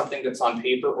literally something that's on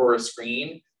paper or a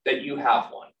screen, that you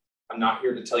have one. I'm not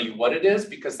here to tell you what it is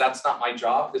because that's not my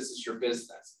job. This is your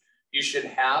business. You should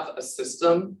have a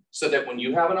system so that when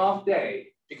you have an off day,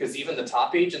 because even the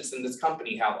top agents in this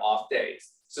company have off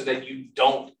days, so that you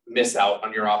don't miss out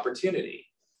on your opportunity.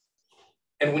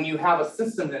 And when you have a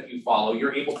system that you follow,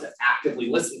 you're able to actively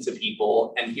listen to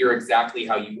people and hear exactly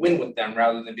how you win with them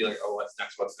rather than be like, oh, what's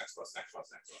next, what's next, what's next,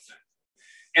 what's next, what's next.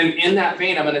 And in that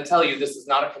vein, I'm going to tell you, this is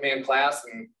not a command class,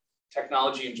 and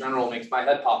technology in general makes my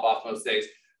head pop off most days.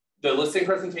 The listing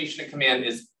presentation in command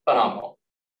is phenomenal.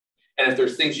 And if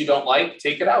there's things you don't like,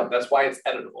 take it out. That's why it's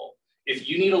editable. If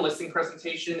you need a listing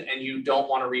presentation and you don't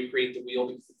want to recreate the wheel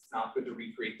because it's not good to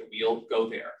recreate the wheel, go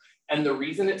there. And the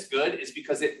reason it's good is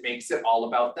because it makes it all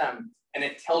about them. And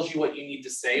it tells you what you need to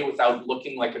say without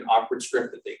looking like an awkward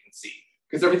script that they can see.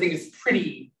 Because everything is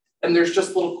pretty and there's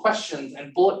just little questions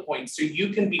and bullet points. So you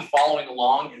can be following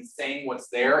along and saying what's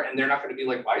there, and they're not going to be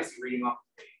like, why is he reading off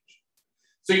the page?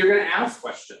 So you're going to ask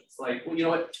questions like, well, you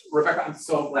know what, Rebecca, I'm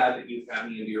so glad that you've had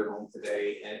me into your home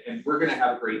today, and we're going to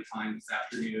have a great time this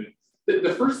afternoon.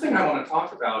 The first thing I want to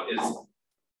talk about is,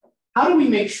 how do we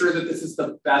make sure that this is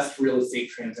the best real estate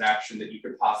transaction that you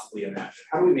could possibly imagine?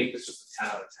 How do we make this just a 10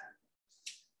 out of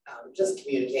 10? Just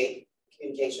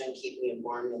communication, keep me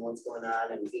informed on what's going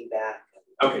on and feedback.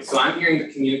 Okay, so I'm hearing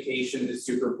that communication is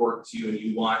super important to you and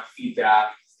you want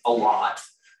feedback a lot.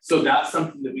 So that's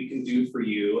something that we can do for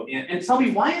you. And tell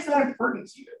me, why is that important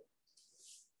to you?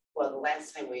 Well, the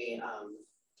last time we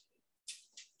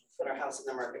put our house in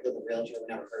the market with a realtor, we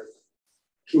never heard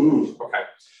from them. Ooh, okay.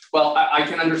 Well, I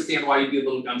can understand why you'd be a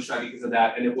little gun shy because of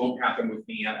that, and it won't happen with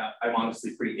me. I'm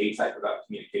honestly pretty A-type about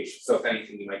communication. So if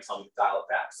anything, you might tell me to dial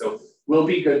it back. So we'll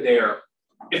be good there.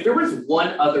 If there was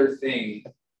one other thing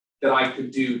that I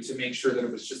could do to make sure that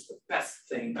it was just the best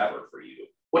thing ever for you,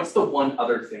 what's the one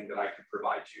other thing that I could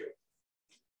provide you?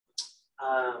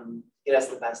 Get us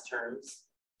the best terms.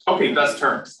 Okay, best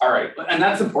terms. All right. And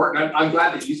that's important. I'm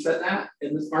glad that you said that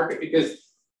in this market, because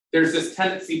there's this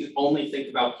tendency to only think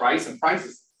about price, and price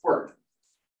is important.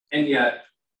 And yet,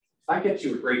 if I get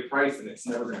you a great price and it's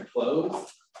never going to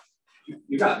close,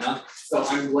 you got nothing. So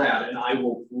I'm glad, and I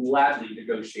will gladly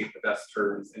negotiate the best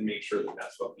terms and make sure that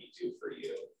that's what we do for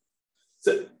you.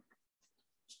 So,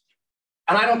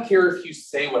 and I don't care if you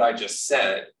say what I just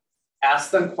said,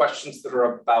 ask them questions that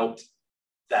are about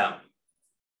them.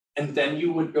 And then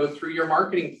you would go through your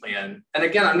marketing plan. And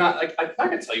again, I'm not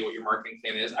going to tell you what your marketing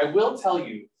plan is. I will tell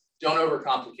you, don't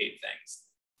overcomplicate things.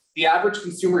 The average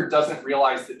consumer doesn't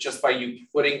realize that just by you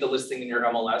putting the listing in your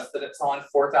MLS that it's on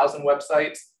 4,000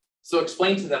 websites. So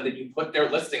explain to them that you put their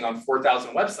listing on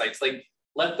 4,000 websites. Like,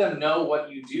 let them know what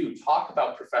you do. Talk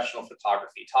about professional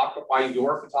photography. Talk about why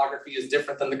your photography is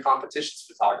different than the competition's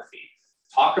photography.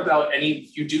 Talk about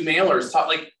you do mailers.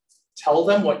 Tell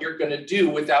them what you're going to do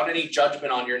without any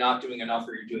judgment on you're not doing enough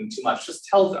or you're doing too much. Just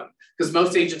tell them, because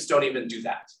most agents don't even do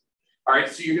that. All right,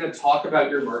 so you're going to talk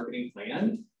about your marketing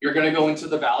plan. You're going to go into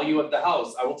the value of the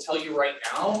house. I will tell you right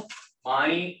now,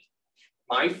 my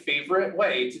favorite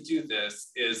way to do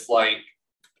this is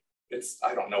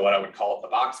I don't know what I would call it, the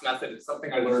box method. It's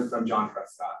something I learned from John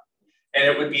Prescott. And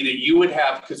it would be that you would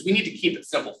have, because we need to keep it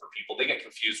simple for people. They get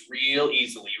confused real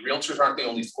easily. Realtors aren't the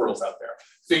only squirrels out there.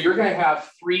 So you're going to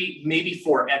have 3, maybe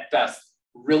 4 at best,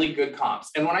 really good comps.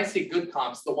 And when I say good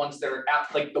comps, the ones that are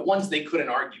the ones they couldn't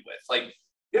argue with.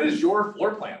 It is your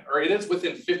floor plan, or it is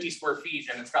within 50 square feet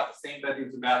and it's got the same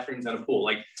bedrooms and bathrooms and a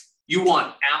pool. You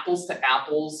want apples to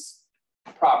apples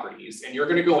properties, and you're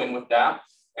going to go in with that.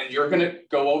 and you're gonna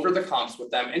go over the comps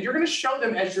with them, and you're gonna show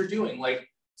them as you're doing, like,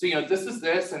 so, you know, this is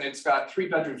this, and it's got 3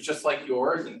 bedrooms just like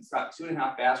yours, and it's got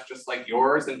 2.5 baths just like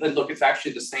yours, and then look, it's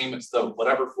actually the same, it's the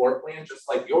whatever floor plan just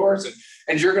like yours,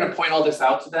 and you're gonna point all this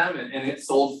out to them, and it's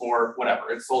sold for whatever,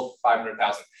 it's sold for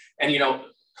 500,000. And you know,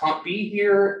 comp B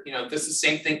here, you know, this is the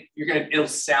same thing, it'll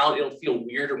feel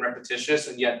weird and repetitious,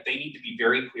 and yet they need to be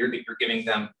very clear that you're giving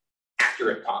them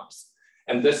accurate comps.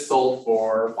 And this sold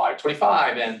for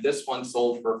 525, and this one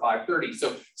sold for 530.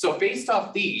 So based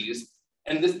off these,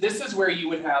 and this is where you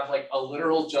would have like a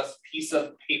literal just piece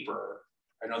of paper.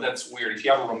 I know that's weird. If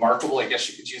you have a remarkable, I guess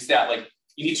you could use that. Like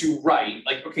you need to write,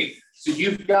 like, okay, so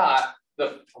you've got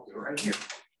the, okay, right here.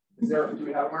 Do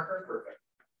we have a marker? Perfect.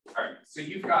 All right, so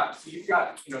you've got,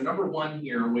 you know, number 1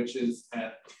 here, which is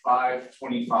at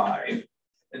 525.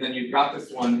 And then you've got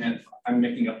this one at, I'm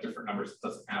making up different numbers, it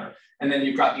doesn't matter. And then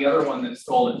you've got the other one that's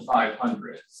sold at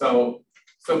 500. So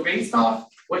based off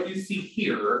what you see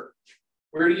here,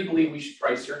 where do you believe we should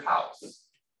price your house?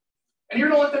 And you're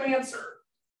gonna let them answer.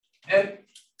 And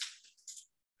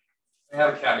I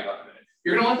have a caveat in a minute.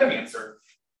 You're gonna let them answer.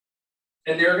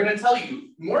 And they're gonna tell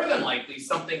you more than likely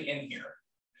something in here.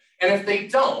 And if they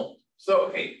don't, so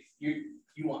okay, you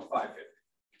want 550.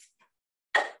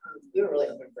 We were really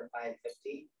hoping for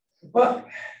 550. But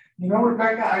you know,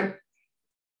 Rebecca, I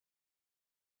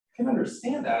can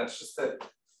understand that. It's just that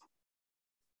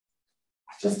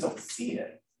I just don't see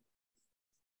it.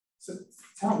 So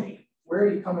tell me, where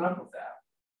are you coming up with that?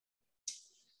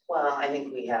 Well, I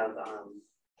think we have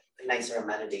nicer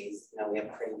amenities. You know, we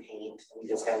have pretty paint. We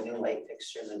just got a new light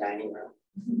fixture in the dining room.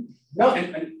 No,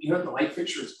 and you know, the light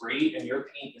fixture is great and your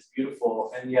paint is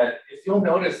beautiful. And yet, if you'll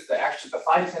notice that actually the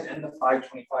 510 and the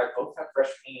 525 both have fresh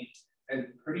paint and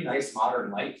pretty nice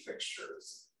modern light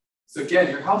fixtures. So again,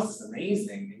 your house is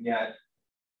amazing, and yet.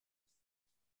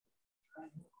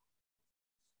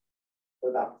 What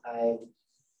about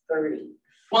 530?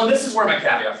 Well, this is where my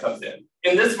caveat comes in.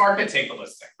 In this market, take the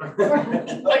listing.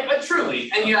 like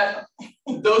truly, and yet,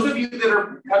 those of you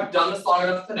that have done this long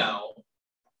enough to know,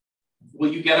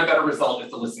 will you get a better result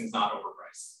if the listing's not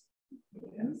overpriced?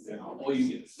 You know, will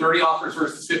you get 30 offers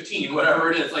versus 15,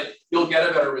 whatever it is, like you'll get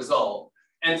a better result.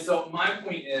 And so my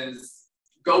point is,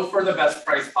 go for the best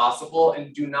price possible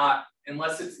and do not,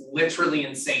 unless it's literally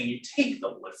insane, you take the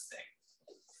listing.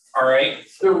 All right.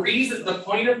 The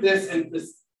point of this and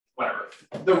this, whatever.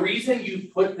 The reason you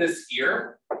put this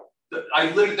here,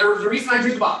 there was a reason I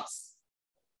drew the box.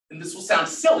 And this will sound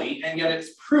silly, and yet it's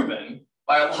proven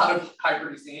by a lot of high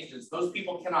producing agents. Those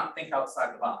people cannot think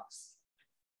outside the box.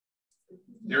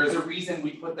 There is a reason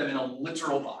we put them in a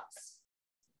literal box.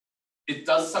 It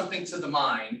does something to the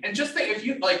mind. And just think, if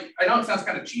you like, I know it sounds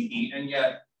kind of cheeky, and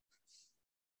yet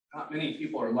not many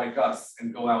people are like us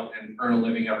and go out and earn a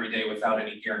living every day without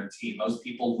any guarantee. Most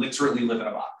people literally live in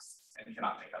a box and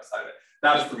cannot think outside of it.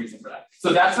 That is the reason for that.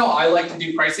 So that's how I like to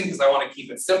do pricing, because I want to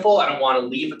keep it simple. I don't want to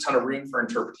leave a ton of room for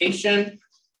interpretation.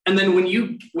 And then when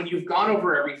you've gone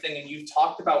over everything and you've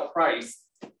talked about price,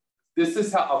 this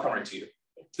is how, I'll come right to you.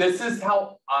 This is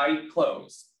how I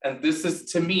close. And this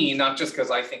is, to me, not just because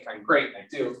I think I'm great, I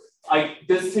do.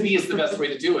 This to me is the best way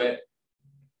to do it.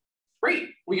 Great,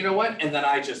 well, you know what? And then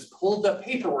I just pulled the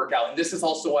paperwork out. And this is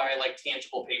also why I like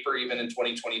tangible paper even in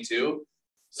 2022.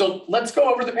 So let's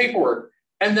go over the paperwork.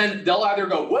 And then they'll either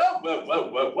go, whoa, whoa,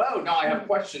 whoa, whoa, whoa. Now I have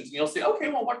questions. And you'll say, okay,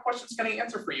 well, what questions can I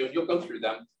answer for you? And you'll go through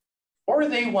them. Or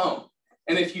they won't.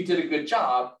 And if you did a good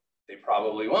job, they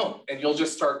probably won't. And you'll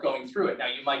just start going through it. Now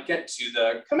you might get to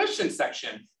the commission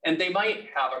section and they might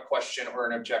have a question or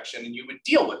an objection and you would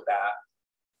deal with that.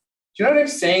 Do you know what I'm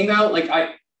saying though? Like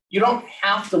you don't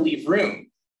have to leave room.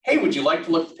 Hey, would you like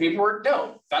to look at the paperwork?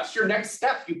 No, that's your next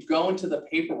step. You go into the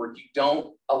paperwork. You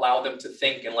don't allow them to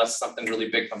think unless something really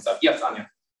big comes up. Yes, Anya.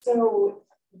 So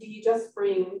do you just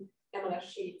bring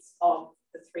M&S sheets of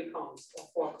the 3 comps or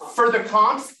 4 comps? For the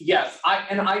comps, yes.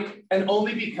 And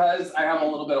only because I have a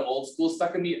little bit of old school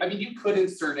stuck in me. I mean, you could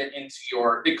insert it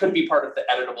into it could be part of the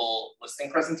editable listing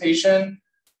presentation.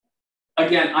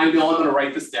 Again, I know I'm going to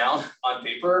write this down on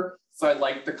paper. So I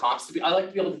like the comps I like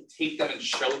to be able to take them and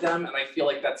show them. And I feel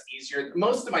like that's easier.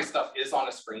 Most of my stuff is on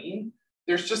a screen.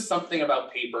 There's just something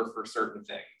about paper for certain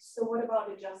things. So what about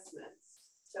adjustments?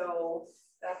 So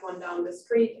that one down the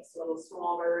street is a little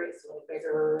smaller, it's a little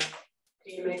bigger.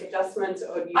 Do you make adjustments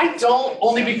or do you? I don't,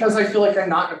 only because I feel like I'm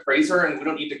not an appraiser and we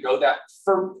don't need to go that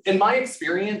in my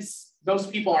experience, those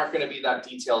people aren't going to be that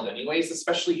detailed anyways,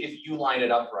 especially if you line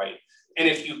it up right. And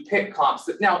if you pick comps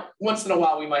now, once in a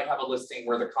while, we might have a listing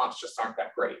where the comps just aren't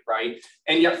that great, right?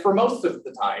 And yet for most of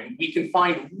the time, we can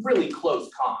find really close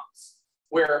comps.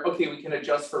 where, okay, we can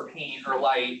adjust for paint or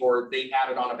light, or they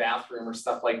added on a bathroom or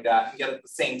stuff like that. And yet at the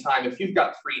same time, if you've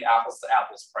got 3 apples to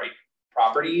apples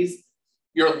properties,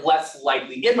 you're less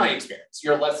likely, in my experience,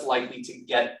 you're less likely to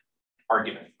get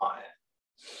argument on it.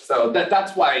 So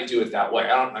that's why I do it that way.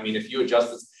 I mean, if you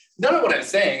adjust this, none of what I'm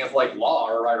saying is like law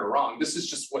or right or wrong. This is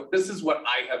just what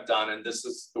I have done, and this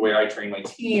is the way I train my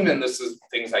team, and this is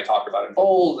things I talk about in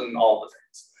bold and all the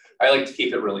things. I like to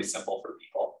keep it really simple for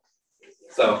people.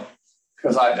 So,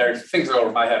 because there's things that are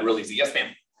over my head really easy. Yes, ma'am.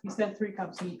 You said 3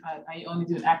 cups. I only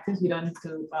do active. You don't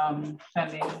do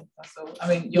planning. So I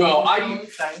mean,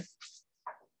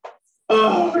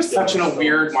 we're such in a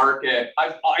weird market.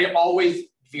 I always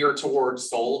veer towards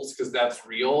solds because that's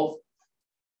real.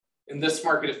 In this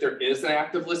market, if there is an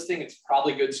active listing, it's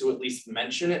probably good to at least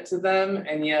mention it to them.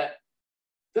 And yet,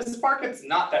 this market's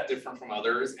not that different from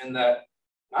others in that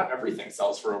not everything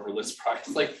sells for over list price.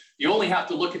 Like, you only have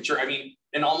to look at I mean,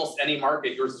 in almost any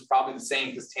market, yours is probably the same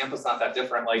because Tampa's not that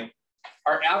different. Like,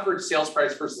 our average sales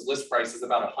price versus list price is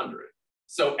about 100.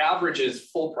 So average is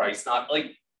full price, not like,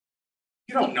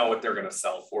 you don't know what they're going to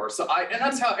sell for. So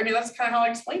that's kind of how I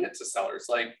explain it to sellers.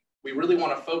 Like, we really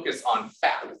want to focus on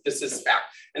fact. This is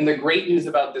fact. And the great news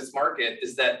about this market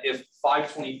is that if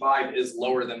 525 is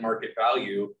lower than market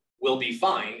value, we'll be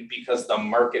fine because the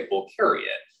market will carry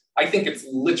it. I think it's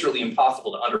literally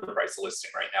impossible to underprice a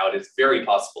listing right now. It is very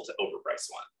possible to overprice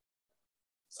one.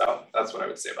 So that's what I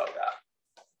would say about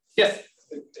that. Yes?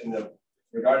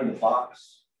 Regarding the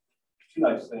box, 2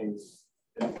 nice things.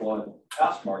 In one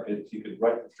past markets, you could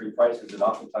write the 3 prices, and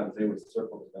oftentimes they would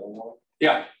circle the middle one.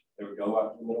 Yeah. They would go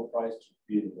after the middle price to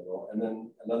be in the middle. And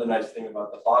then another nice thing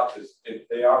about the box is if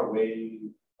they are way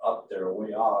up there or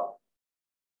way off,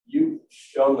 you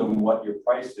show them what your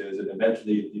price is, and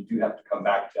eventually you do have to come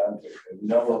back down to it. And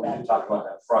when you talk about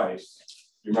that price,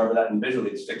 you remember that, and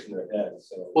visually it sticks in their head.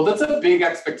 So, well, that's a big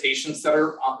expectation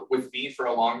setter with me for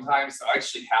a long time. So I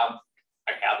actually have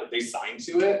it. They signed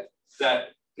to it. That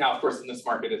now, of course, in this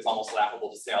market, it's almost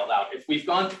laughable to say out loud. If we've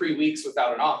gone 3 weeks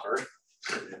without an offer,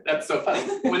 that's so funny.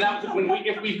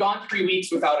 If we've gone 3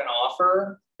 weeks without an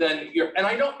offer, then and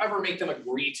I don't ever make them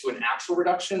agree to an actual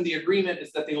reduction. The agreement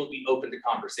is that they will be open to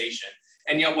conversation.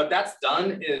 And yet what that's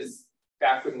done is,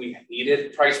 back when we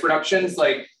needed price reductions,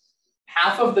 like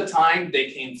half of the time they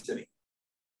came to me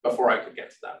before I could get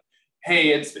to them.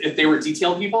 Hey, if they were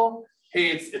detail people,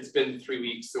 hey, it's been 3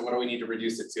 weeks, so what do we need to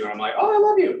reduce it to? And I'm like, oh, I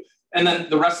love you. And then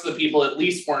the rest of the people at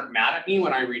least weren't mad at me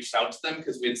when I reached out to them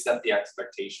because we had set the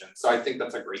expectation. So I think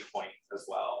that's a great point as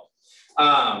well.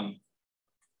 All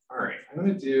right,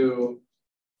 we're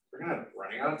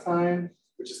running out of time,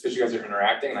 which is because you guys are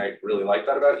interacting, and I really like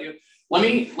that about you. Let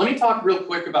me talk real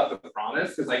quick about the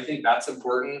promise, because I think that's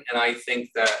important. And I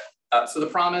think that, so the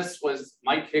promise was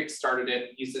Mike Hicks started it.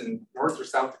 He's in North or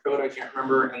South Dakota, I can't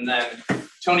remember. And then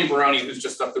Tony Baroni, who's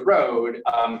just up the road,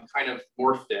 kind of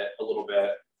morphed it a little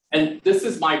bit. And this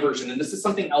is my version, and this is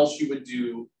something else you would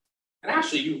do. And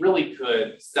actually, you really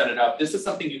could set it up. This is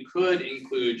something you could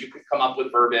include. You could come up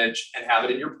with verbiage and have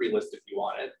it in your pre-list if you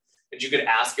wanted. And you could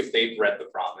ask if they've read the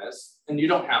promise. And you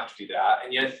don't have to do that.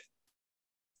 And yet,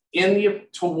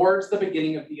 towards the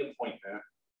beginning of the appointment,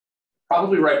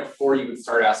 probably right before you would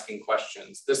start asking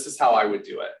questions, this is how I would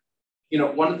do it. You know,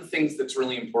 one of the things that's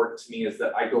really important to me is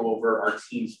that I go over our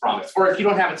team's promise. Or if you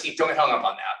don't have a team, don't get hung up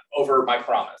on that, over my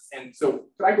promise. And so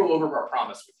could I go over our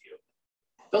promise with you?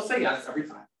 They'll say yes every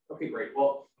time. Okay, great.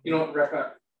 Well, you know what,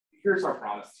 Rebecca, here's our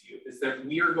promise to you, is that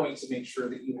we are going to make sure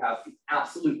that you have the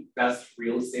absolute best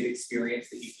real estate experience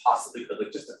that you possibly could.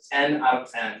 Like just a 10 out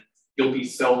of 10, you'll be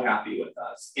so happy with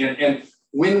us. And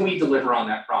when we deliver on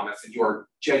that promise and you are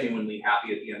genuinely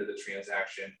happy at the end of the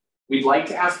transaction, we'd like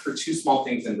to ask for 2 small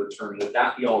things in return. Would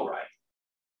that be all right?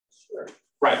 Sure.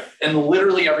 Right. And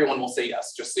literally everyone will say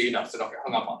yes, just so you know, so don't get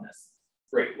hung up on this.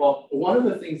 Great. Well, one of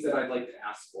the things that I'd like to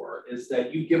ask for is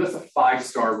that you give us a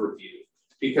 5-star review,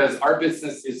 because our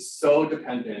business is so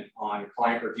dependent on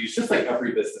client reviews, just like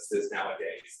every business is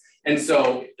nowadays. And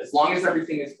so as long as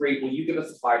everything is great, will you give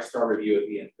us a 5-star review at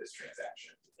the end of this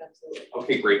transaction? Absolutely.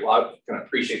 Okay, great. Well, I'm going to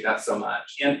appreciate that so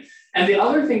much. And the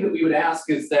other thing that we would ask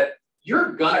is that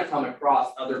you're going to come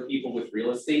across other people with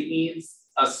real estate needs,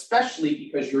 especially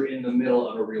because you're in the middle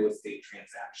of a real estate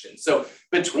transaction. So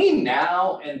between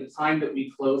now and the time that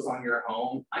we close on your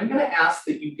home, I'm going to ask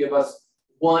that you give us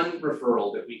 1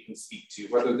 referral that we can speak to,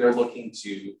 whether they're looking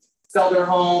to sell their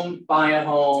home, buy a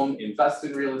home, invest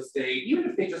in real estate, even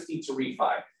if they just need to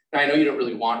refi. Now, I know you don't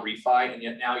really want refi, and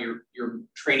yet now you're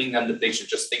training them that they should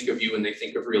just think of you when they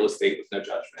think of real estate with no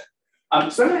judgment.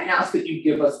 So I'm going to ask that you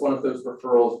give us one of those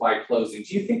referrals by closing.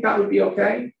 Do you think that would be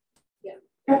okay?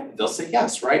 Yeah. They'll say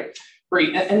yes, right?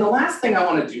 Great, and the last thing I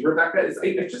want to do, Rebecca, is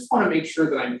I just want to make sure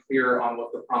that I'm clear on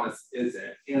what the promise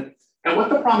isn't. And what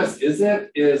the promise isn't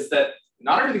is that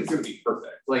not everything's going to be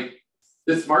perfect. Like,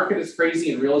 this market is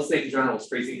crazy and real estate in general is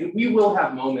crazy. And we will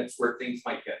have moments where things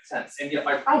might get tense. And yet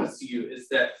my promise to you is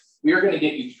that we are going to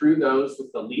get you through those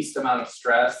with the least amount of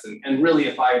stress. And really,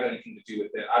 if I have anything to do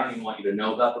with it, I don't even want you to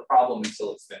know about the problem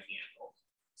until it's been handled.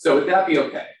 So would that be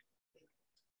okay?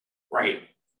 Right.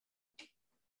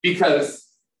 Because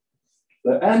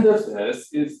the end of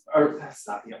this is, or that's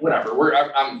not, whatever,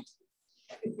 I'm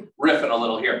riffing a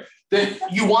little here.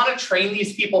 You want to train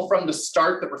these people from the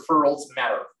start that referrals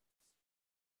matter.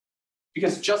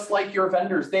 Because just like your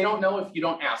vendors, they don't know if you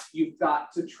don't ask. You've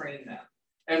got to train them.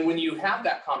 And when you have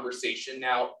that conversation,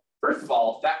 now, first of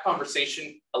all, that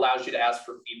conversation allows you to ask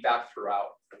for feedback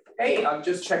throughout. Hey, I'm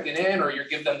just checking in, or you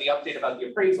give them the update about the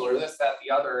appraisal, or this, that,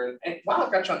 the other. And wow,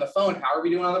 I've got you on the phone. How are we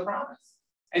doing on the promise?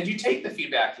 And you take the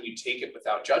feedback and you take it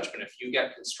without judgment. If you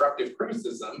get constructive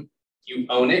criticism, you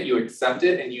own it, you accept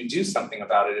it, and you do something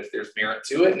about it if there's merit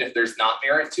to it. And if there's not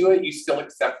merit to it, you still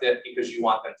accept it because you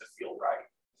want them to feel right.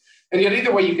 And yet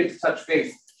either way, you get to touch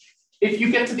base. If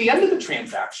you get to the end of the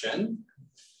transaction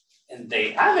and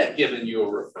they haven't given you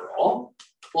a referral,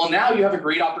 well, now you have a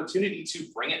great opportunity to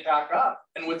bring it back up.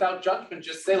 And without judgment,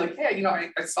 just say like, hey,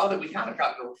 I saw that we haven't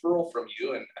gotten a referral from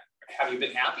you. And have you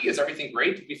been happy? Is everything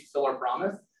great? Did we fulfill our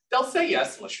promise? They'll say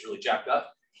yes, unless you're really jacked up.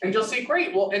 And you'll say,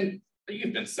 great, well, and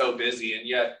you've been so busy. And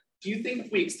yet, do you think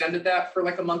if we extended that for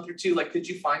like a month or two, like, could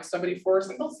you find somebody for us?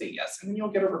 And they'll say yes, and then you'll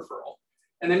get a referral.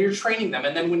 And then you're training them.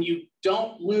 And then when you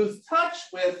don't lose touch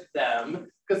with them,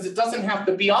 because it doesn't have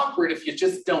to be awkward if you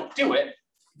just don't do it,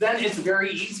 then it's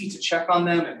very easy to check on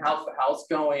them and how's the house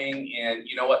going? And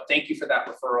you know what, thank you for that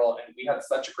referral. And we had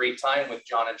such a great time with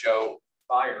John and Joe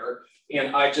Fire.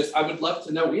 And I would love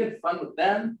to know, we had fun with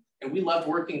them and we loved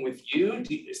working with you.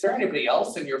 Is there anybody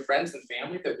else in your friends and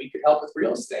family that we could help with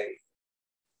real estate?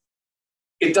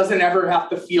 It doesn't ever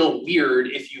have to feel weird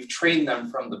if you've trained them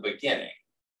from the beginning.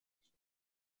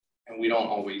 And we don't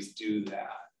always do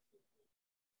that.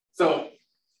 So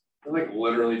we're like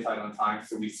literally tight on time,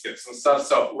 so we skip some stuff.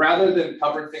 So rather than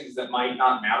cover things that might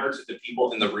not matter to the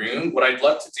people in the room, what I'd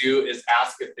love to do is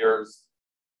ask if there's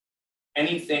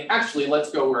anything. Actually,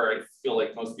 let's go where I feel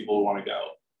like most people want to go.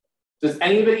 Does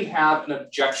anybody have an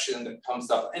objection that comes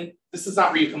up? And this is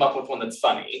not where you come up with one that's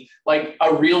funny, like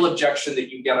a real objection that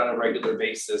you get on a regular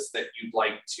basis that you'd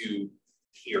like to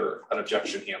hear an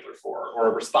objection handler for, or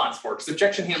a response for, because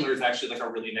objection handler is actually like a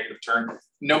really negative term.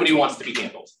 Nobody wants to be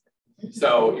handled.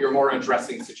 So you're more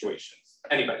addressing situations.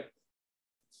 Anybody?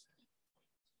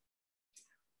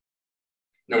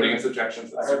 Nobody gets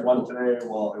objections? I heard one today.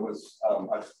 Well, it was, I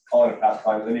was calling it past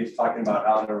time, and then he's talking about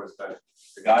how there was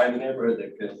the guy in the neighborhood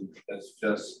that's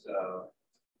just,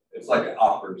 it's like an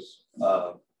offers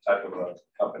type of a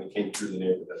company came through the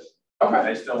neighborhood. Okay.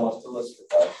 He still wants to list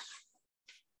with us,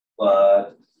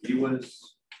 but he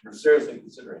was seriously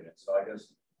considering it. So I guess,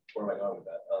 where am I going with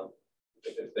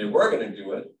that? If they were going to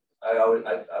do it, I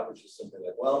was just simply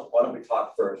like, well, why don't we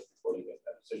talk first before you make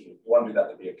that decision? If you want to do that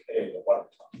to be okay, then why don't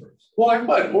we talk first? Well, I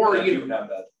would, or you have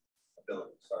that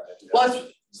ability. Sorry. Well,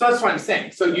 so that's what I'm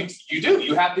saying. So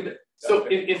you have to. So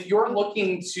if you're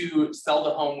looking to sell the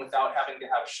home without having to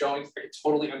have showings, I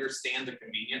totally understand the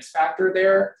convenience factor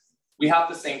there. We have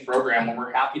the same program and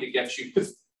we're happy to get you,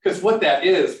 because what that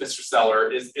is, Mr.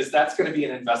 Seller, is that's going to be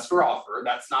an investor offer.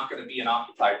 That's not going to be an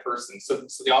occupied person. So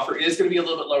the offer is going to be a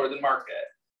little bit lower than market.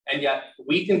 And yet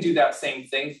we can do that same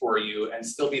thing for you and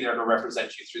still be there to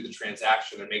represent you through the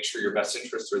transaction and make sure your best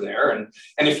interests are there. And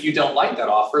if you don't like that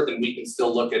offer, then we can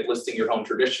still look at listing your home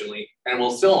traditionally, and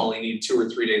we'll still only need 2 or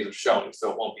 3 days of showing,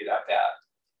 so it won't be that bad.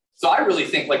 So I really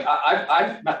think, like,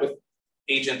 I've met with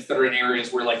agents that are in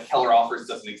areas where like Keller Offers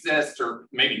doesn't exist, or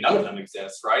maybe none of them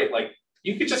exist, right? Like,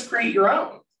 you could just create your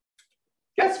own.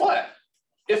 Guess what?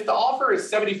 If the offer is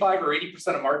 75 or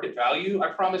 80% of market value, I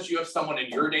promise you have someone in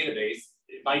your database,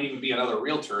 it might even be another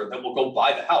realtor, that will go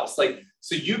buy the house. Like,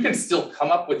 so you can still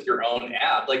come up with your own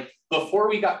ad. Like, before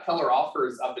we got Keller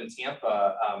Offers up in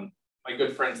Tampa, my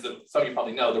good friends that some of you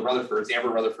probably know, the Rutherfords, Amber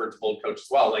Rutherford's old coach as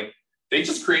well, like, they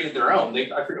just created their own.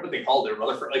 I forget what they called it,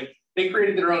 Rutherford. Like, they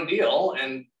created their own deal,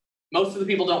 and most of the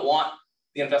people don't want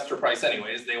the investor price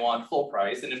anyways. They want full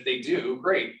price, and if they do,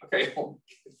 great. Okay, well,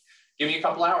 give me a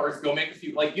couple hours, go make a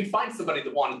few. Like, you'd find somebody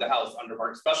that wanted the house under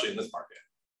market, especially in this market.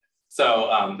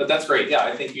 So, but that's great. Yeah,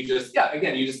 I think you just get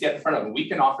in front of them. We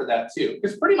can offer that too,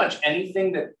 because pretty much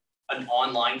anything that an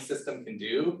online system can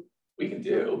do, we can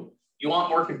do. You want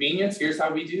more convenience? Here's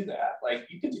how we do that. Like,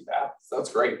 you can do that. So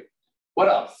that's great. What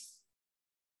else?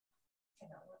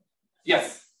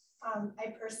 Yes.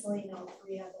 I personally know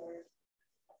 3 other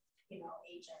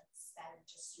agents, then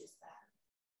just use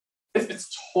that.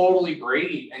 It's totally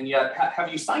great, and yet have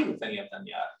you signed with any of them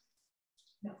yet?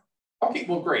 No. Okay,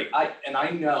 well, great.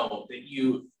 I know that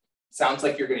you sounds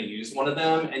like you're going to use one of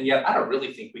them, and yet I don't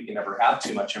really think we can ever have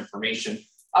too much information.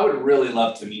 I would really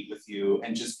love to meet with you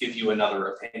and just give you another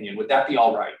opinion. Would that be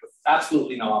all right? With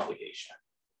absolutely no obligation.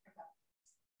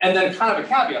 And then kind of a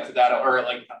caveat to that, or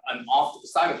like an off to the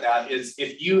side of that, is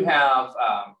if you have,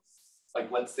 like,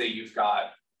 let's say you've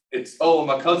got, oh,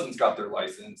 my cousin's got their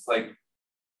license, like,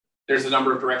 there's a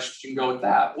number of directions you can go with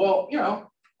that. Well,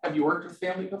 have you worked with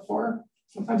family before?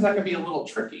 Sometimes that can be a little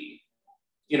tricky,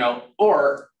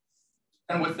 or,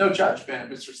 and with no judgment,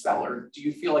 Mr. Seller, do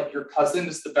you feel like your cousin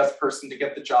is the best person to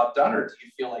get the job done, or do you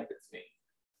feel like it's me?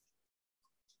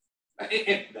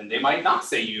 Then they might not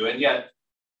say you, and yet,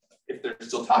 if they're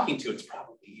still talking to, it's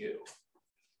probably you.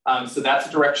 So that's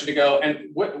a direction to go. And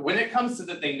when it comes to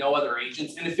that, they know other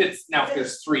agents, and if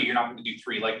there's 3, you're not going to do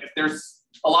 3. Like if there's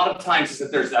a lot of times if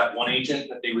there's that one agent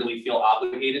that they really feel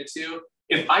obligated to,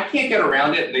 if I can't get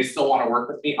around it and they still want to work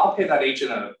with me, I'll pay that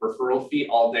agent a referral fee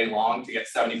all day long to get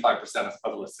 75%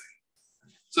 of listing.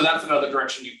 So that's another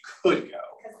direction you could go.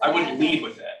 I wouldn't lead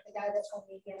with it. The guy that told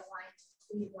me he had a line to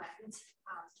Cleveland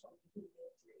told me he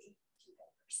did 3 people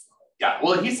personally. Yeah,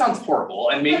 well, he sounds horrible,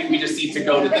 and maybe we just need to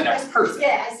go to the next person.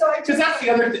 Yeah, so because that's the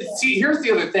other thing. See, here's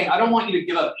the other thing. I don't want you to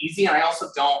give up easy, and I also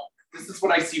don't. This is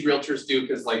what I see realtors do,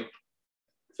 because like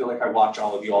I feel like I watch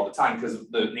all of you all the time because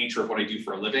of the nature of what I do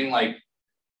for a living. Like,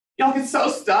 y'all get so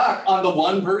stuck on the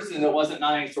one person that wasn't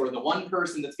nice, or the one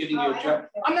person that's giving you a job.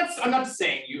 I'm not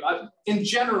saying you. In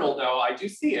general, though, I do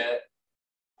see it.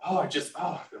 I've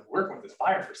been working with this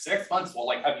buyer for 6 months. Well,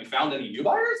 like, have you found any new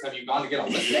buyers? Have you gone to get a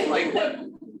listing? Like, what?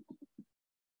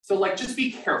 So, like, just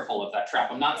be careful of that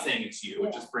trap. I'm not saying it's you.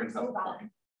 It just brings up a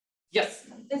point. Yes.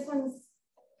 This one's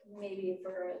maybe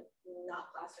for a not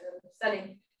classroom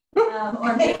setting,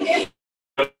 or maybe.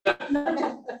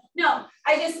 No,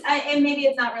 and maybe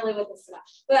it's not really with this stuff,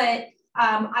 but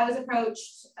I was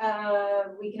approached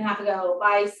a week and a half ago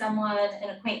by someone, an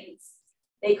acquaintance.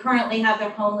 They currently have their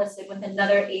home listed with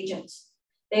another agent.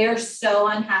 They are so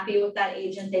unhappy with that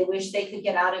agent. They wish they could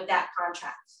get out of that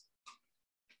contract.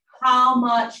 How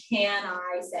much can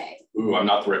I say? Ooh, I'm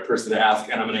not the right person to ask,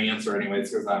 and I'm going to answer anyways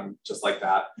because I'm just like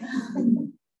that.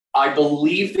 I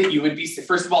believe that you would be,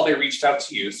 first of all, they reached out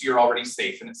to you, so you're already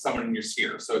safe, and it's someone in your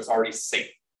sphere, so it's already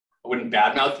safe. I wouldn't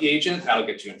badmouth the agent. That'll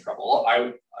get you in trouble.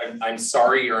 I'm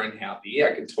sorry you're unhappy.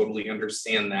 I can totally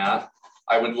understand that.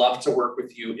 I would love to work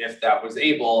with you if that was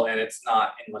able, and it's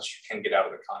not unless you can get out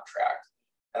of the contract.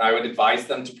 And I would advise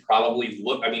them to probably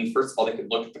look, first of all, they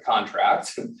could look at the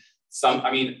contract.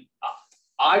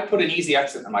 I put an easy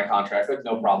exit in my contract. I have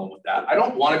no problem with that. I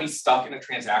don't want to be stuck in a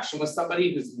transaction with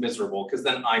somebody who's miserable, because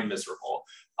then I'm miserable.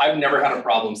 I've never had a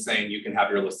problem saying you can have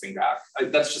your listing back.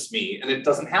 That's just me. And it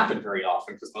doesn't happen very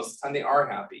often because most of the time they are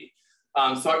happy.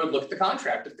 So I would look at the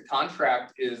contract. If the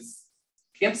contract is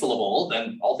cancelable,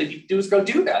 then all they need to do is go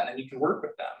do that, and then you can work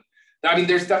with them. Now,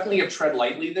 there's definitely a tread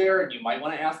lightly there, and you might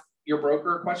want to ask your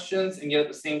broker questions, and yet at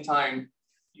the same time,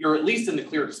 you're at least in the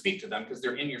clear to speak to them because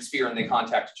they're in your sphere and they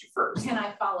contacted you first. Can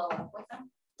I follow up with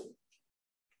them?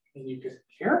 And you could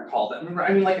call them.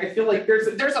 I feel like there's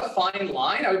a fine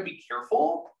line. I would be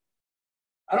careful.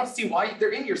 I don't see why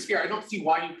they're in your sphere. I don't see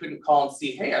why you couldn't call and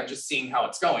see, hey, I'm just seeing how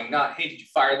it's going. Not, hey, did you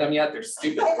fire them yet? They're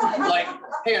stupid. Like,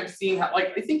 hey, I'm seeing how,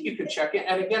 I think you could check it.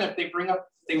 And again, if they bring up,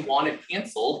 they want it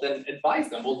canceled, then advise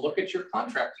them. We'll look at your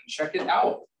contract and check it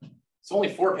out. It's only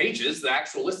 4 pages, the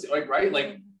actual listing, right?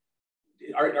 Like,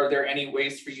 are there any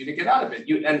ways for you to get out of it?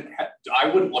 And I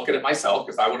wouldn't look at it myself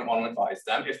because I wouldn't want to advise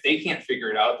them. If they can't figure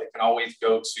it out, they can always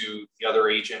go to the other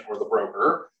agent or the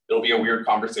broker. It'll be a weird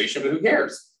conversation, but who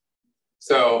cares?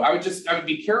 So I would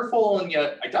be careful, and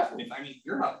yet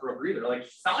you're not a broker either. Like,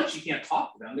 it's not like you can't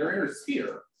talk to them. They're in your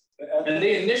sphere. And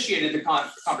they initiated the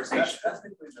conversation.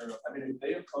 If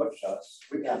they approach us,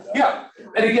 we can. Yeah,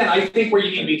 and again, I think where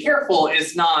you need to be careful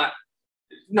is not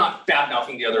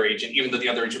bad-mouthing the other agent, even though the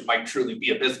other agent might truly be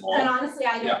abysmal. And honestly,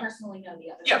 I don't personally know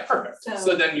the other. Yeah, perfect.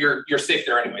 So then you're safe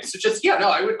there anyway. So just,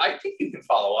 I think you can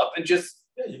follow up and just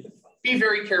be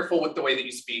very careful with the way that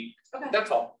you speak. Okay.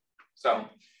 That's all. So,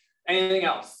 anything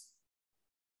else?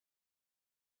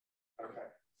 Okay.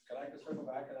 Can I just circle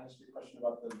back and ask you a question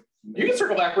about the? You can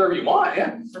circle back wherever you want.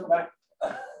 Yeah. Circle back.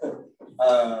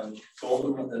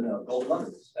 Gold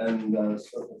letters and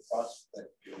circle prospect.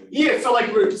 Yeah.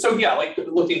 Like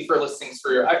looking for listings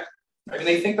for your. I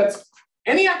think that's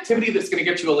any activity that's going to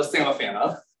get you a listing I'm a fan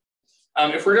of.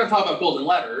 If we're going to talk about golden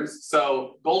letters,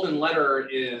 so golden letter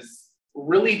is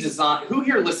really designed. Who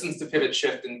here listens to Pivot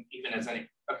Shift and even as any?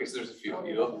 Okay, so there's a few of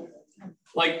you.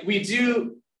 like we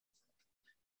do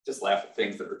just laugh at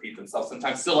things that repeat themselves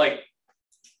sometimes. So like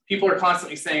people are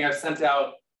constantly saying, I've sent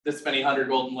out this many 100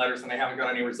 golden letters and I haven't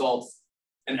got any results.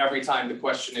 And every time the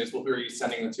question is, well, who are you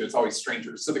sending them to? It's always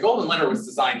strangers. So the golden letter was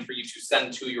designed for you to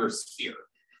send to your sphere.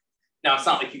 Now, it's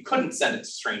not like you couldn't send it to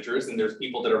strangers, and there's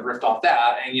people that have ripped off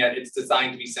that, and yet it's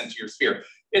designed to be sent to your sphere.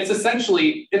 It's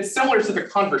essentially, it's similar to the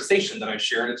conversation that I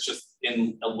shared. It's just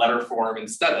in a letter form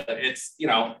instead of it. It's, you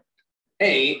know,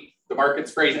 hey, the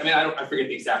market's crazy. I mean, I forget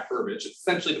the exact verbiage. It's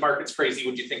essentially, the market's crazy.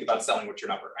 Would you think about selling? What's your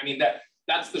number? I mean,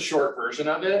 that's the short version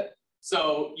of it.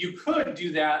 So you could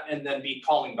do that and then be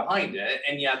calling behind it.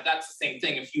 And yet that's the same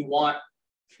thing. If you want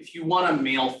to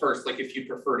mail first, like if you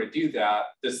prefer to do that,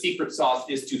 the secret sauce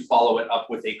is to follow it up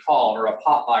with a call or a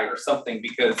pop by or something,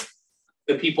 because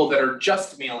the people that are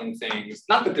just mailing things,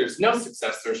 not that there's no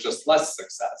success, there's just less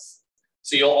success.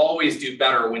 So you'll always do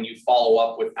better when you follow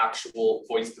up with actual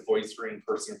voice-to-voice or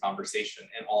in-person conversation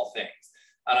in all things.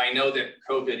 And I know that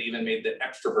COVID even made the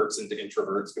extroverts into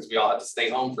introverts because we all had to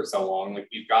stay home for so long. Like,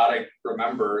 you've got to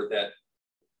remember that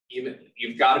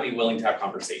you've got to be willing to have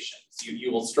conversations.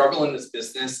 You will struggle in this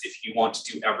business if you want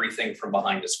to do everything from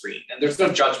behind a screen. And there's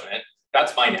no judgment.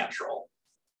 That's my natural.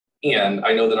 And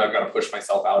I know that I've got to push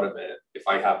myself out of it if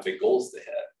I have big goals to hit.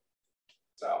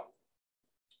 So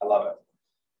I love it.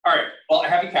 All right, well, I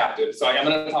have you captive. So I am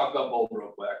going to talk about Bold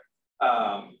real quick.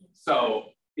 So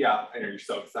yeah, I know you're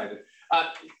so excited.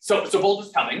 So Bold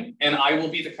is coming and I will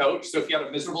be the coach. So if you had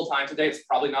a miserable time today, it's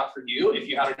probably not for you. If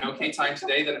you had an okay time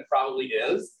today, then it probably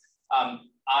is.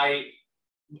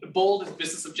 Bold is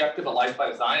business objective, a life by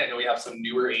design. I know we have some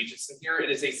newer agents in here. It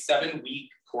is a 7-week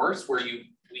course where we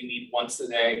meet once a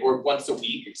day or once a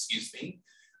week, excuse me,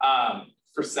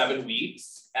 for 7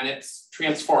 weeks. And it's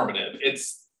transformative.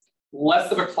 It's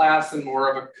less of a class and more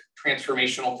of a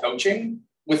transformational coaching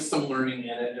with some learning in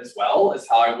it as well, is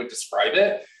how I would describe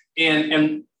it.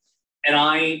 And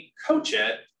I coach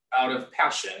it out of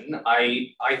passion.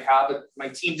 My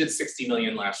team did 60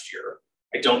 million last year.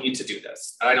 I don't need to do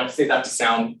this. And I don't say that to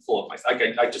sound full of myself.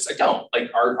 I don't.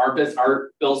 Like,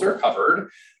 our bills are covered.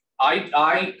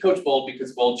 I coach Bold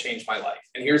because Bold changed my life.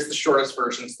 And here's the shortest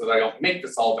version so that I don't make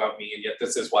this all about me, and yet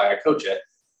this is why I coach it.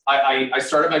 I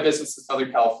started my business in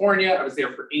Southern California. I was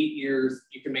there for 8 years.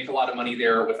 You can make a lot of money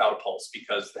there without a pulse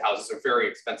because the houses are very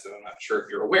expensive. I'm not sure if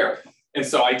you're aware. And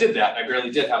so I did that. I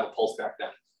barely did have a pulse back then.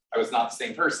 I was not the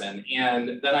same person.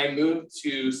 And then I moved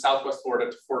to Southwest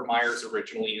Florida, to Fort Myers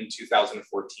originally in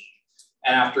 2014.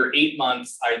 And after 8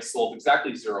 months, I had sold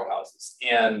exactly 0 houses.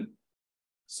 And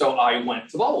so I went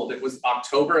to Bold. It was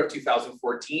October of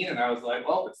 2014. And I was like,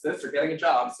 well, it's this or getting a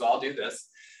job, so I'll do this.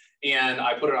 And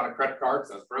I put it on a credit card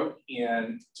because I was broke,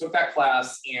 and took that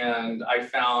class. And I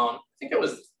found, I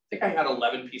think I had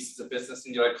 11 pieces of business,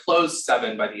 and I closed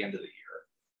 7 by the end of the year.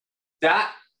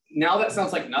 Now that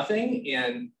sounds like nothing.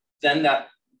 And then that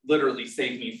literally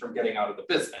saved me from getting out of the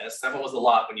business. 7 was a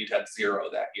lot when you'd had 0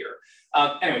 that year.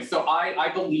 Anyway, so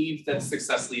I believe that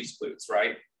success leaves clues,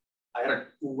 right? I had a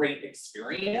great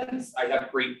experience. I had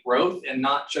great growth, and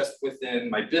not just within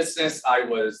my business. I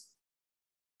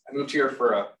moved here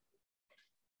for a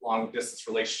long distance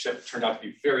relationship. It turned out to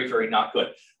be very, very not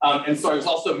good. And so I was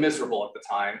also miserable at the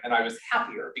time, and I was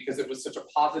happier because it was such a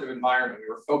positive environment.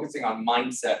 We were focusing on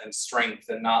mindset and strength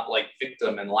and not like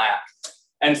victim and lack.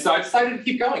 And so I decided to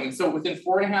keep going. And so within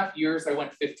 4.5 years, I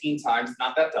went 15 times,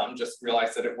 not that dumb, just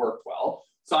realized that it worked well.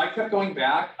 So I kept going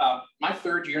back. My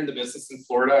 3rd year in the business in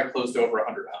Florida, I closed over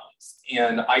 100 homes.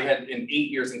 And I had, in 8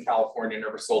 years in California,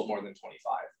 never sold more than 25.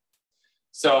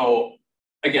 So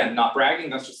again, not bragging,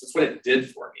 that's what it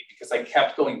did for me, because I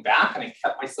kept going back and I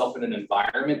kept myself in an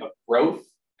environment of growth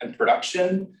and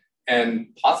production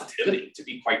and positivity, to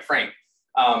be quite frank.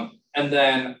 And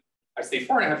then I stayed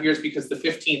 4.5 years because the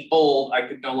 15th Bold, I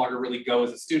could no longer really go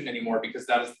as a student anymore, because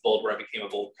that is the Bold where I became a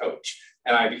Bold coach.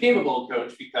 And I became a Bold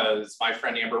coach because my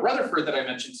friend Amber Rutherford that I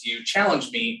mentioned to you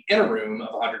challenged me in a room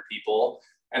of 100 people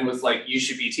and was like, you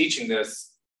should be teaching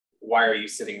this. Why are you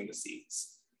sitting in the seats?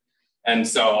 And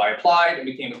so I applied and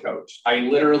became a coach. I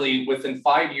literally, within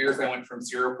 5 years, I went from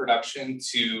 0 production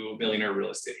to millionaire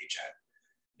real estate agent.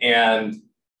 And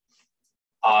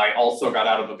I also got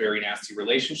out of a very nasty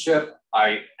relationship.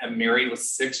 I am married with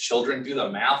 6 children. Do the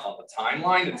math on the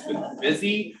timeline. It's been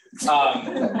busy.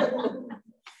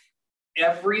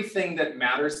 Everything that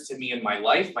matters to me in my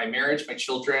life, my marriage, my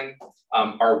children,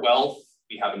 our wealth.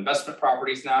 We have investment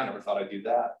properties now. I never thought I'd do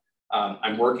that.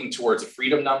 I'm working towards a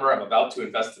freedom number. I'm about to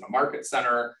invest in a market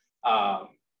center.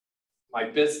 My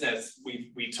business,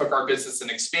 we took our business and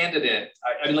expanded it.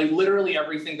 I mean, like, literally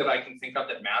everything that I can think of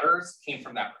that matters came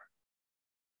from that room.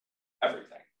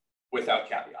 Everything, without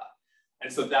caveat.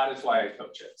 And so that is why I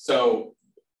coach it. So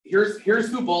here's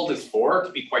who Bold is for,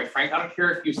 to be quite frank. I don't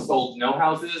care if you sold no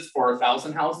houses or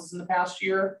 1,000 houses in the past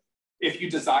year. If you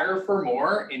desire for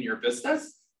more in your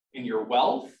business, in your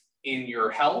wealth, in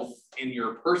your health, in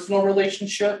your personal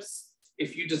relationships,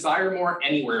 if you desire more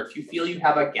anywhere, if you feel you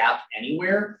have a gap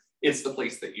anywhere, it's the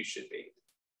place that you should be.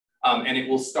 And it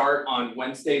will start on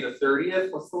Wednesday the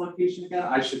 30th. What's the location again?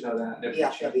 I should know that.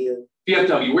 VFW.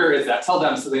 VFW, where is that? Tell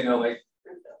them so they know, like.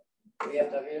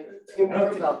 VFW.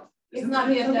 It's not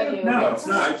VFW. No, it's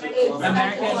not.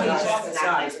 American Legion. It's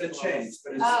not, it's been changed,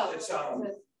 but it's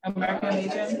American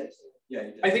Legion. Yeah,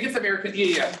 you did. I think it's American,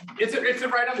 yeah. It's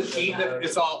right on the sheet that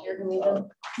it's all,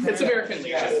 it's American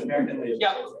Yeah, it's Legion. American Legion.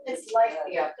 Yeah, It's like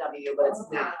VFW, but it's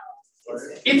not.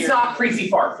 it's not crazy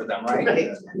far for them, right?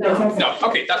 Right. No,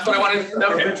 okay, that's what I wanted,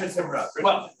 okay. Richardson Road.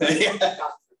 Well, yeah,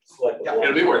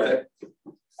 it'll be worth it.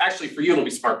 Actually, for you, it'll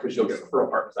be smart because you'll get referral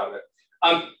partners out of it.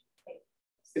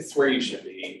 It's where you should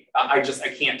be. I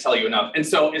can't tell you enough. And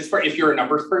so as far if you're a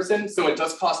numbers person, so it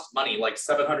does cost money, like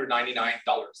 $799.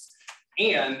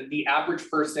 And the average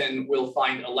person will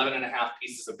find 11.5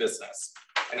 pieces of business.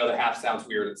 I know the half sounds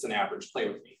weird, it's an average, play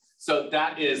with me. So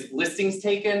that is listings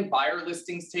taken, buyer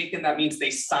listings taken. That means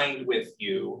they signed with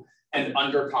you and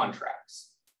under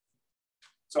contracts.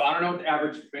 So I don't know what the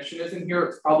average commission is in here.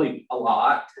 It's probably a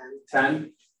lot,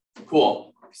 10.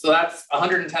 Cool. So that's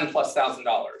 $110,000+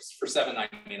 for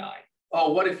 $799.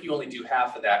 Oh, what if you only do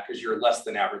half of that because you're less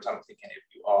than average? I don't think any of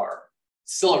you are.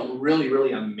 Still a really,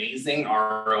 really amazing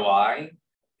ROI.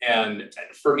 And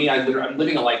for me, I'm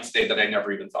living a life today that I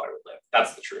never even thought I would live.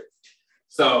 That's the truth.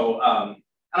 So,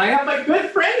 and I have my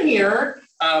good friend here,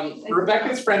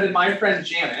 Rebecca's friend and my friend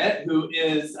Janet, who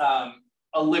is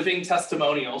a living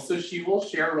testimonial. So she will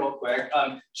share real quick.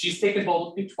 She's taken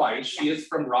Bold with me twice. She is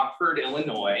from Rockford,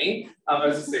 Illinois. I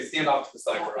was gonna say, stand off to the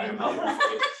side where I am.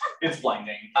 It's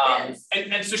blinding.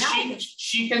 And so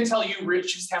she can tell you,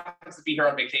 Rich just happens to be here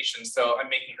on vacation, so I'm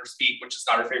making her speak, which is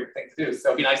not her favorite thing to do.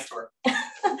 So be nice to her.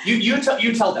 You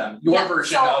tell them your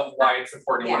version of why it's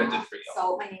important and what it did for you.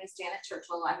 So my name is Janet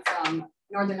Churchill. I'm from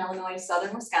Northern Illinois,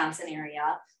 Southern Wisconsin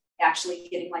area. Actually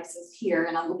getting licensed here,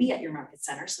 and I will be at your market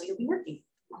center, so you'll be working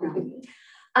around me.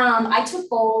 I took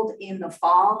Bold in the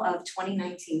fall of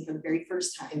 2019 for the very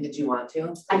first time. And did you want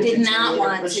to? I did not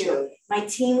want to. My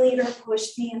team leader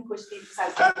pushed me because I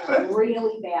was having a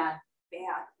really bad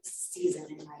season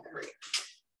in my career.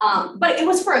 But it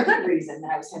was for a good reason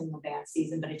that I was having a bad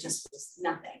season, but it just was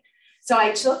nothing. So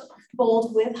I took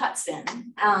Bold with Hudson,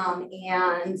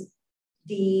 and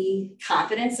the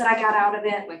confidence that I got out of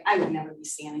it, like I would never be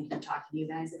standing here talking to you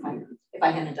guys if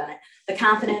I hadn't done it. The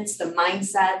confidence, the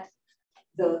mindset,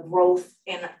 the growth,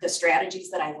 and the strategies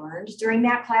that I learned during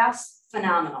that class,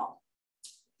 phenomenal.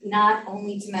 Not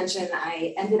only to mention,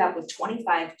 I ended up with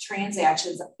 25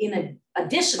 transactions in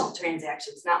additional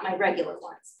transactions, not my regular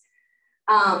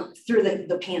ones, through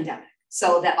the pandemic.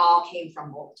 So that all came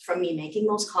from Bold, from me making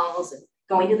those calls and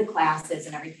going to the classes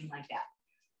and everything like that.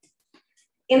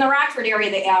 In the Rockford area,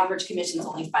 the average commission is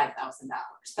only $5,000,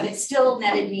 but it still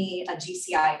netted me a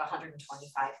GCI of $125,000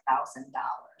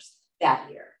 that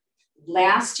year.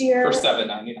 Last year, For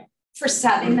 $799. For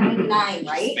 $799,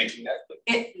 right? Making that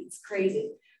It's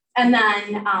crazy. And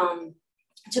then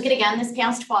took it again this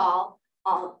past fall.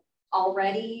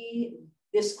 Already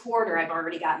this quarter, I've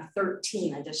already gotten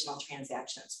 13 additional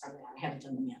transactions from that. I haven't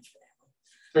done the math for that.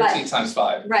 13 times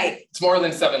 5. Right. It's more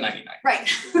than $799. Right.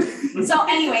 So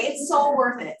anyway, it's so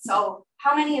worth it. So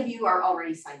how many of you are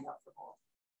already signed up for Bold?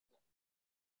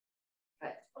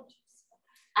 Good.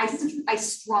 I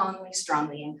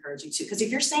strongly encourage you to, because if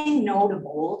you're saying no to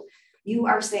Bold, you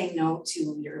are saying no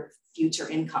to your future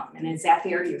income. And is that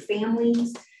fair to your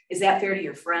families? Is that fair to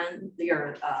your friend,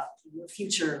 your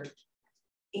future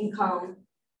income?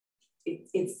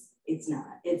 It's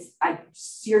not. I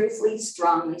seriously,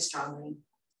 strongly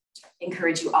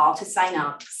encourage you all to sign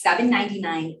up.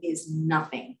 $799 is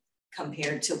nothing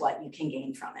compared to what you can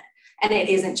gain from it. And it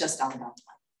isn't just all about money.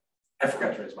 I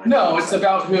forgot to raise my hand. No, it's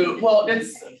about who, well,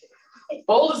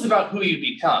 Bold is about who you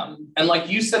become. And like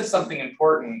you said something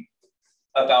important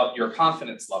about your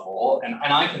confidence level, and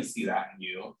I can see that in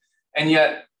you. And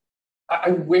yet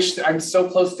I wish that I'm so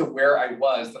close to where I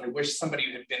was that I wish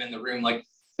somebody had been in the room. Like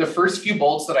the first few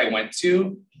Bolds that I went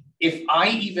to, if I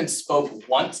even spoke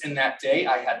once in that day,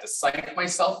 I had to psych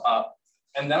myself up,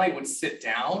 and then I would sit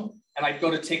down and I'd go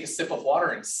to take a sip of water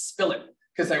and spill it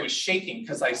because I was shaking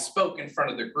because I spoke in front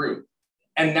of the group.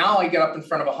 And now I get up in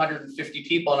front of 150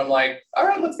 people and I'm like, all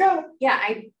right, let's go. Yeah,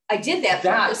 I did that.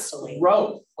 That's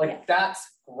growth. Like that's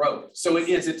growth. So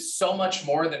it's so much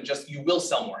more than just you will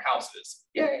sell more houses.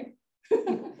 Yay.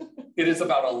 It is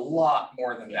about a lot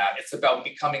more than that. It's about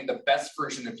becoming the best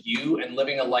version of you and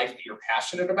living a life that you're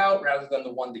passionate about rather than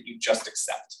the one that you just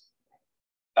accept.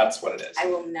 That's what it is. I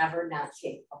will never not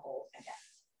take a hold again.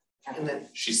 And then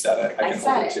She said it. I can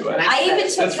said hold it. to it. I even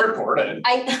took It's recorded.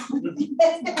 I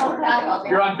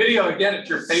You're on video again. It's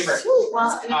your favorite.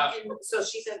 Well, and so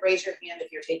she said, raise your hand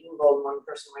if you're taking gold. One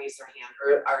person raised their hand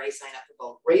or already signed up for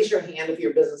gold. Raise your hand if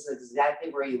your business is exactly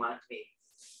where you want it to be.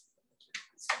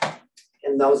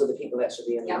 And those are the people that should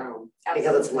be in the room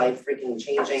because it's life freaking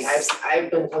changing. I've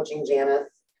been coaching Janet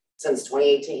since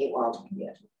 2018. Well,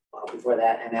 before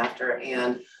that and after,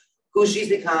 and who she's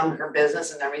become, her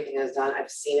business and everything is done. I've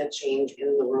seen it change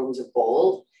in the rooms of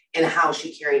gold and how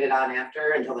she carried it on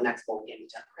after until the next gold game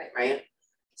took, right?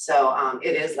 So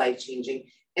it is life changing.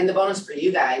 And the bonus for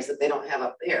you guys that they don't have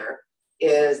up there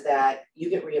is that you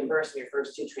get reimbursed in your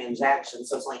first 2 transactions.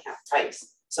 So it's only half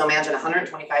price. So imagine $125,000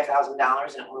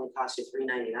 and it only costs you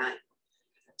 $399.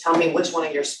 Tell me which one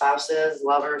of your spouses,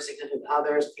 lovers, significant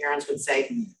others, parents would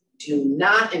say, do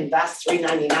not invest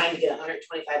 $399 to get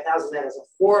 $125,000. That is a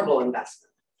horrible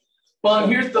investment. Well,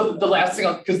 and here's the last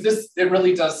thing, because it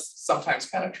really does sometimes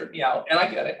kind of trip me out, and I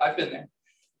get it. I've been there.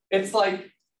 It's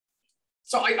like,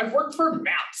 so I've worked for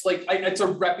Maps, like it's a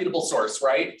reputable source,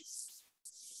 right?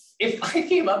 If I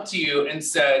came up to you and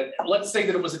said, let's say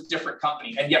that it was a different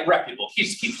company and yet reputable,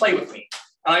 keep play with me,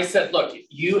 and I said, look,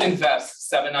 you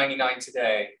invest $799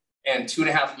 today, and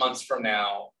 2.5 months from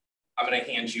now, I'm going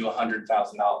to hand you $100,000.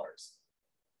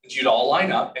 And you'd all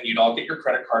line up and you'd all get your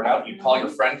credit card out. You'd call your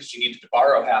friend because you needed to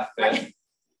borrow half of it.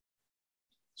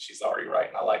 She's already right.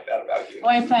 And I like that about you. Oh,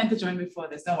 I plan to join before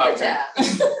this. Don't worry. Okay.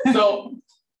 So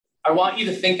I want you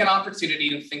to think an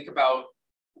opportunity and think about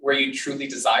where you truly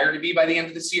desire to be by the end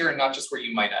of this year and not just where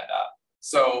you might end up.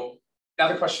 So now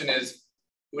the question is,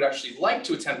 who would actually like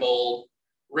to attend Bold?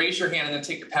 Raise your hand and then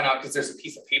take your pen out because there's a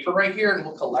piece of paper right here and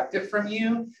we'll collect it from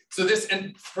you. So this,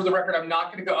 and for the record, I'm not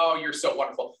going to go, oh, you're so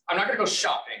wonderful. I'm not going to go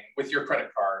shopping with your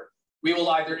credit card. We will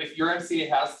either, if your MCA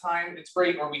has time, it's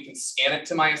great, or we can scan it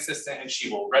to my assistant and she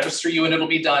will register you and it'll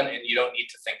be done and you don't need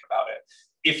to think about it.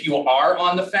 If you are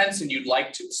on the fence and you'd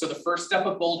like to, so the first step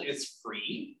of Bold is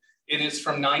free. It is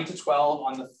from 9 to 12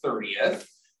 on the 30th.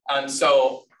 And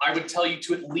so I would tell you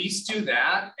to at least do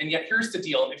that. And yet here's the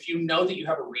deal. If you know that you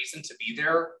have a reason to be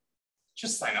there,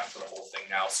 just sign up for the whole thing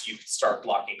now so you can start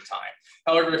blocking time.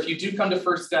 However, if you do come to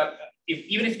first step,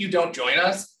 even if you don't join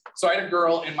us, so I had a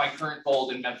girl in my current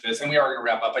Bold in Memphis, and we are going to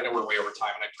wrap up. I know we're way over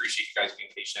time and I appreciate you guys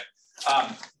being patient.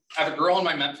 I have a girl in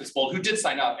my Memphis Bold who did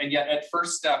sign up. And yet at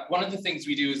first step, one of the things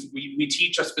we do is we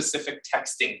teach a specific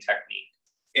texting technique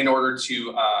in order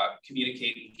to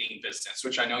communicate and gain business,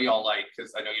 which I know y'all like,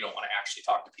 because I know you don't want to actually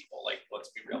talk to people, like, let's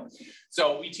be real.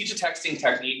 So we teach a texting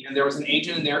technique, and there was an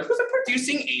agent in there who was a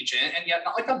producing agent, and yet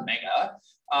not like a mega.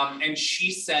 And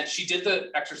she did the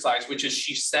exercise, which is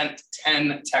she sent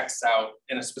 10 texts out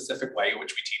in a specific way,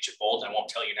 which we teach at Bold, and I won't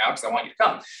tell you now because I want you to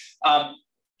come.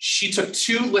 She took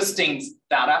 2 listings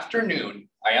that afternoon.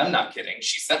 I am not kidding.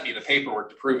 She sent me the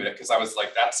paperwork to prove it because I was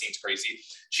like, that seems crazy.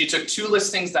 She took 2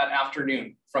 listings that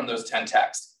afternoon from those 10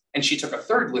 texts. And she took a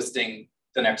 3rd listing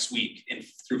the next week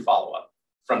through follow-up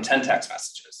from 10 text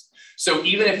messages. So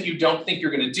even if you don't think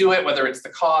you're going to do it, whether it's the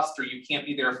cost or you can't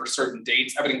be there for certain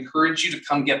dates, I would encourage you to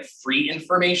come get free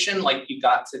information like you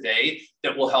got today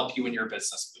that will help you in your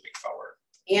business moving forward.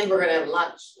 And we're gonna have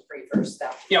lunch, the free first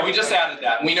step. Yeah, we just added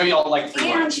that. And we know y'all like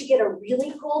free lunch. And you get a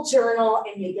really cool journal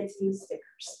and you get to use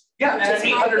stickers. Yeah, and an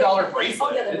 $800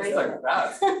 bracelet. Oh, yeah, the it's bracelet.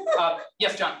 like that.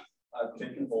 Yes, John. I've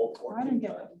taken Bold 14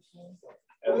 times.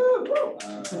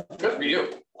 Good for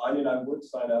you. I mean, I would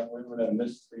sign up. We would have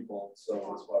missed 3 Bolds, so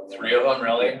that's why. 3 of them,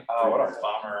 really? Oh, what a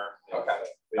bummer. Okay,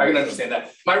 I can understand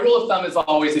that. My rule of thumb is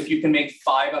always if you can make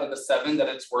 5 out of the 7, that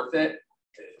it's worth it.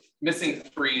 Missing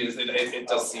 3 is it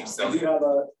does seem silly. We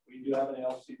do have an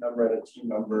LC member and a team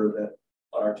member that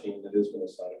on our team that is going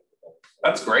to sign up for Bold.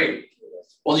 That's great.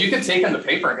 Well, you can take in the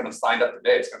paper and get them signed up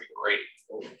today. It's going to be great.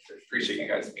 Appreciate you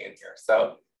guys being here.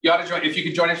 So you ought to join. If you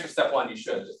could join us for step 1, you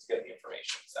should, just to get the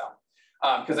information. So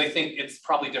because I think it's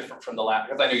probably different from the last,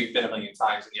 because I know you've been a million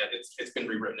times and yet it's been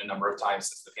rewritten a number of times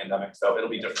since the pandemic. So it'll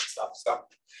be different stuff. So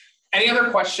any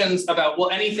other questions about, well,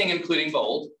 anything including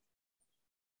Bold?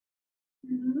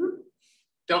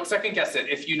 Don't second guess it.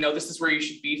 If you know this is where you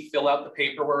should be, fill out the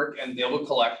paperwork and they will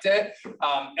collect it.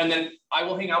 And then I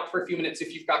will hang out for a few minutes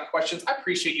if you've got questions. I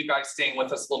appreciate you guys staying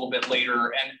with us a little bit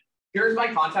later. And here's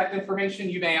my contact information.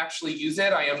 You may actually use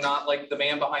it. I am not like the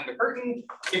man behind the curtain.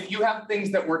 If you have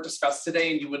things that weren't discussed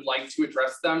today and you would like to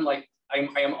address them, like I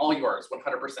am all yours,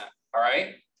 100%. All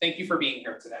right. Thank you for being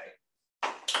here today.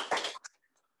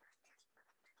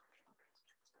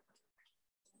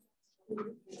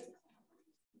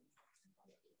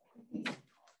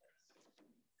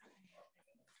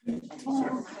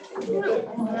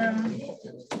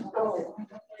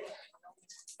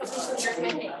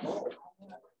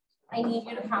 I need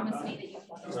you to promise me that you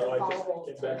can No, I follow.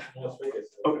 just came back from Las Vegas.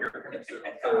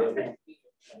 Oh,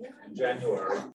 In January.